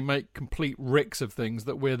 And when they make complete ricks of things,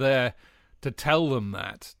 that we're there to tell them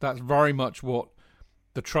that. That's very much what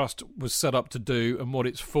the trust was set up to do, and what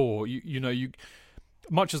it's for. You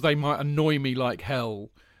much as they might annoy me like hell,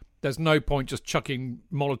 there's no point just chucking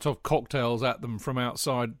Molotov cocktails at them from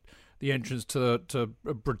outside the entrance to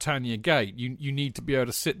Britannia Gate. You need to be able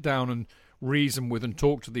to sit down and reason with and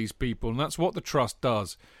talk to these people, and that's what the trust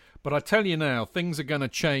does. But I tell you now, things are going to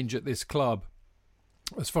change at this club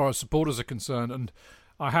as far as supporters are concerned, and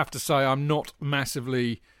I have to say I'm not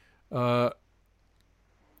massively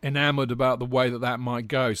enamoured about the way that might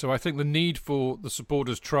go. So I think the need for the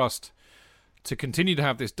supporters trust to continue to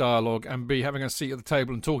have this dialogue and be having a seat at the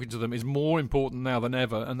table and talking to them is more important now than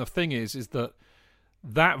ever. And the thing is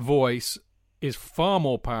that voice is far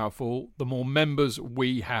more powerful the more members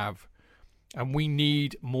we have. And we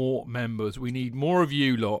need more members. We need more of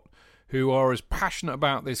you lot who are as passionate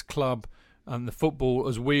about this club and the football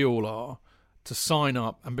as we all are to sign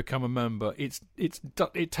up and become a member.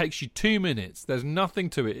 It takes you 2 minutes. There's nothing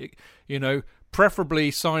to it.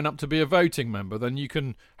 Preferably sign up to be a voting member. Then you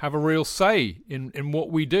can have a real say in what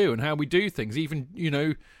we do and how we do things. Even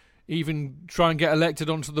try and get elected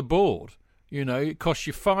onto the board. It costs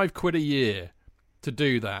you £5 a year to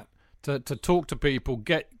do that. To talk to people,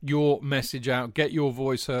 get your message out, get your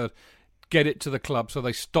voice heard, get it to the club so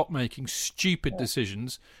they stop making stupid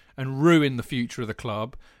decisions and ruin the future of the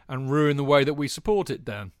club and ruin the way that we support it,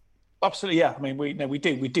 Dan. Absolutely, yeah. I mean, we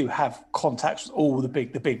do have contacts with all the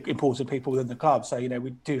big important people within the club. So we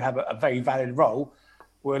do have a very valid role.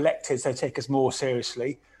 We're elected, so take us more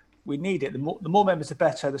seriously. We need it. The more members, the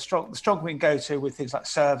better. The stronger we can go to with things like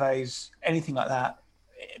surveys, anything like that.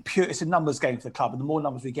 It's a numbers game for the club, and the more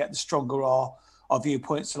numbers we get, the stronger our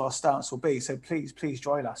viewpoints and our stance will be. So please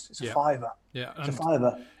join us. It's a £5. Yeah, it's a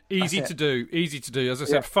 £5. Easy to do. As I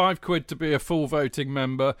said, £5 to be a full voting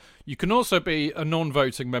member. You can also be a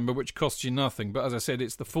non-voting member, which costs you nothing. But as I said,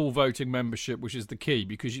 it's the full voting membership which is the key,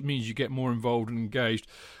 because it means you get more involved and engaged.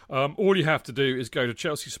 All you have to do is go to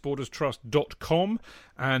chelseasupporterstrust.com,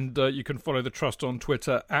 and you can follow the trust on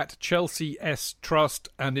Twitter at ChelseaSTrust,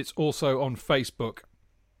 and it's also on Facebook.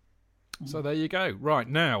 So there you go. Right,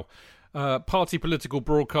 now, party political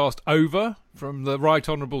broadcast over from the Right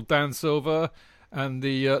Honourable Dan Silver and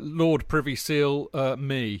the Lord Privy Seal,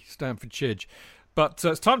 me, Stanford Chidge. But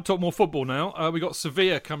it's time to talk more football now. We got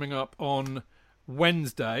Sevilla coming up on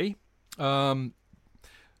Wednesday,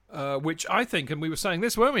 which I think, and we were saying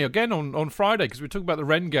this, weren't we, again on Friday, because we were talking about the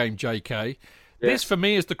Rennes game, JK. Yes. This, for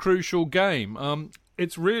me, is the crucial game.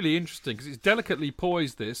 It's really interesting because it's delicately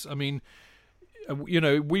poised, this. I mean,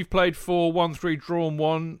 we've played 4, 1-3, drawn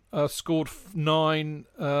 1, scored 9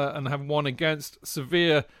 and have 1 against.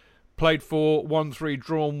 Sevilla played 4, 1-3,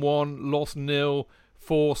 drawn 1, lost 0,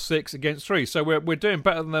 4-6 against 3. So we're doing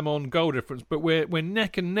better than them on goal difference, but we're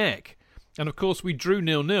neck and neck. And of course we drew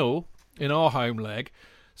 0-0 in our home leg.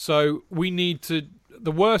 So we need to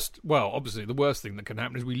obviously the worst thing that can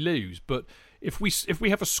happen is we lose, but if we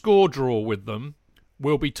have a score draw with them,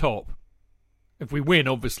 we'll be top. If we win,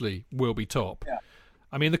 obviously, we'll be top. Yeah.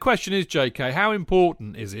 I mean, the question is, JK, how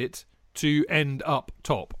important is it to end up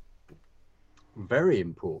top? Very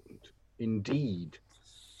important, indeed.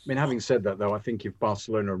 I mean, having said that, though, I think if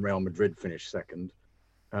Barcelona and Real Madrid finish second,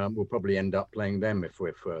 we'll probably end up playing them if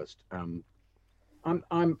we're first. I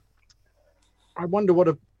wonder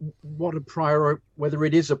whether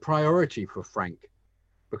it is a priority for Frank,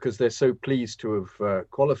 because they're so pleased to have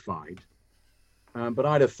qualified. But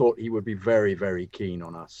I'd have thought he would be very, very keen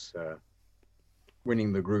on us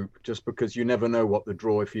winning the group, just because you never know what the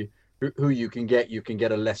draw. Who you can get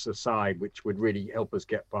a lesser side, which would really help us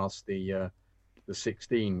get past the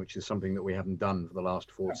 16, which is something that we haven't done for the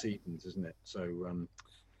last 4 seasons, isn't it? So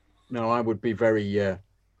no, I would be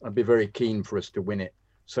I'd be very keen for us to win it.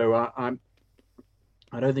 So I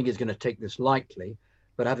don't think he's going to take this lightly.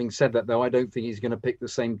 But having said that, though, I don't think he's going to pick the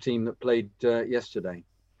same team that played yesterday.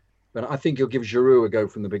 But I think he'll give Giroud a go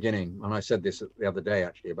from the beginning. And I said this the other day,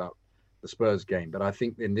 actually, about the Spurs game. But I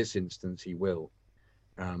think in this instance, he will.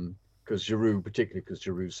 Because particularly because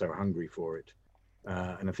Giroud's so hungry for it.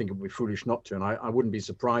 And I think it would be foolish not to. And I wouldn't be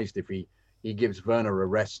surprised if he gives Werner a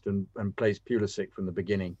rest and plays Pulisic from the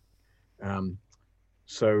beginning.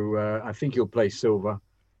 So I think he'll play Silva.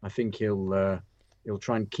 I think he'll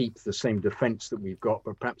try and keep the same defence that we've got,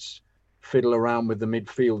 but perhaps fiddle around with the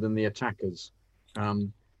midfield and the attackers.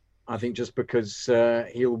 I think just because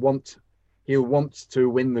he'll want to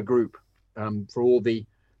win the group for all the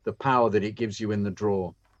power that it gives you in the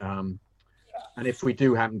draw. And if we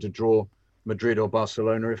do happen to draw Madrid or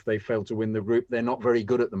Barcelona, if they fail to win the group, they're not very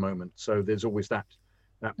good at the moment. So there's always that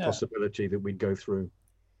possibility that we'd go through.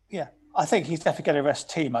 Yeah, I think he's definitely going to rest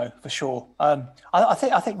Timo for sure. I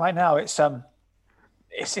think right now it's a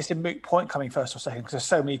moot point coming first or second because there's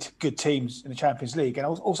so many good teams in the Champions League, and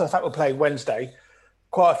also the fact we're playing Wednesday.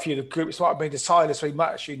 Quite a few of the groups might have been decided, so he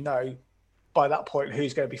might actually know by that point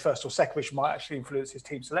who's going to be first or second, which might actually influence his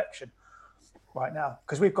team selection right now.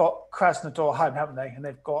 Because we've got Krasnodar home, haven't they? And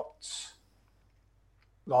they've got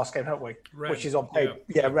last game, haven't we? Red. Which is on paper.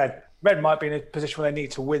 Yeah, Red. Red might be in a position where they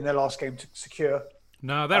need to win their last game to secure.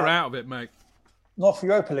 No, they're out of it, mate. Not for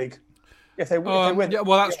Europa League. If they win. Yeah,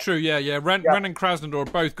 well, that's true. Yeah. Ren and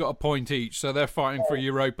Krasnodar both got a point each, so they're fighting for a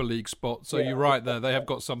Europa League spot. So you're right there; they have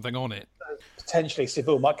got something on it. Potentially,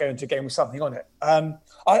 Seville might go into a game with something on it.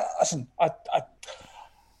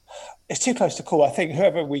 It's too close to call. I think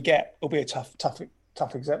whoever we get will be a tough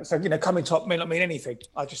exam. So coming top may not mean anything.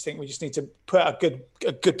 I just think we just need to put out a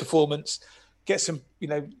good performance, get some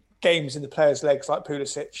games in the players' legs like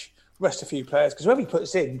Pulisic, rest a few players because whoever he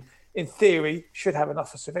puts in theory, should have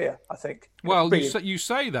enough for Sevilla, I think. Well, you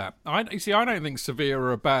say that. I don't think Sevilla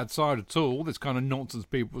are a bad side at all. All this kind of nonsense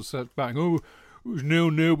people say about, it was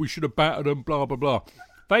 0-0, we should have battered them, blah, blah, blah.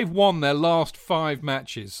 They've won their last 5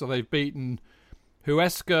 matches, so they've beaten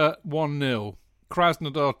Huesca 1-0,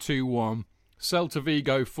 Krasnodar 2-1, Celta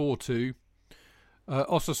Vigo 4-2,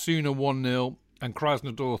 Osasuna 1-0, and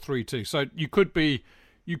Krasnodar 3-2. So you could be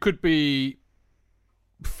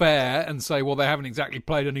fair and say, well, they haven't exactly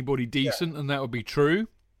played anybody decent, and that would be true.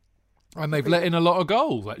 And they've let in a lot of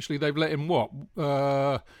goals, actually. They've let in what?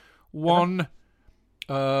 1,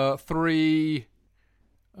 3,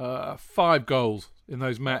 5 goals in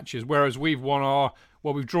those matches, whereas we've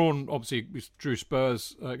we've drawn, obviously, we drew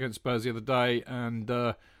Spurs against Spurs the other day, and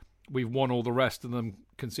we've won all the rest of them,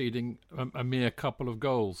 conceding a mere couple of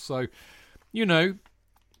goals. So, they're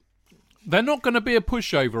not going to be a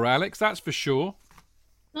pushover, Alex, that's for sure.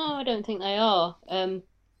 No, I don't think they are.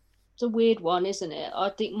 It's a weird one, isn't it? I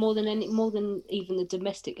think more than even the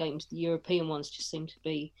domestic games, the European ones just seem to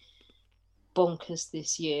be bonkers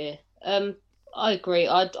this year. I agree.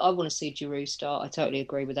 I want to see Giroud start. I totally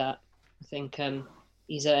agree with that. I think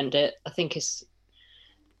he's earned it. I think it's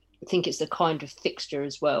the kind of fixture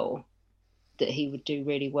as well that he would do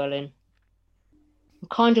really well in.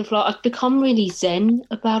 kind of like, I've become really zen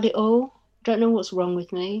about it all. Don't know what's wrong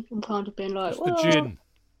with me. I'm kind of being like, It's the gin.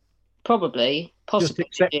 Probably, Just possibly.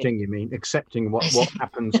 accepting, you mean? Accepting what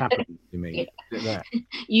happens, you mean? Yeah. Is it that?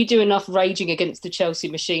 You do enough raging against the Chelsea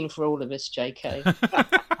machine for all of us, JK.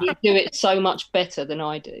 You do it so much better than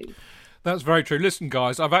I do. That's very true. Listen,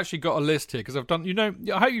 guys, I've actually got a list here because I've done,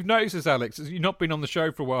 I hope you've noticed this, Alex. You've not been on the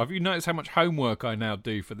show for a while. Have you noticed how much homework I now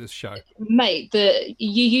do for this show? Mate,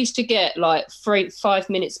 you used to get like 5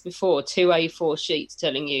 minutes before 2 A4 sheets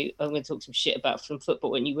telling you, I'm going to talk some shit about some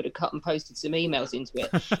football, and you would have cut and posted some emails into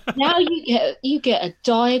it. Now you get a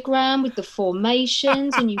diagram with the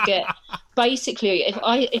formations, and you get basically,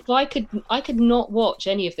 if I could not watch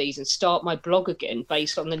any of these and start my blog again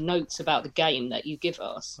based on the notes about the game that you give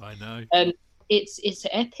us. I know. It's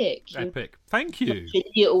epic. Epic. Thank you.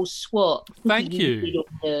 Little swat. Thank you. Little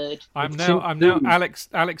nerd. I'm now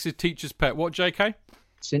Alex's teacher's pet. What, JK?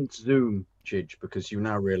 Since Zoom, Chidge, because you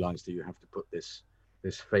now realise that you have to put this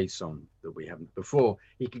face on that we haven't before.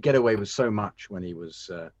 He could get away with so much when he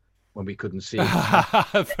was when we couldn't see him.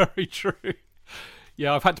 Very true.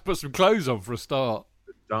 Yeah, I've had to put some clothes on for a start.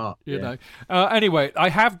 You know. Anyway, I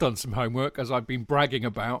have done some homework, as I've been bragging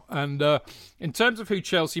about, and in terms of who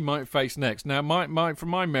Chelsea might face next. Now, from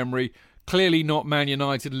my memory, clearly not Man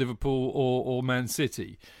United, Liverpool, or Man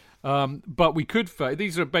City, but we could face.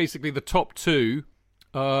 These are basically the top two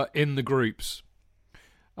in the groups,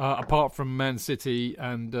 apart from Man City,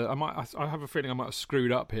 and I have a feeling I might have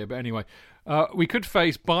screwed up here, but anyway, we could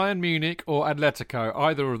face Bayern Munich or Atletico.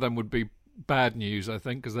 Either of them would be bad news, I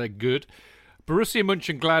think, because they're good. Borussia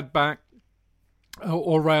Mönchengladbach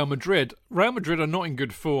or Real Madrid. Real Madrid are not in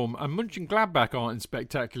good form, and Mönchengladbach aren't in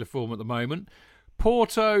spectacular form at the moment.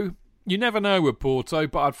 Porto, you never know with Porto,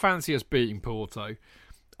 but I'd fancy us beating Porto.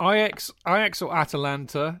 Ajax or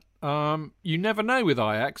Atalanta, you never know with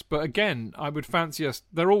Ajax, but again, I would fancy us.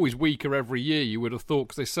 They're always weaker every year, you would have thought,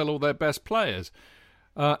 because they sell all their best players.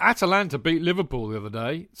 Atalanta beat Liverpool the other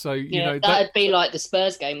day, so that'd be like the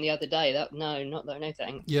Spurs game the other day. No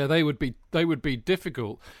thanks. Yeah, they would be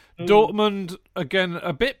difficult. Dortmund again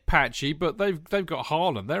a bit patchy, but they've got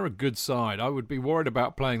Haaland. They're a good side. I would be worried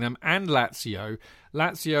about playing them. And Lazio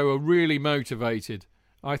are really motivated.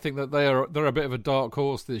 I think that they're a bit of a dark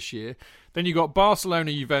horse this year. Then you got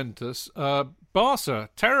Barcelona, Juventus. Barca,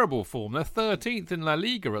 terrible form. They're 13th in La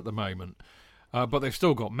Liga at the moment. But they've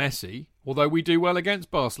still got Messi, although we do well against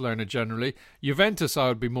Barcelona generally. Juventus I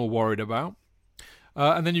would be more worried about.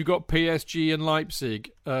 And then you've got PSG and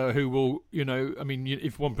Leipzig, who will,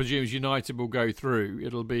 if one presumes United will go through,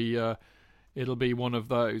 it'll be one of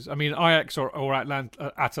those. I mean, Ajax or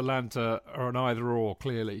Atalanta are an either-or,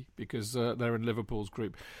 clearly, because they're in Liverpool's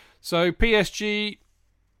group. So PSG,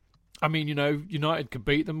 United could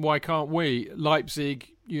beat them. Why can't we? Leipzig,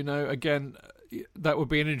 again, that would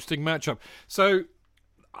be an interesting matchup. So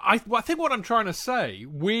I think what I'm trying to say,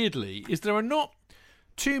 weirdly, is there are not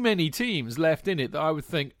too many teams left in it that I would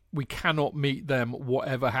think we cannot meet them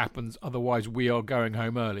whatever happens, otherwise we are going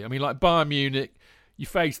home early. I mean, like Bayern Munich, you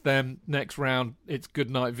face them next round, it's good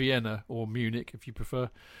night Vienna, or Munich if you prefer.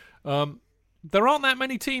 There aren't that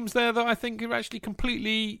many teams there that I think are actually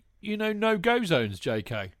completely, no-go zones,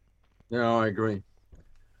 JK. Yeah, I agree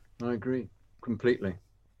completely.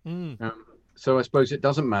 So I suppose it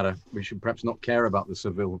doesn't matter. We should perhaps not care about the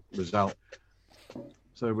Seville result.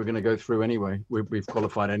 So we're going to go through anyway. We've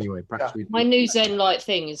qualified anyway. Perhaps my new Zen-like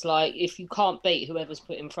thing is like, if you can't beat whoever's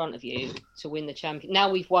put in front of you to win the champion. Now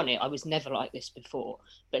we've won it. I was never like this before,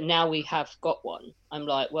 but now we have got one. I'm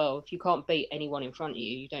like, well, if you can't beat anyone in front of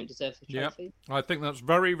you, you don't deserve the trophy. Yeah, I think that's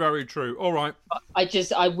very, very true. All right.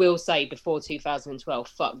 I will say before 2012,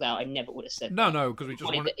 fuck that. I never would have said that. No, because we just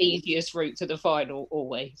wanted the easiest route to the final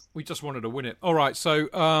always. We just wanted to win it. All right.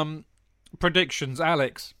 So predictions,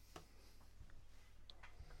 Alex.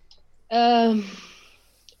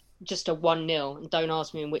 Just a 1-0, and don't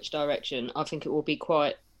ask me in which direction. I think it will be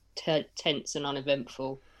quite tense and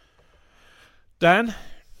uneventful. Dan?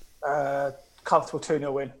 Comfortable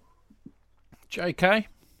 2-0 win. JK?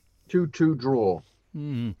 2-2 draw.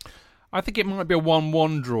 I think it might be a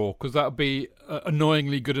 1-1 draw, because that would be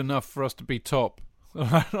annoyingly good enough for us to be top.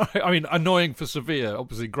 I mean, annoying for Sevilla,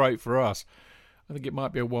 obviously great for us. I think it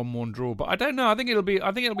might be a 1-1 draw, but I don't know. I think it'll be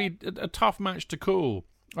a tough match to call.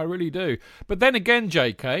 I really do. But then again,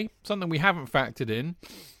 JK, something we haven't factored in,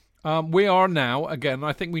 we are now, again,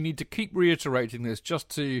 I think we need to keep reiterating this just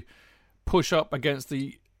to push up against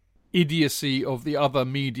the idiocy of the other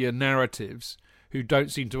media narratives who don't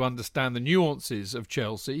seem to understand the nuances of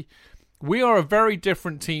Chelsea. We are a very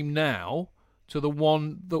different team now to the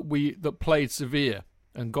one that played Sevilla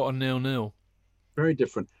and got a 0-0. Very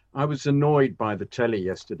different. I was annoyed by the telly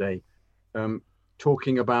yesterday,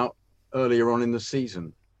 talking about earlier on in the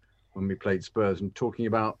season when we played Spurs and talking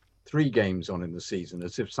about 3 games on in the season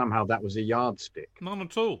as if somehow that was a yardstick. None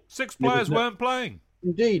at all. 6 players weren't playing.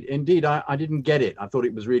 Indeed. I didn't get it. I thought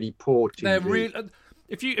it was really poor TV. They're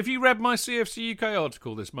if you read my CFC UK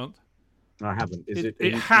article this month, I haven't.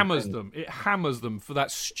 It hammers them. It hammers them for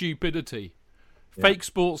that stupidity. Yeah. Fake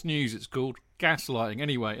sports news. It's called gaslighting.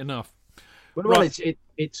 Anyway, enough. Well,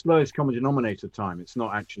 it's lowest common denominator time. It's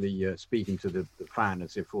not actually speaking to the fan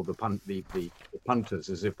as if, or the punters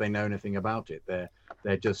as if they know anything about it.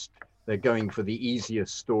 They're going for the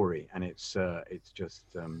easiest story, and it's just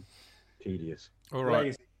tedious. All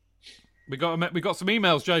right, we got some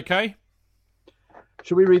emails, JK.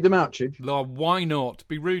 Should we read them out, Chidge? Why not?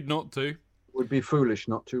 Be rude not to. Would be foolish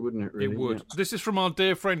not to, wouldn't it? Really, it would. Yeah. This is from our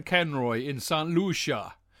dear friend Kenroy in St.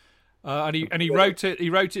 Lucia. And he wrote it. He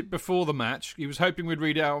wrote it before the match. He was hoping we'd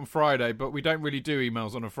read it out on Friday, but we don't really do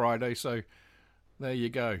emails on a Friday, so there you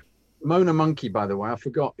go. Mona Monkey, by the way, I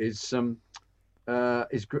forgot is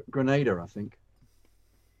Grenada, I think.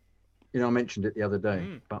 I mentioned it the other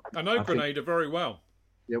day. But I know Grenada very well.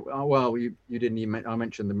 Yeah, well, you didn't even. I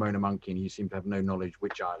mentioned the Mona Monkey, and you seem to have no knowledge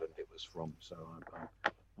which island it was from. So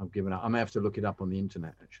I've given up. I may have to look it up on the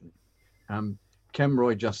internet actually.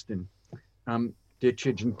 Kemroy Justin. Dear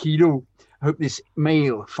Chidge and Kido, hope this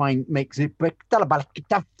mail makes it.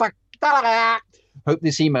 Hope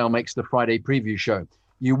this email makes the Friday preview show.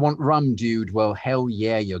 You want rum, dude? Well, hell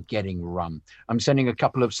yeah, you're getting rum. I'm sending a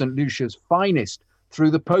couple of St. Lucia's finest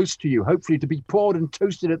through the post to you, hopefully to be poured and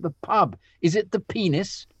toasted at the pub. Is it the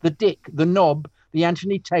penis, the dick, the knob, the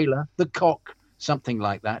Anthony Taylor, the cock? Something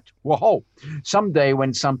like that. Whoa. Someday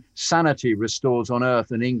when some sanity restores on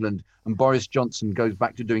earth in England and Boris Johnson goes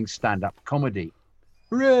back to doing stand-up comedy.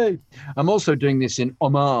 Hooray! I'm also doing this in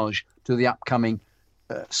homage to the upcoming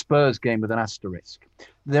Spurs game with an asterisk.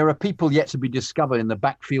 There are people yet to be discovered in the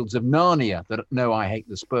backfields of Narnia that know I hate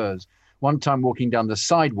the Spurs. One time walking down the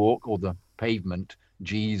sidewalk or the pavement,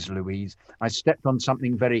 geez Louise, I stepped on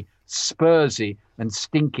something very Spursy and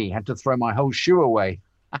stinky, had to throw my whole shoe away.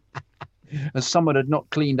 As someone had not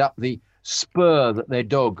cleaned up the spur that their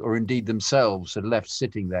dog, or indeed themselves, had left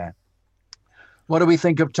sitting there. What do we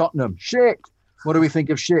think of Tottenham? Shit! What do we think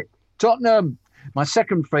of shit? Tottenham! My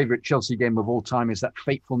second favourite Chelsea game of all time is that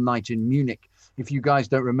fateful night in Munich. If you guys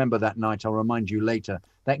don't remember that night, I'll remind you later.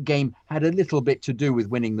 That game had a little bit to do with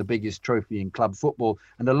winning the biggest trophy in club football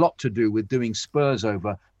and a lot to do with doing Spurs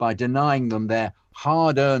over by denying them their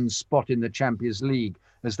hard-earned spot in the Champions League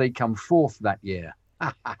as they come fourth that year.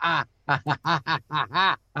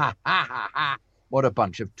 What a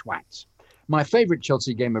bunch of twats. My favourite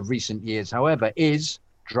Chelsea game of recent years, however, is,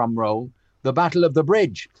 drumroll, the Battle of the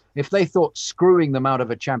Bridge. If they thought screwing them out of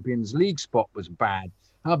a Champions League spot was bad,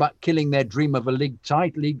 how about killing their dream of a league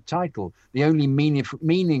title, the only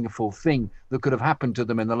meaningful thing that could have happened to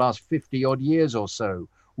them in the last 50-odd years or so?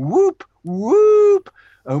 Whoop, whoop!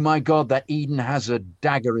 Oh my God, that Eden Hazard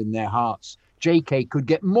dagger in their hearts. JK could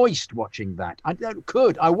get moist watching that. I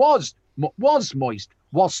was moist.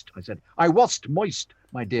 I was moist,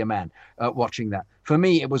 my dear man, watching that. For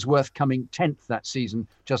me, it was worth coming 10th that season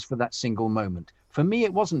just for that single moment. For me,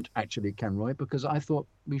 it wasn't actually, Kenroy, because I thought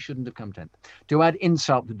we shouldn't have come 10th. To add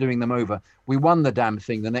insult to doing them over, we won the damn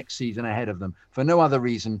thing the next season ahead of them for no other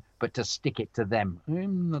reason but to stick it to them.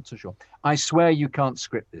 I'm not so sure. I swear you can't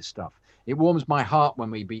script this stuff. It warms my heart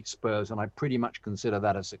when we beat Spurs, and I pretty much consider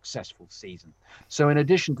that a successful season. So in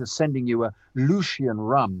addition to sending you a Lucian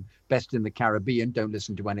rum, best in the Caribbean, don't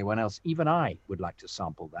listen to anyone else, even I would like to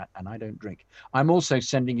sample that, and I don't drink. I'm also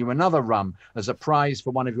sending you another rum as a prize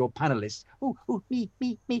for one of your panellists, me,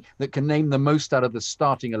 that can name the most out of the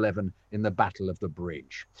starting 11 in the Battle of the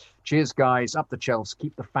Bridge. Cheers, guys. Up the Chelsea.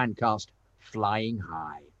 Keep the fancast flying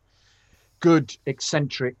high. Good,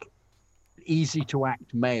 eccentric, easy to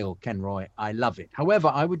act male, Kenroy. I love it. However,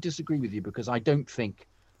 I would disagree with you because I don't think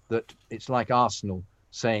that it's like Arsenal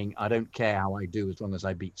saying, I don't care how I do as long as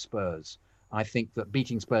I beat Spurs. I think that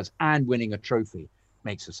beating Spurs and winning a trophy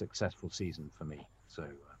makes a successful season for me. So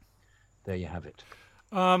there you have it.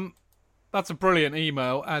 That's a brilliant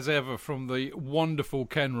email, as ever, from the wonderful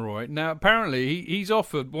Kenroy. Now, apparently, he's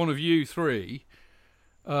offered one of you three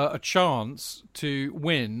a chance to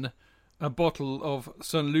win a bottle of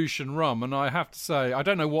St. Lucian rum, and I have to say, I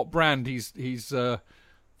don't know what brand he's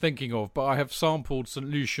thinking of, but I have sampled St.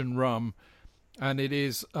 Lucian rum, and it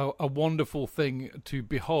is a wonderful thing to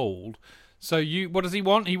behold. So, what does he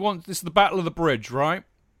want? He wants this is the Battle of the Bridge, right?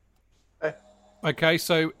 Okay,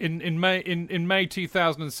 so in May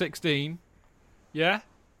 2016, yeah,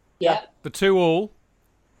 yeah, the 2-2,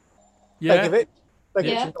 yeah, think of it.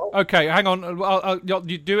 Begovic in goal. Okay, hang on.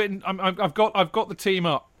 You do it. I've got the team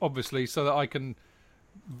up, obviously, so that I can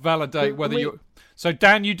validate whether you. So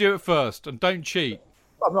Dan, you do it first, and don't cheat.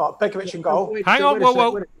 I'm not. Begovic in goal. Hang on.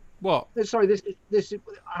 Whoa. What? Sorry, this.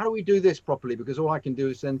 How do we do this properly? Because all I can do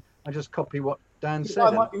is then I just copy what Dan said.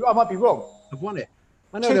 I might be wrong. I've won it.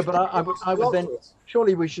 I know that, but I would then.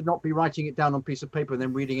 Surely we should not be writing it down on a piece of paper and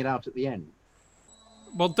then reading it out at the end.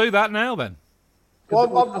 Well, do that now then.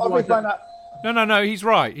 Well, I'll be playing that. No. He's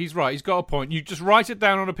right. He's got a point. You just write it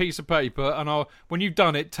down on a piece of paper, and when you've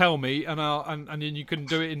done it, tell me, and then you can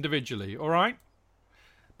do it individually. All right?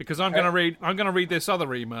 Because I'm going to read this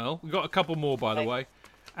other email. We've got a couple more, by the way,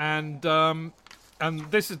 and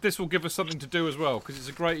this will give us something to do as well, because it's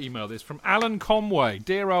a great email. This from Alan Conway,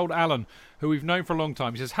 dear old Alan, who we've known for a long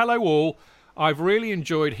time. He says, "Hello all. I've really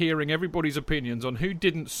enjoyed hearing everybody's opinions on who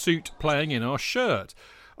didn't suit playing in our shirt.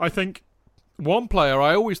 I think one player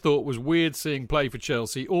I always thought was weird seeing play for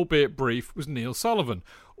Chelsea, albeit brief, was Neil Sullivan.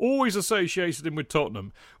 Always associated him with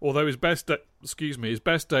Tottenham, although his best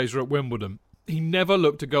days were at Wimbledon. He never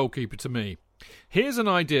looked a goalkeeper to me. Here's an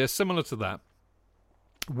idea similar to that.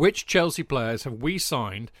 Which Chelsea players have we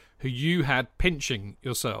signed who you had pinching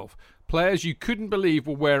yourself? Players you couldn't believe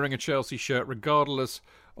were wearing a Chelsea shirt regardless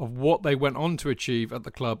of what they went on to achieve at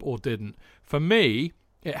the club or didn't. For me,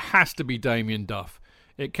 it has to be Damien Duff.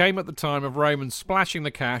 It came at the time of Raymond splashing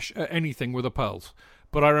the cash at anything with a pulse.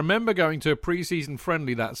 But I remember going to a pre-season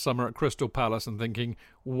friendly that summer at Crystal Palace and thinking,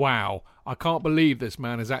 wow, I can't believe this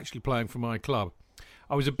man is actually playing for my club.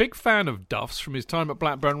 I was a big fan of Duff's from his time at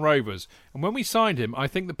Blackburn Rovers, and when we signed him, I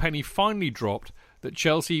think the penny finally dropped that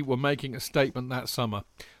Chelsea were making a statement that summer.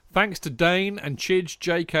 Thanks to Dane and Chidge,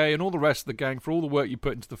 JK and all the rest of the gang for all the work you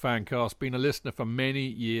put into the Fancast. Been a listener for many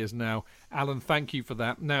years now. Alan, thank you for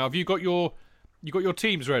that. Now, have you got your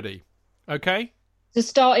teams ready? Okay? The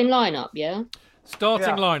starting lineup, yeah?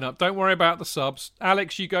 Starting lineup. Don't worry about the subs.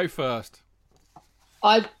 Alex, you go first.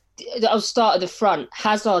 I'll start at the front.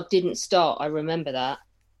 Hazard didn't start. I remember that.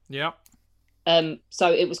 Yeah.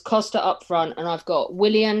 So it was Costa up front, and I've got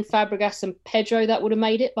Willian, Fabregas, and Pedro that would have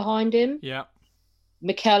made it behind him. Yeah.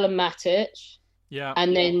 Mikel and Matic. Yeah.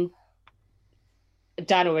 And then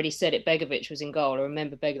Dan already said it. Begovic was in goal. I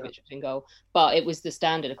remember Begovic was in goal, but it was the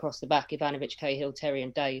standard across the back: Ivanovic, Cahill, Terry,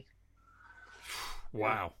 and Dave.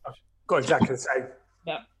 Wow. Got exactly the same.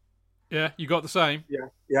 Yeah. Yeah, you got the same.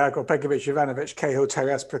 Yeah. I got Begovic, Ivanovic, Cahill,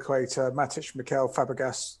 Terry, Aspilicueta, Matic, Mikel,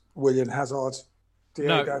 Fabregas, Willian, Hazard,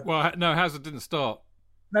 Diego. No, Hazard didn't start.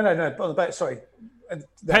 No. On the bench, sorry.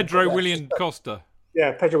 Pedro, Willian, Costa.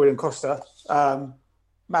 Yeah, Pedro, Willian, Costa.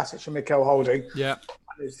 Matic and Mikel holding. Yeah.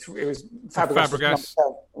 It was Fabregas.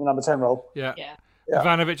 Number 10 role. Yeah.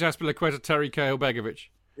 Ivanovic, Aspilicueta, Terry, Cahill, Begovic.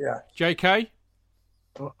 Yeah. JK?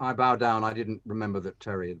 Well, I bow down. I didn't remember that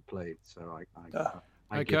Terry had played, so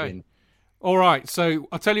I give in. All right, so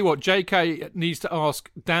I'll tell you what, JK needs to ask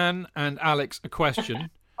Dan and Alex a question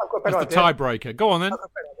as the tiebreaker. Go on then.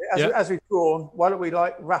 As we've drawn, why don't we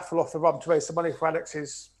raffle off the rum to raise some money for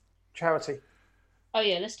Alex's charity? Oh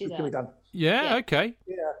yeah, let's do that. Can be done. Yeah, okay.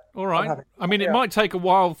 Yeah. All right. I mean, it might take a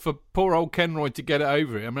while for poor old Kenroy to get it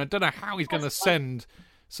over it. I mean, I don't know how he's going to send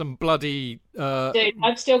some bloody... Dude,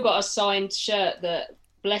 I've still got a signed shirt that,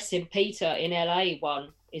 bless him, Peter in LA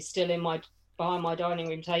won, is still behind my dining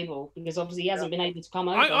room table, because obviously he hasn't been able to come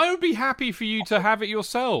over. I would be happy for you to have it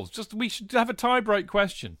yourselves. We should have a tie-break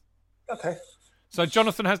question. Okay. So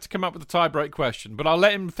Jonathan has to come up with a tie-break question, but I'll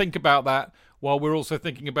let him think about that while we're also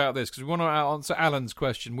thinking about this, because we want to answer Alan's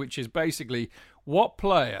question, which is basically, what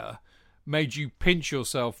player made you pinch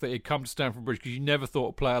yourself that he'd come to Stamford Bridge because you never thought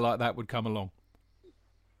a player like that would come along?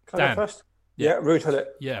 Can I go first? Yeah, Ruud Gullit.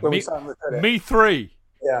 Yeah, me 3.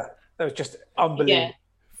 Yeah, that was just unbelievable.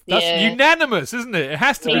 That's unanimous, isn't it? It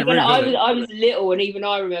has to be Ruud Gullit. I was little, and even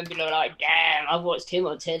I remember like, damn, I watched him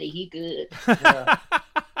on telly. He good. Yeah.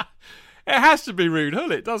 It has to be Ruud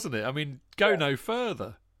Gullit, doesn't it? I mean, go no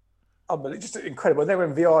further. Unbelievable, just incredible. And then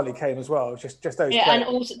when Vialli came as well, just those. Yeah,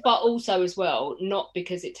 players. but also as well, not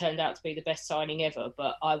because it turned out to be the best signing ever,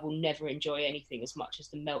 but I will never enjoy anything as much as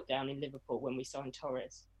the meltdown in Liverpool when we signed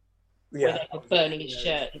Torres. Yeah, where they were burning his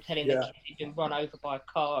shirt and telling the kid he'd been run over by a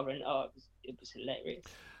car, and it was hilarious.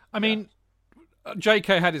 I mean,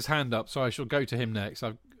 JK had his hand up, so I shall go to him next.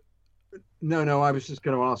 No, I was just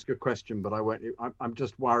going to ask a question, but I won't. I'm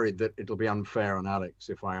just worried that it'll be unfair on Alex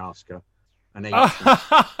if I ask her an 8.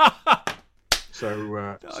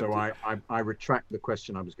 So I retract the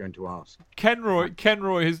question I was going to ask.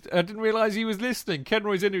 Kenroy has. I didn't realise he was listening.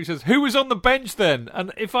 Kenroy's in here. He says, "Who was on the bench then?"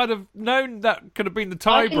 And if I'd have known that could have been the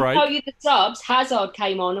tie break. I can tell you the subs. Hazard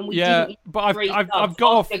came on, and we didn't. But I've got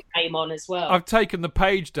off. Came on as well. I've taken the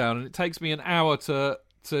page down, and it takes me an hour to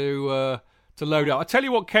load up. I tell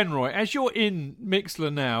you what, Kenroy, as you're in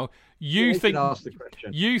Mixlr now. You think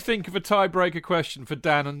of a tiebreaker question for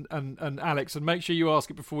Dan and Alex, and make sure you ask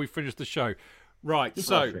it before we finish the show. Right,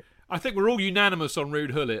 so I think we're all unanimous on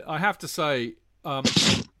Ruud Gullit. I have to say,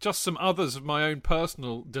 just some others of my own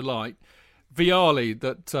personal delight. Vialli,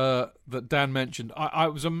 that Dan mentioned. I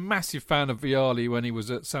was a massive fan of Vialli when he was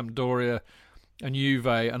at Sampdoria and Juve,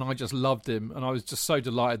 and I just loved him, and I was just so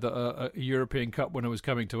delighted that a European Cup winner was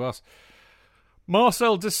coming to us.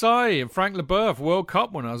 Marcel Desailly and Frank Leboeuf, World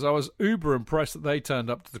Cup winners. I was uber impressed that they turned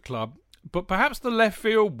up to the club. But perhaps the left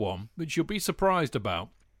field one, which you'll be surprised about,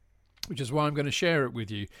 which is why I'm going to share it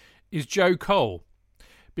with you, is Joe Cole.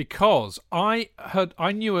 Because I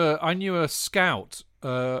knew a scout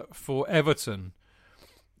for Everton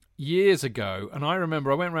years ago, and I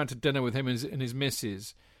remember I went round to dinner with him and his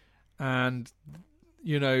missus, and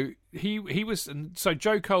you know, he was... And so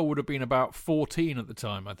Joe Cole would have been about 14 at the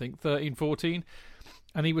time, I think, 13, 14.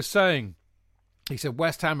 And he was saying, he said,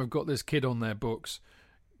 West Ham have got this kid on their books.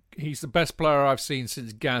 He's the best player I've seen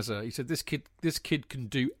since Gaza. He said, this kid can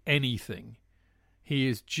do anything. He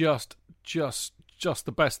is just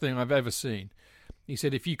the best thing I've ever seen. He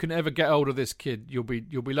said, if you can ever get hold of this kid, you'll be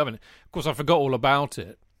loving it. Of course, I forgot all about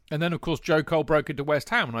it. And then, of course, Joe Cole broke into West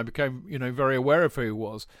Ham, and I became, very aware of who he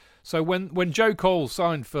was. So when Joe Cole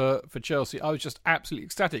signed for Chelsea, I was just absolutely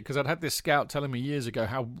ecstatic because I'd had this scout telling me years ago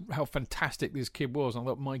how fantastic this kid was. And I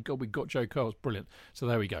thought, my God, we got Joe Cole. It's brilliant. So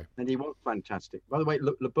there we go. And he was fantastic. By the way,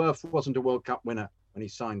 Leboeuf wasn't a World Cup winner when he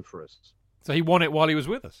signed for us. So he won it while he was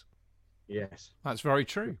with us? Yes. That's very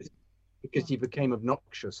true. Because he became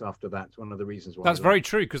obnoxious after that. It's one of the reasons why. That's very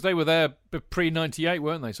true, because they were there pre-98,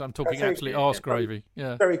 weren't they? So I'm talking absolutely arse gravy.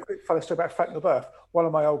 Yeah. Very quick funny story about Frank Leboeuf. One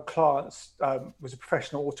of my old clients was a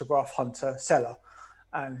professional autograph hunter, seller.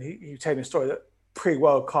 And he told me a story that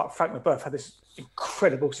pre-World Cup, Frank Leboeuf had this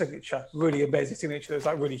incredible signature, really amazing signature that was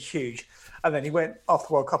like really huge. And then he went,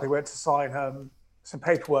 after World Cup, he went to sign some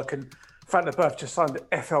paperwork, and Frank Leboeuf just signed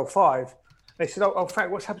FL5. And they said, oh,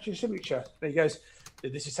 Frank, what's happened to your signature? And he goes,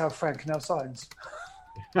 this is how Frank now signs.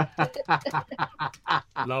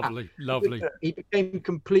 Lovely. He became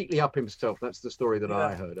completely up himself. That's the story that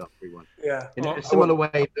I heard after he won. Yeah. In a similar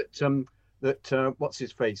way that what's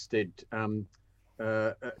his face did.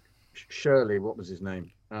 Shirley, what was his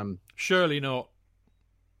name? Shirley not.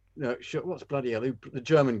 No, what's bloody hell? The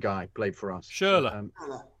German guy played for us. Schürrle.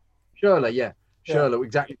 Schürrle, yeah. Schürrle,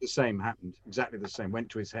 exactly the same happened. Exactly the same. Went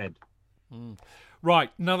to his head.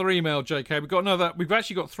 Right, another email, JK. We've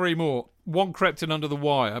actually got three more. One crept in under the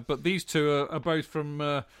wire, but these two are both from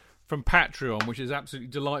Patreon, which is absolutely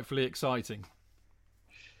delightfully exciting.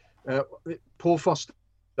 Paul Foster.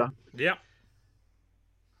 Yeah.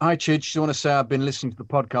 Hi, Chidge. Just want to say I've been listening to the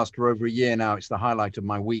podcast for over a year now. It's the highlight of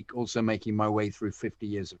my week, also making my way through 50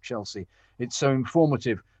 years of Chelsea. It's so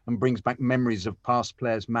informative and brings back memories of past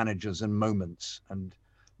players, managers and moments and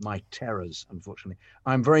my terrors, unfortunately.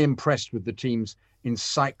 I'm very impressed with the team's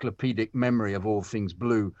encyclopedic memory of all things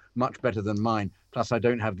blue, much better than mine. Plus, I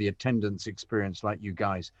don't have the attendance experience like you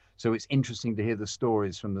guys. So it's interesting to hear the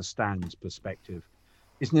stories from the stands perspective.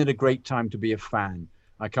 Isn't it a great time to be a fan?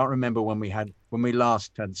 I can't remember when we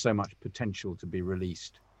last had so much potential to be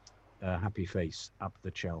released. Happy face up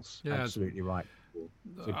the Chelsea. Yeah, absolutely right.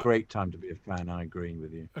 It's a great time to be a fan. I agree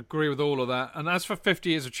with you. Agree with all of that. And as for 50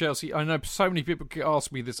 years of Chelsea, I know so many people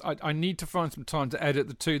ask me this. I need to find some time to edit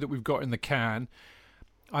the two that we've got in the can.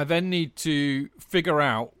 I then need to figure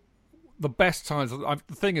out the best times. The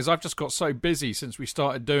thing is, I've just got so busy since we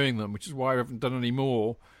started doing them, which is why I haven't done any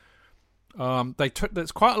more.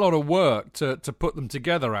 There's quite a lot of work to put them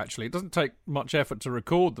together, actually. It doesn't take much effort to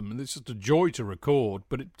record them, and it's just a joy to record,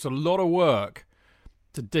 but it's a lot of work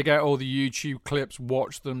to dig out all the YouTube clips,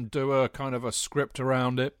 watch them, do a kind of a script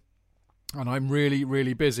around it. And I'm really,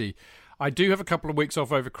 really busy. I do have a couple of weeks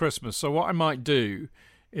off over Christmas, so what I might do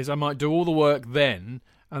is I might do all the work then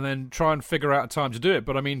and then try and figure out a time to do it.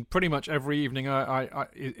 But I mean, pretty much every evening I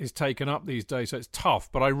is taken up these days, so it's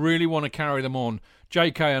tough. But I really want to carry them on.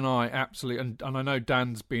 JK and I absolutely, and I know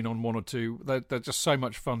Dan's been on one or two. They're just so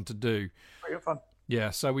much fun to do. Very fun.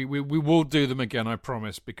 Yeah, so we will do them again, I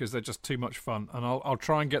promise, because they're just too much fun. And I'll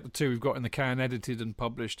try and get the two we've got in the can edited and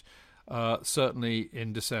published, certainly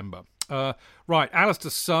in December. Right,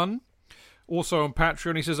 Alistair's son Also on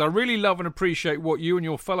Patreon, he says, I really love and appreciate what you and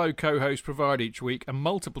your fellow co-hosts provide each week, and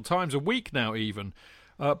multiple times a week now even.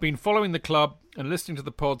 Been following the club and listening to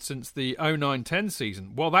the pod since the 09-10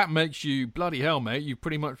 season. Well, that makes you bloody hell, mate. You've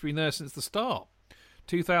pretty much been there since the start.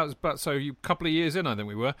 2000, but so you couple of years in, I think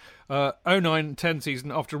we were. 09-10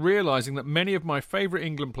 season, after realising that many of my favourite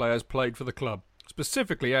England players played for the club,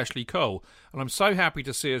 specifically Ashley Cole, and I'm so happy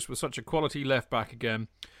to see us with such a quality left back again.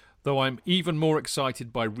 Though I'm even more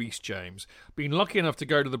excited by Reece James. Been lucky enough to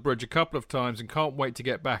go to the Bridge a couple of times and can't wait to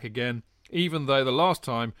get back again, even though the last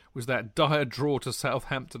time was that dire draw to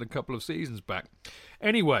Southampton a couple of seasons back.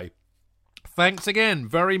 Anyway, thanks again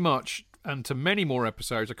very much, and to many more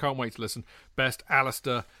episodes. I can't wait to listen. Best,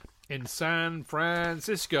 Alistair in San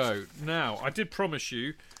Francisco. Now, I did promise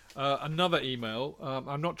you another email.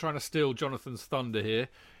 I'm not trying to steal Jonathan's thunder here.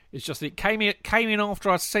 It's just that it came in after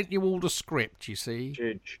I sent you all the script, you see.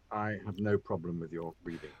 Chidge, I have no problem with your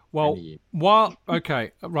reading. Well,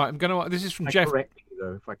 okay, right. I'm going to. This is from Jeff. Correct you,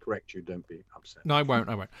 though. If I correct you, don't be upset. No, I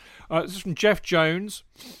won't. This is from Jeff Jones.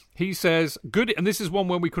 He says, "Good," and this is one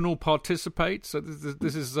where we can all participate. So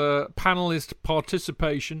this is panelist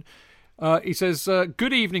participation. He says,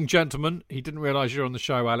 "Good evening, gentlemen." He didn't realise you're on the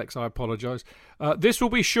show, Alex. I apologise. This will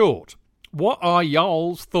be short. What are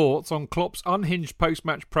y'all's thoughts on Klopp's unhinged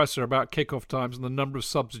post-match presser about kick-off times and the number of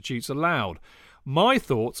substitutes allowed? My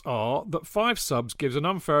thoughts are that 5 subs gives an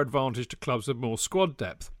unfair advantage to clubs with more squad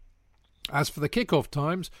depth. As for the kick-off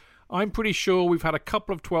times, I'm pretty sure we've had a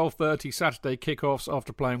couple of 12:30 Saturday kick-offs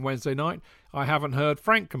after playing Wednesday night. I haven't heard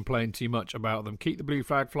Frank complain too much about them. Keep the blue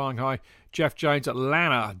flag flying high. Jeff Jones,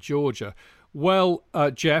 Atlanta, Georgia. Well,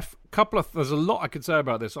 Jeff, there's a lot I could say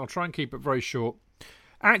about this. I'll try and keep it very short.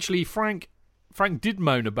 Actually, Frank did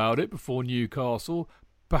moan about it before Newcastle,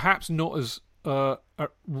 perhaps not as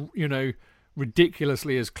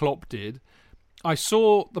ridiculously as Klopp did. I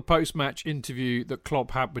saw the post-match interview that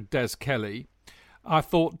Klopp had with Des Kelly. I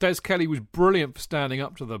thought Des Kelly was brilliant for standing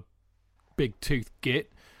up to the big tooth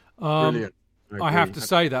git. Brilliant. I have to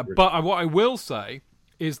say that. But what I will say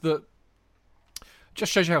is that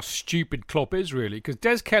just shows you how stupid Klopp is, really, because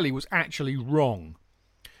Des Kelly was actually wrong.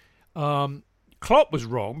 Klopp was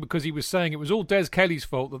wrong because he was saying it was all Des Kelly's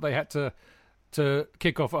fault that they had to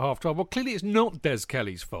kick off at half-time. Well, clearly it's not Des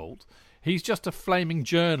Kelly's fault. He's just a flaming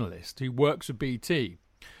journalist who works for BT.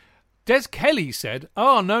 Des Kelly said,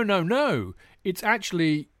 no. It's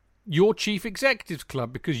actually your chief executives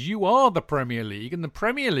club because you are the Premier League and the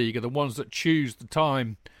Premier League are the ones that choose the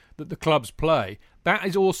time that the clubs play. That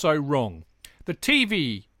is also wrong. The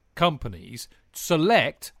TV companies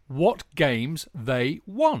select what games they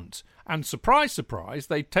want. And surprise, surprise,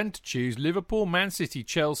 they tend to choose Liverpool, Man City,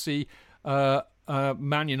 Chelsea,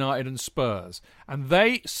 Man United and Spurs. And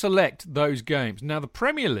they select those games. Now, the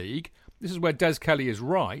Premier League, this is where Des Kelly is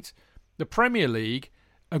right, the Premier League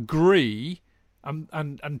agree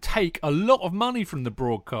and take a lot of money from the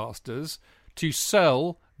broadcasters to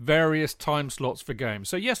sell various time slots for games.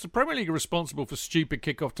 So, yes, the Premier League are responsible for stupid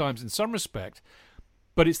kickoff times in some respect,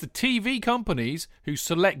 but it's the TV companies who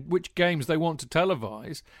select which games they want to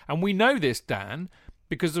televise. And we know this, Dan,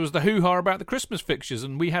 because there was the hoo-ha about the Christmas fixtures,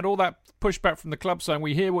 and we had all that pushback from the club saying,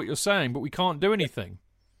 we hear what you're saying, but we can't do anything.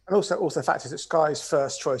 And also the fact is that Sky's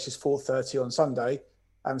first choice is 4:30 on Sunday,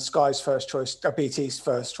 and Sky's first choice, BT's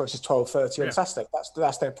first choice is 12:30 on Saturday.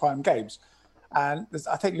 That's their prime games. And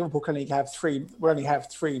I think Liverpool can only have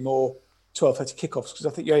three more 12:30 kickoffs, because I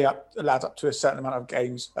think you're only allowed up to a certain amount of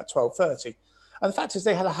games at 12:30. And the fact is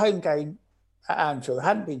they had a home game at Anfield. They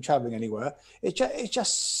hadn't been travelling anywhere. It's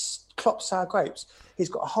just Klopp sour grapes. He's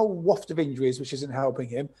got a whole waft of injuries, which isn't helping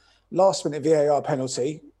him. Last minute VAR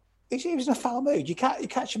penalty. He was in a foul mood. You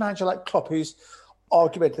catch a manager like Klopp, who's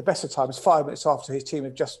arguably at the best of times 5 minutes after his team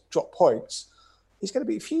have just dropped points. He's going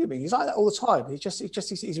to be fuming. He's like that all the time.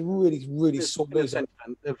 He's a really, really sore loser.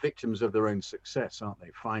 And they're victims of their own success, aren't they?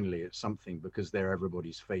 Finally, it's something because they're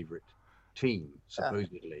everybody's favourite team,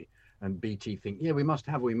 supposedly. And BT think, we must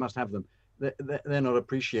have them. They're not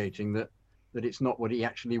appreciating that it's not what he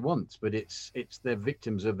actually wants, but it's they're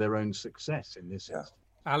victims of their own success in this instance.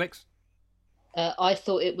 Alex? I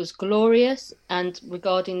thought it was glorious, and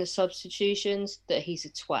regarding the substitutions, that he's a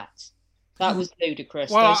twat. That was ludicrous.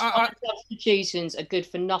 Well, Those substitutions are good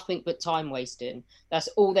for nothing but time wasting. That's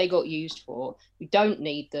all they got used for. We don't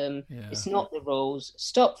need them. Yeah. It's not the rules.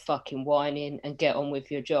 Stop fucking whining and get on with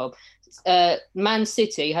your job. Man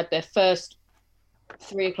City had their first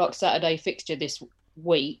 3:00 Saturday fixture this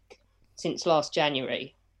week since last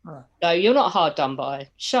January. So you're not hard done by.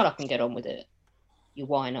 Shut up and get on with it, you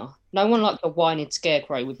whiner. No one likes a whining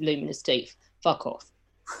scarecrow with luminous teeth. Fuck off.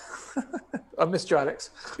 I missed you, Alex.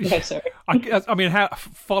 Yeah, sorry. I mean,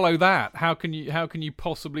 follow that? How can you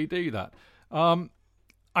possibly do that?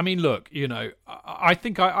 I mean, look, I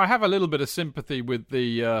think I have a little bit of sympathy with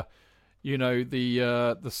the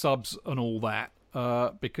subs and all that,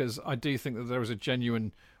 because I do think that there is a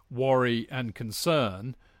genuine worry and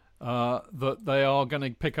concern that they are going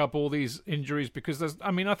to pick up all these injuries, because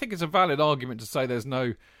I think it's a valid argument to say there's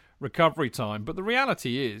no recovery time, but the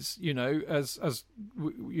reality is, as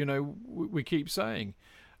we keep saying,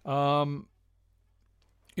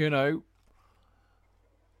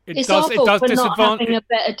 It's our fault for not having a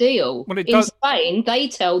better deal. Well, in Spain, they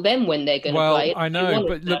tell them when they're going to play. I know,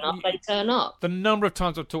 but look, they turn up. The number of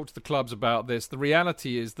times I've talked to the clubs about this, the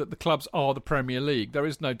reality is that the clubs are the Premier League. There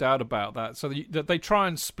is no doubt about that. So they try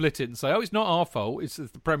and split it and say, it's not our fault, it's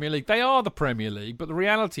the Premier League. They are the Premier League, but the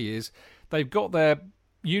reality is they've got their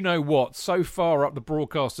you-know-what so far up the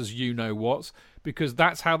broadcasters' you-know-whats, because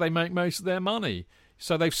that's how they make most of their money.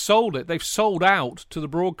 So they've sold it. They've sold out to the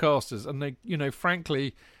broadcasters, and they,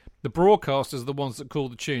 frankly, the broadcasters are the ones that call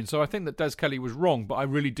the tune. So I think that Des Kelly was wrong, but I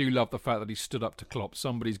really do love the fact that he stood up to Klopp.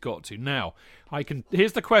 Somebody's got to. Now,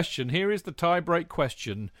 here's the question. Here is the tie-break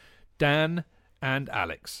question, Dan and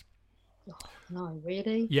Alex. Oh, no,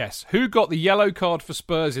 really? Yes. Who got the yellow card for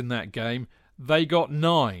Spurs in that game? They got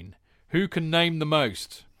 9. Who can name the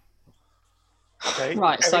most? Okay.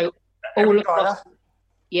 Right, so all across.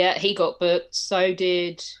 Yeah, he got booked. So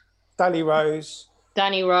did Danny Rose.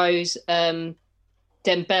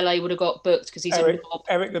 Dembele would have got booked because he's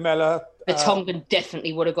Eric Lamela. Vertonghen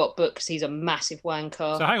definitely would have got booked because he's a massive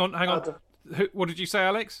wanker. So hang on. What did you say,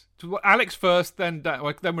 Alex? Alex first, then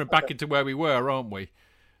we're back into where we were, aren't we?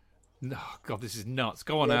 No, God, this is nuts.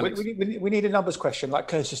 Go on, Alex. We need a numbers question like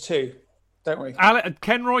Curtis 2, don't we?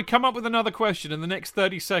 Kenroy, come up with another question in the next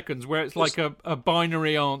 30 seconds where it's like a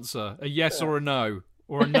binary answer, a yes or a no,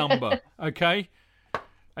 or a number, okay?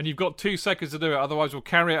 And you've got 2 seconds to do it, otherwise we'll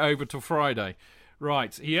carry it over till Friday.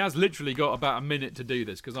 Right, he has literally got about a minute to do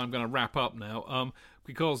this because I'm going to wrap up now.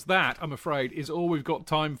 Because that, I'm afraid, is all we've got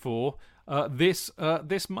time for this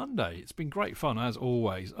Monday. It's been great fun as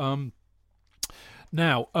always.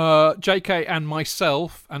 Now, JK and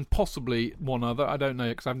myself, and possibly one other, I don't know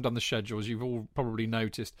because I haven't done the schedule, as you've all probably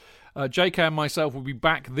noticed. JK and myself will be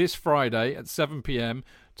back this Friday at 7 p.m.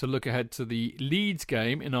 to look ahead to the Leeds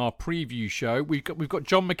game in our preview show. We've got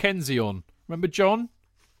John McKenzie on. Remember John?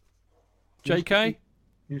 JK?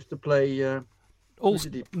 Used to play...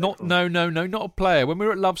 not a player. When we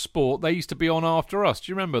were at Love Sport, they used to be on after us.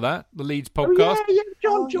 Do you remember that? The Leeds podcast? Oh, yeah,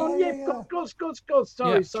 John, God.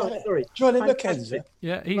 Sorry. Johnny McKenzie.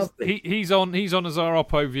 Yeah, he's on as our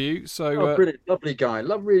Oppo view. So, brilliant, lovely guy,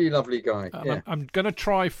 really lovely guy. Yeah. I'm going to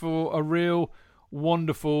try for a real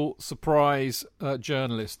wonderful surprise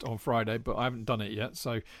journalist on Friday, but I haven't done it yet,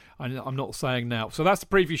 so I'm not saying now. So that's the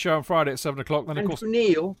preview show on Friday at 7 o'clock. Then, of course,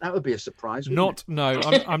 Neil, that would be a surprise. I'd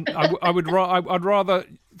rather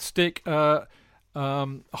stick hot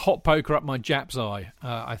poker up my Jap's eye.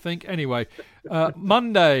 I think anyway.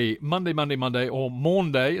 Monday, or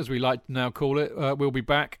Maunday, as we like to now call it. We'll be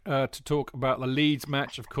back to talk about the Leeds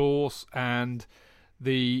match, of course, and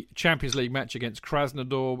the Champions League match against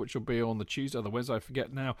Krasnodar, which will be on the Tuesday or the Wednesday, I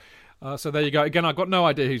forget now. So there you go. Again, I've got no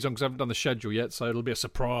idea who's on because I haven't done the schedule yet, so it'll be a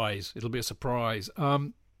surprise. Now,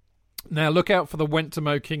 look out for the Went to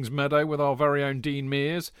Mow Kings Meadow with our very own Dean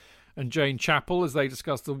Mears and Jane Chappell as they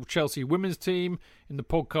discuss the Chelsea women's team in the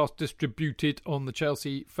podcast distributed on the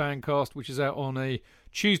Chelsea Fancast, which is out on a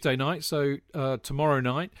Tuesday night, so tomorrow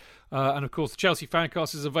night. And, of course, the Chelsea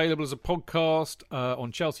Fancast is available as a podcast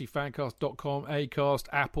on chelseafancast.com, Acast,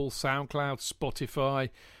 Apple, SoundCloud, Spotify,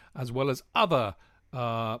 as well as other,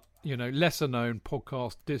 lesser-known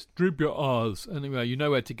podcast distributors. Anyway, you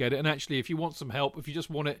know where to get it. And actually, if you want some help, if you just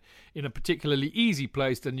want it in a particularly easy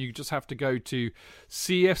place, then you just have to go to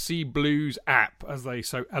CFC Blues app, as they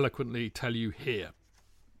so eloquently tell you here.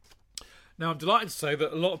 Now, I'm delighted to say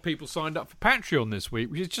that a lot of people signed up for Patreon this week,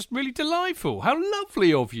 which is just really delightful. How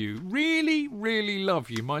lovely of you. Really, really love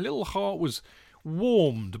you. My little heart was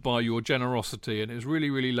warmed by your generosity, and it was really,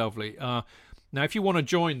 really lovely. Now, if you want to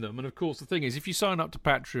join them, and of course the thing is, if you sign up to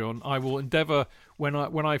Patreon, I will endeavour, when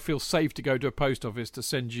I feel safe to go to a post office, to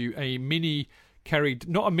send you a mini Kerry,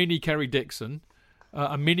 not a mini Kerry Dixon,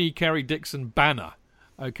 a mini Kerry Dixon banner.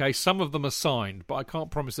 Okay, some of them are signed, but I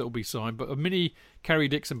can't promise it will be signed. But a mini Kerry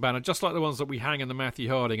Dixon banner, just like the ones that we hang in the Matthew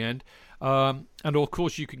Harding end. And of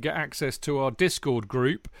course, you can get access to our Discord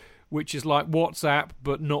group, which is like WhatsApp,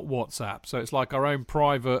 but not WhatsApp. So it's like our own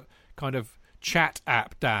private kind of chat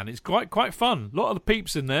app, Dan. It's quite fun. A lot of the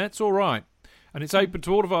peeps in there. It's all right. And it's open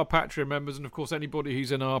to all of our Patreon members and, of course, anybody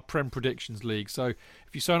who's in our Prem Predictions League. So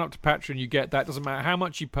if you sign up to Patreon, you get that. Doesn't matter how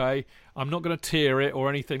much you pay. I'm not going to tier it or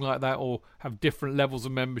anything like that or have different levels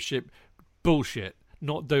of membership. Bullshit.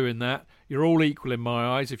 Not doing that. You're all equal in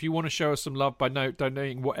my eyes. If you want to show us some love by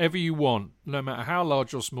donating whatever you want, no matter how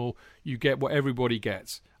large or small, you get what everybody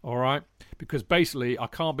gets. All right? Because basically, I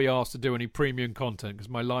can't be asked to do any premium content because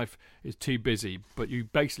my life is too busy. But you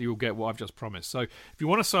basically will get what I've just promised. So if you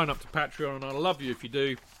want to sign up to Patreon, and I'll love you if you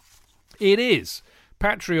do, it is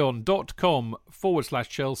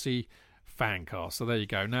patreon.com/Chelsea Fancast. So there you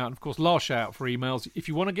go. Now, and of course, last shout out for emails. If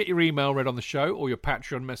you want to get your email read on the show, or your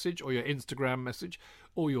Patreon message, or your Instagram message,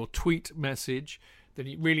 or your tweet message, then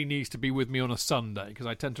it really needs to be with me on a Sunday, because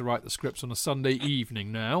I tend to write the scripts on a Sunday evening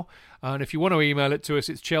now. And if you want to email it to us,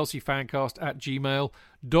 it's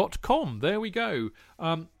chelseafancast@gmail.com. There we go.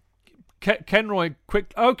 Kenroy,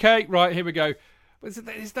 quick. Okay, right, here we go. Is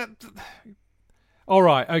that... All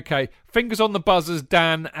right, okay. Fingers on the buzzers,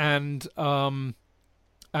 Dan and Alex.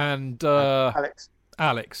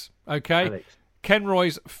 Okay. Alex.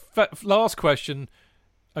 Kenroy's last question.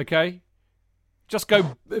 Okay. Just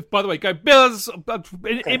go. By the way, go buzz.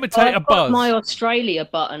 Imitate a buzz. I've got my Australia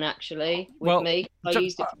button actually with me.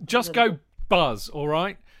 Just go buzz. All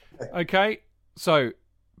right. Okay. So,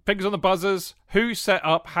 fingers on the buzzers. Who set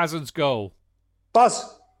up Hazard's goal?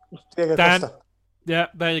 Buzz. Diego Costa. Yeah,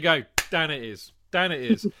 there you go. Dan it is.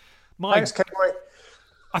 Thanks, Kenroy.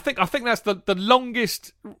 I think that's the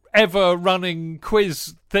longest ever running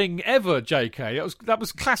quiz thing ever, JK. That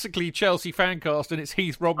was classically Chelsea Fancast, and it's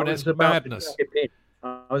Heath Robinette's madness.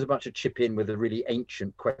 I was about to chip in with a really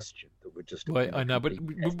ancient question that would just... Wait, I know, but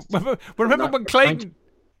remember when Clayton...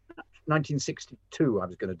 1962 I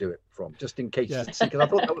was going to do it from, just in case, because I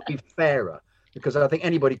thought that would be fairer. Because I think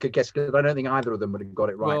anybody could guess, because I don't think either of them would have got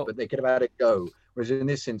it right, but they could have had a go. Whereas in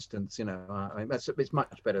this instance, I mean, it's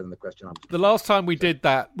much better than the question. The last time we did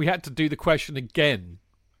that, we had to do the question again.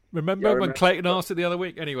 Remember when Clayton asked it the other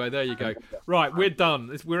week? Anyway, there you go. Right, we're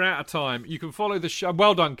done. We're out of time. You can follow the show.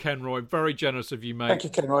 Well done, Kenroy. Very generous of you, mate. Thank you,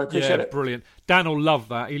 Kenroy. Appreciate it. Brilliant. Dan will love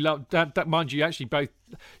that. He loved that. Mind you, actually both.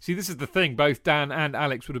 See, this is the thing. Both Dan and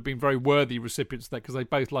Alex would have been very worthy recipients of that because they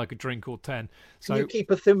both like a drink or 10. So you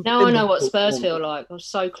keep now I know what Spurs feel like. I was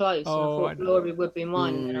so close. Oh, I thought glory would be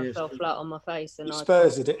mine, and then I fell flat on my face. And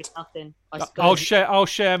Spurs did it. Nothing. I'll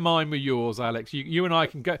share mine with yours, Alex. You and I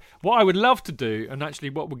can go. What I would love to do, and actually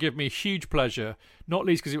what would give me a huge pleasure, not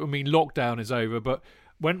least because it would mean lockdown is over, but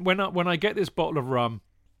when I get this bottle of rum,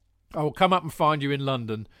 I will come up and find you in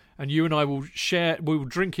London, and you and I will share. We will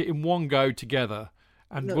drink it in one go together.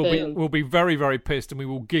 And we'll be very, very pissed, and we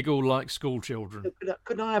will giggle like school children.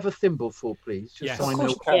 Could I have a thimbleful, please? Yes. So I know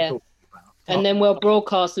what I'm talking about. And then we'll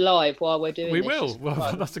broadcast live while we're doing this. We will.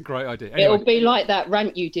 Well, that's a great idea. Anyway. It'll be like that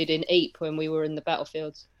rant you did in Eep when we were in the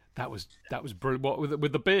battlefields. That was brilliant. What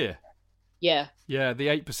with the beer? Yeah. Yeah, the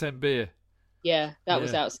 8% beer. Yeah, that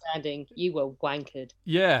was outstanding. You were wankered.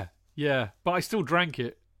 Yeah, but I still drank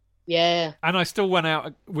it. Yeah. And I still went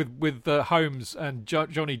out with Holmes and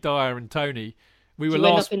Johnny Dyer and Tony. We were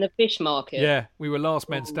went up in the fish market. Yeah, we were last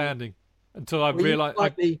men standing until I realised.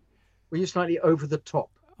 Were you slightly over the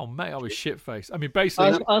top? Oh, mate, I was shit-faced. I mean,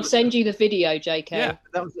 basically... I'll send you the video, JK. Yeah.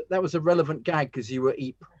 That was a relevant gag because you were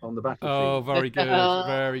Eep on the battlefield. Oh, very good.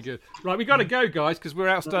 Very good. Right, we've got to go, guys, because we're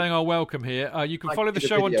outstaying our welcome here. You can follow the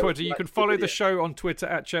show on Twitter. You can follow the show on Twitter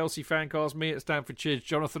at Chelsea Fancast, me at Stanford Chidge,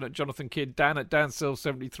 Jonathan at Jonathan Kidd, Dan at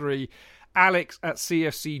DanSills73, Alex at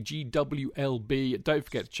CFCGWLB. Don't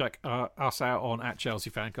forget to check us out on at Chelsea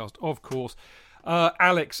Fancast, of course.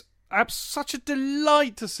 Alex, such a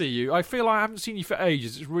delight to see you. I feel I haven't seen you for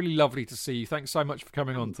ages. It's really lovely to see you. Thanks so much for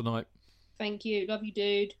coming on tonight. Thank you. Love you,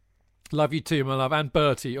 dude. Love you too, my love. And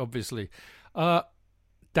Bertie, obviously.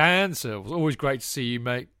 Dan Sills, always great to see you,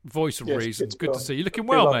 mate. Voice of reason. Good to see you. Looking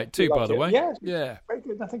well, mate, too, by the way. Yeah. Very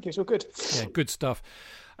good. I think it's all good. Yeah, good stuff.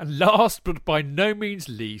 And last but by no means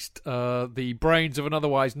least, the brains of an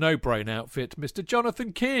otherwise no-brain outfit, Mr.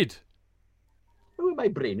 Jonathan Kidd. Oh, my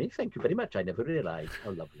brainy. Thank you very much. I never realised.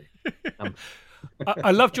 How lovely.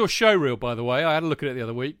 I loved your show reel, by the way. I had a look at it the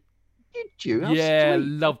other week. Did you? Yeah,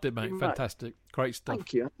 loved it, mate. Fantastic. Great stuff.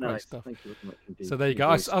 Thank you. Great nice. Stuff. Thank you very much indeed. So there you go.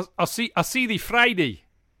 I'll see thee Friday.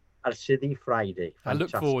 I'll see thee Friday. Fantastic. I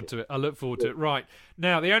look forward to it. Right.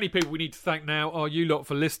 Now, the only people we need to thank now are you lot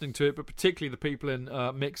for listening to it, but particularly the people in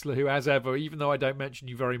Mixlr who, as ever, even though I don't mention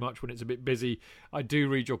you very much when it's a bit busy, I do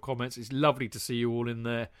read your comments. It's lovely to see you all in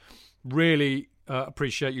there. Really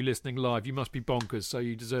appreciate you listening live. You must be bonkers, so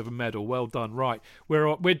you deserve a medal. Well done. Right.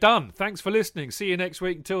 We're done. Thanks for listening. See you next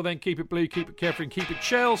week. Until then, keep it blue, keep it carefree, and keep it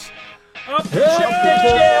Chelsea. Up the Chelsea!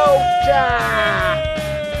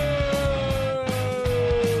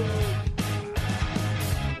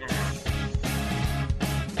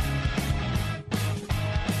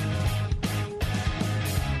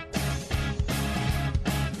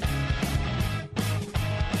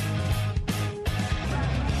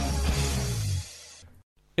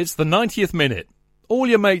 It's the 90th minute. All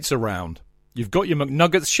your mates around. You've got your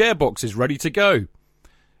McNuggets share boxes ready to go.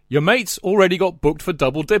 Your mates already got booked for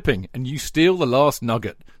double dipping, and you steal the last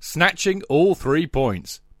nugget, snatching all 3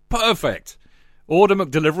 points. Perfect! Order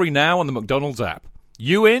McDelivery now on the McDonald's app.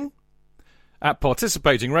 You in? At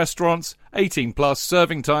participating restaurants, 18 plus,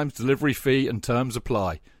 serving times, delivery fee and terms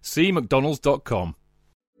apply. See mcdonalds.com.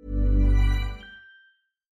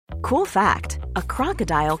 Cool fact, a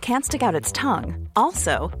crocodile can't stick out its tongue.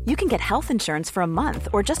 Also, you can get health insurance for a month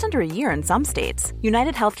or just under a year in some states.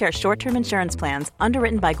 United Healthcare short-term insurance plans,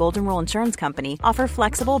 underwritten by Golden Rule Insurance Company, offer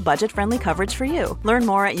flexible, budget-friendly coverage for you. Learn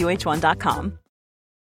more at uh1.com.